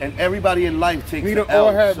all. And everybody in life takes we an all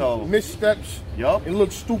L. have missteps. Yup. And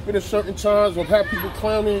look stupid at certain times or have people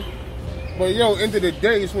clowning. But yo, end of the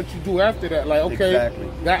day, it's what you do after that. Like, okay,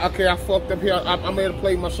 okay, I fucked up here. I made a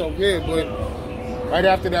play myself here, but right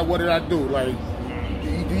after that, what did I do? Like,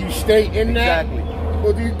 do you stay in that,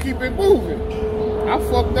 or do you keep it moving? I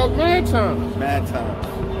fucked up mad times. Mad times.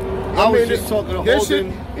 I was just talking to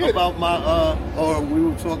Holden about my, or we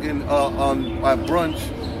were talking on my brunch,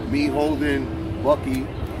 me, Holden, Bucky,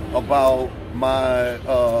 about my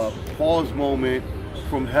pause moment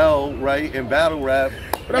from hell, right, in battle rap.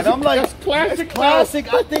 And I'm like, that's classic. That's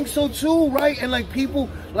classic. I think so too, right? And like people,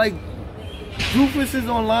 like doofuses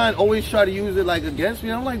online always try to use it like against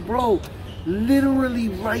me. I'm like, bro, literally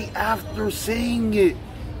right after saying it,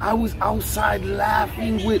 I was outside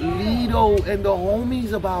laughing with Lido and the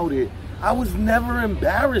homies about it. I was never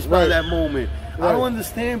embarrassed by that moment. I don't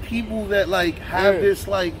understand people that like have this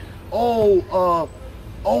like, oh,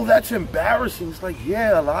 that's embarrassing. It's like,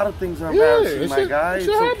 yeah, a lot of things are embarrassing, my guy. It's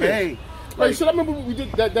okay. Like, so I remember we did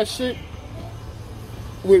that shit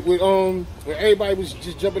with when everybody was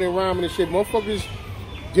just jumping and rhyming and shit. Motherfuckers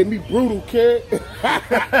did me brutal, kid.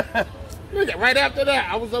 Nigga, right after that,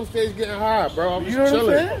 I was upstairs getting high, bro. I was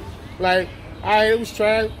chilling. Like, it was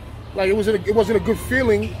trash. Like, it wasn't a good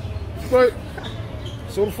feeling, but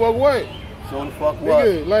so the fuck what? So the fuck what?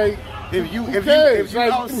 Nigga, like, if you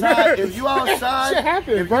outside, shit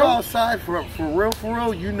happens, if bro. you're outside for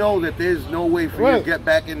real, you know that there's no way for you to get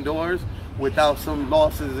back indoors without some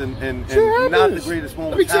losses and not the greatest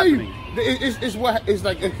moments happening. It's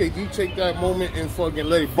like, okay, do you take that moment and fucking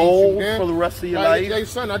let it fold for the rest of your life? Hey,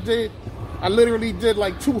 son, I literally did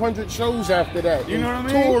like 200 shows after that. You know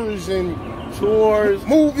what I mean? Tours,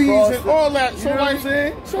 movies, and all that. So, you know what I'm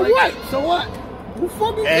saying? So what? So what? Who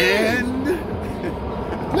fucking cares?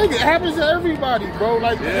 Nigga, it happens to everybody, bro.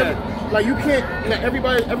 Like, like you can't. Like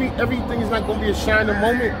everything is not gonna be a shining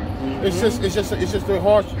moment. It's just the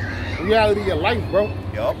harsh reality of life, bro.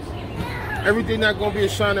 Yup. Everything not gonna be a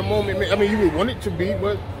shining moment. I mean, you would want it to be,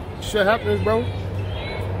 but shit happens, bro.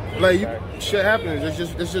 Like, shit happens.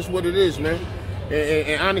 It's just what it is, man.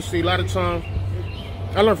 And honestly, a lot of times,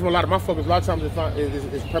 I learned from a lot of my fuckers. A lot of times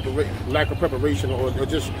it's lack of preparation, or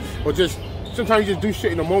just sometimes you just do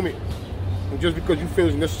shit in the moment, and just because you feel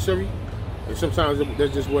it's necessary. And sometimes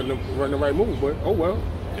that just wasn't the right move. But oh well.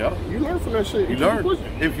 Yeah. You learn from that shit. You learn.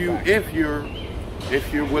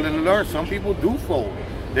 If you're willing to learn. Some people do fold.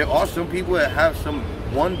 There are some people that have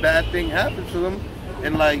one bad thing happen to them,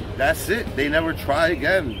 and like that's it. They never try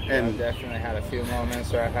again. And I definitely had a few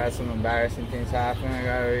moments where I had some embarrassing things happen.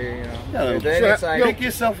 It's like, pick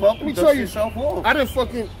yourself up and dust yourself off. I done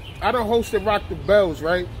hosted Rock the Bells,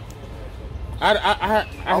 right? I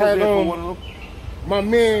had one of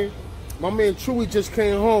them. My man Chewy just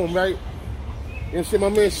came home, right? You know what I'm saying? My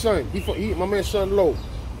man's son. My man's son Low. You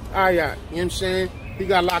know what I'm saying? He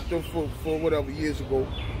got locked up for whatever years ago,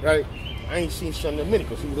 right? I ain't seen son in a minute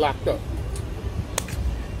because he was locked up.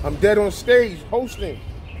 I'm dead on stage hosting.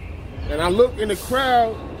 And I look in the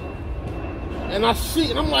crowd and I see,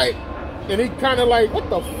 and I'm like, and he kind of like, what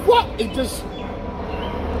the fuck? It just,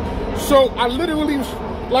 so I literally was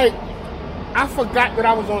like, I forgot that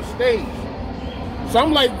I was on stage. So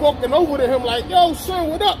I'm like walking over to him like, yo, son,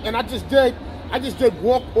 what up? And I just did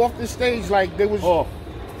walk off the stage like there was... Oh,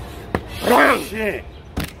 shit.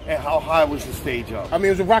 And how high was the stage up? I mean,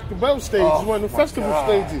 it was a Rock the Bell stage. It was one of the festival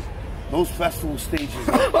stages. Those festival stages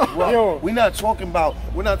are Yo, we're not talking about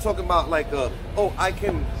like I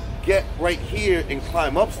can get right here and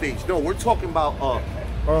climb up stage. No, we're talking about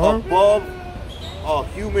above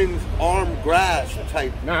human's arm grasp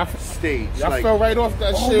type stage. I fell right off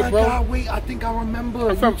that shit, bro. Oh my God, wait, I think I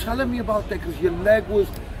remember you telling me about that because your leg was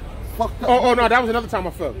fucked up. Oh no, that was another time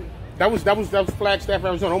I fell. That was Flagstaff,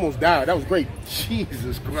 Arizona. Almost died. That was great.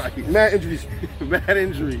 Jesus Christ. Mad injuries. Mad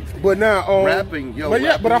injuries. But now, rapping, yo. But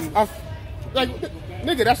yeah, but I like,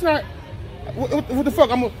 nigga, that's not. What the fuck?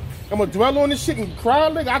 I'm gonna dwell on this shit and cry,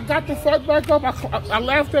 nigga. I got the fuck back up. I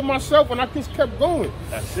laughed at myself and I just kept going.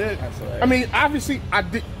 That's it. I mean, obviously, I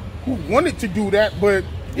did. Who wanted to do that? But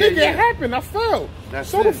nigga, it happened. I fell. That's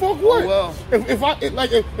so it. the fuck what? Oh, well.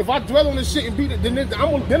 If I dwell on this shit and beat it, then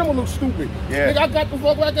I'm gonna look stupid. Yeah. Nigga, I got the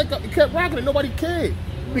fuck back. I kept rocking and nobody cared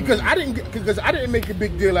because I didn't make a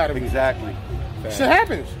big deal out of it. Exactly. Shit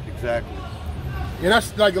happens. Exactly. And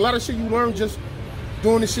that's like a lot of shit you learn just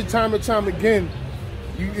doing this shit time and time again.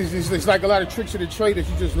 It's like a lot of tricks of the trade that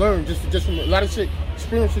you just learn just from a lot of shit.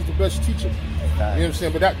 Experience is the best teacher. You know what I'm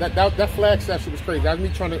saying? But that Flagstaff shit was crazy. That was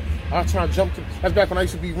me trying to jump to. That's back when I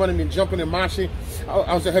used to be running and jumping and moshing.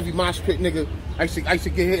 I was a heavy mosh pit nigga. I used to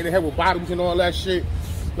get hit in the head with bottles and all that shit.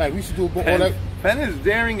 Like we used to do all that. Penn is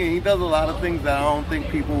daring and he does a lot of things that I don't think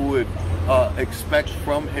people would expect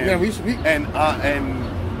from him. Yeah, and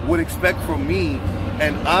would expect from me,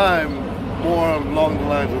 and I'm more along the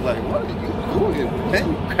lines of like, what are you doing? Man,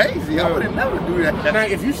 you crazy. I would never do that. Now,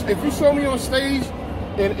 if you saw me on stage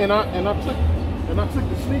and I took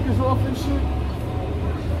the sneakers off and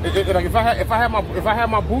shit, like if I had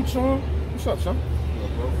my boots on, what's up, son?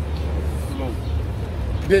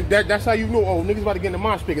 Then that's how you know, oh, niggas about to get in the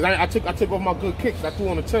mosh pit. Cause I took off my good kicks. I threw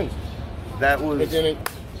on the 10s. That was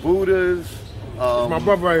Buddha's. My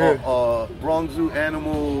brother right here. Bronx Zoo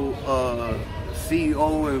Animal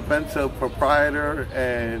CEO, inventor, proprietor,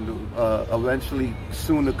 and eventually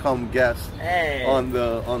soon to come guest on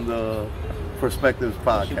the Perspectives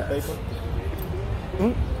podcast.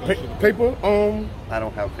 Paper? I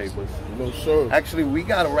don't have papers. No, sir. Actually, we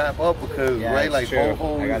gotta wrap up because like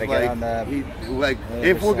Ho-Ho is like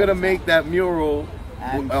if we're gonna make that mural,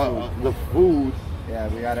 the food. Yeah,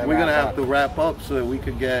 we're gonna have to wrap up so that we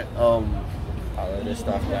could get all of this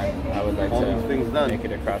stuff done. I would like to things done. make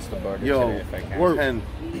it across the border today if I can. And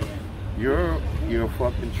you're a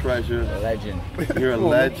fucking treasure. A legend. You're a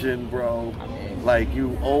legend, bro. I mean, like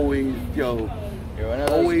you always, you're one of those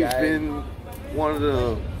always guys. been one of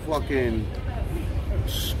the fucking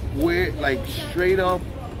square, like straight up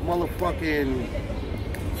motherfucking,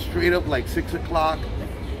 straight up like 6 o'clock,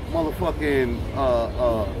 motherfucking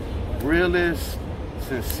realist,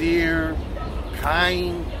 sincere,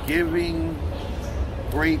 kind, giving,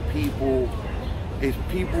 great people.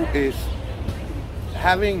 Is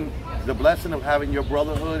having the blessing of having your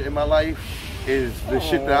brotherhood in my life is the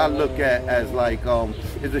shit that I look at as like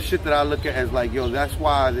is the shit that I look at as like, yo, that's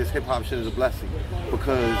why this hip hop shit is a blessing,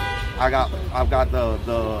 because I've got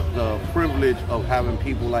the privilege of having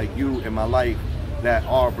people like you in my life that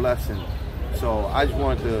are a blessing. So I just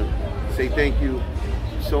wanted to say thank you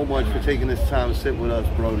so much for taking this time to sit with us,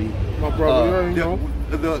 Brody. My brother, you know.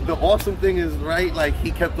 The awesome thing is, right, like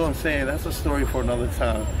he kept on saying, that's a story for another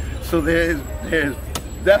time. So there's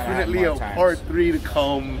definitely a part 3 to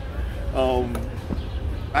come.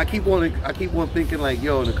 I keep on thinking like,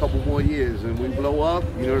 yo, in a couple more years and we blow up,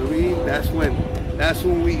 you know what I mean? That's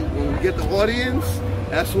when we get the audience,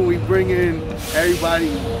 that's when we bring in everybody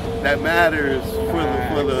that matters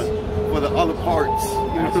for the other parts. You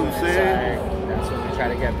know what I'm saying? That's when we try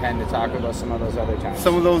to get Penn to talk about some of those other times.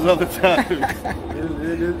 Some of those other times.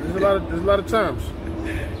 There's a lot of times.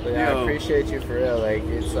 But yeah, I appreciate you for real. Like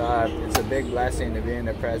it's a big blessing to be in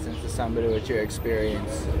the presence of somebody with your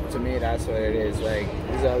experience. To me, that's what it is. Like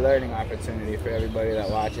it's a learning opportunity for everybody that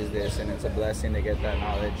watches this, and it's a blessing to get that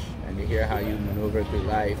knowledge and to hear how you maneuver through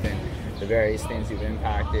life and the various things you've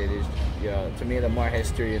impacted. Is, you know, to me, the more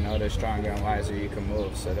history you know, the stronger and wiser you can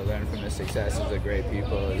move. So to learn from the successes of great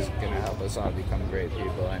people is going to help us all become great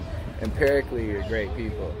people. And empirically, you're great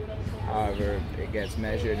people. However, it gets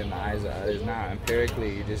measured in the eyes of others now.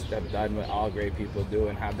 Empirically, you just have done what all great people do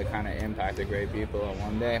and have the kind of impact of great people. And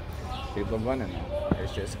one day, people are going to know.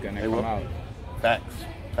 It's just going to come out. Facts.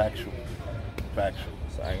 Factual.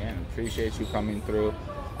 So again, appreciate you coming through.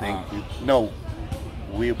 Thank you. No,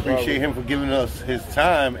 we appreciate him for giving us his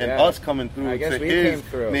time and us coming through. I guess to we his came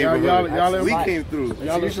through. Neighborhood. We came through.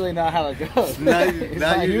 It's usually not how it goes.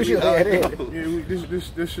 Not usually it is. Yeah,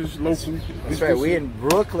 this is local. That's right. We in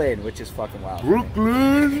Brooklyn, which is fucking wild.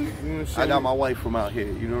 Brooklyn. You know what I'm saying? I got my wife from out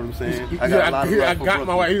here. You know what I'm saying? I got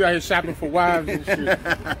my wife. He's out here shopping for wives and shit.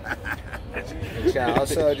 Yeah,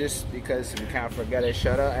 also, just because we can't forget it,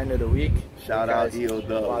 shout out end of the week. Shout out EO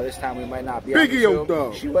Dub. Well, this time we might not be Big on the EO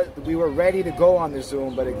Zoom. Dub. We were ready to go on the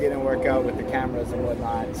Zoom, but it didn't work out with the cameras and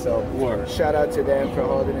whatnot. So shout out to them for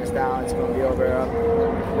holding us down. It's going to be over.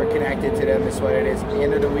 We're connected to them. It's what it is.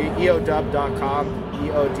 End of the week, eodub.com,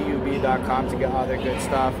 eodub.com to get all their good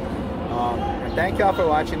stuff. And thank y'all for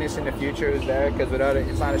watching this in the future. It was there because without it,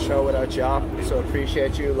 it's not a show without y'all. So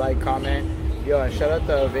appreciate you. Like, comment. Yo, and shout out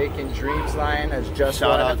the Vacant Dreams line as Just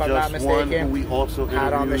Shout One, out if I'm Just not mistaken. One, who we also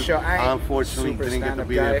had on the show. I unfortunately didn't get to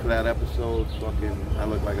be there for that episode. I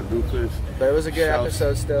look like a doofus. But it was a good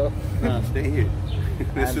episode still. Nah, stay here.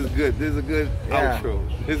 This is good. This is a good outro.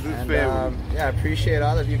 This is family. Yeah, I appreciate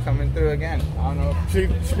all of you coming through again. I don't know.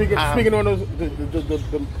 Speaking on those,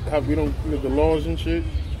 how we don't, the laws and shit.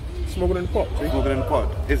 Smoking in the park. See? Smoking in the park.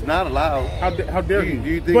 It's not allowed. How dare you? Do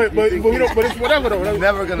you think? But it's whatever though. He's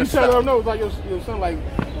never gonna stop. You know, it's like your son. Like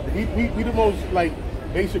he the most like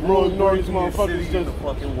basic rule ignoring motherfuckers. Just the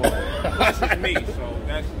fucking world. This is me, so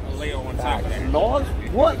that's a layer on top of that. Laws?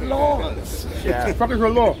 What laws? Yeah. Fuck is her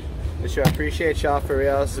law? Sure, appreciate y'all for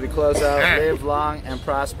real. So we close out. Live long and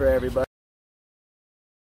prosper, everybody.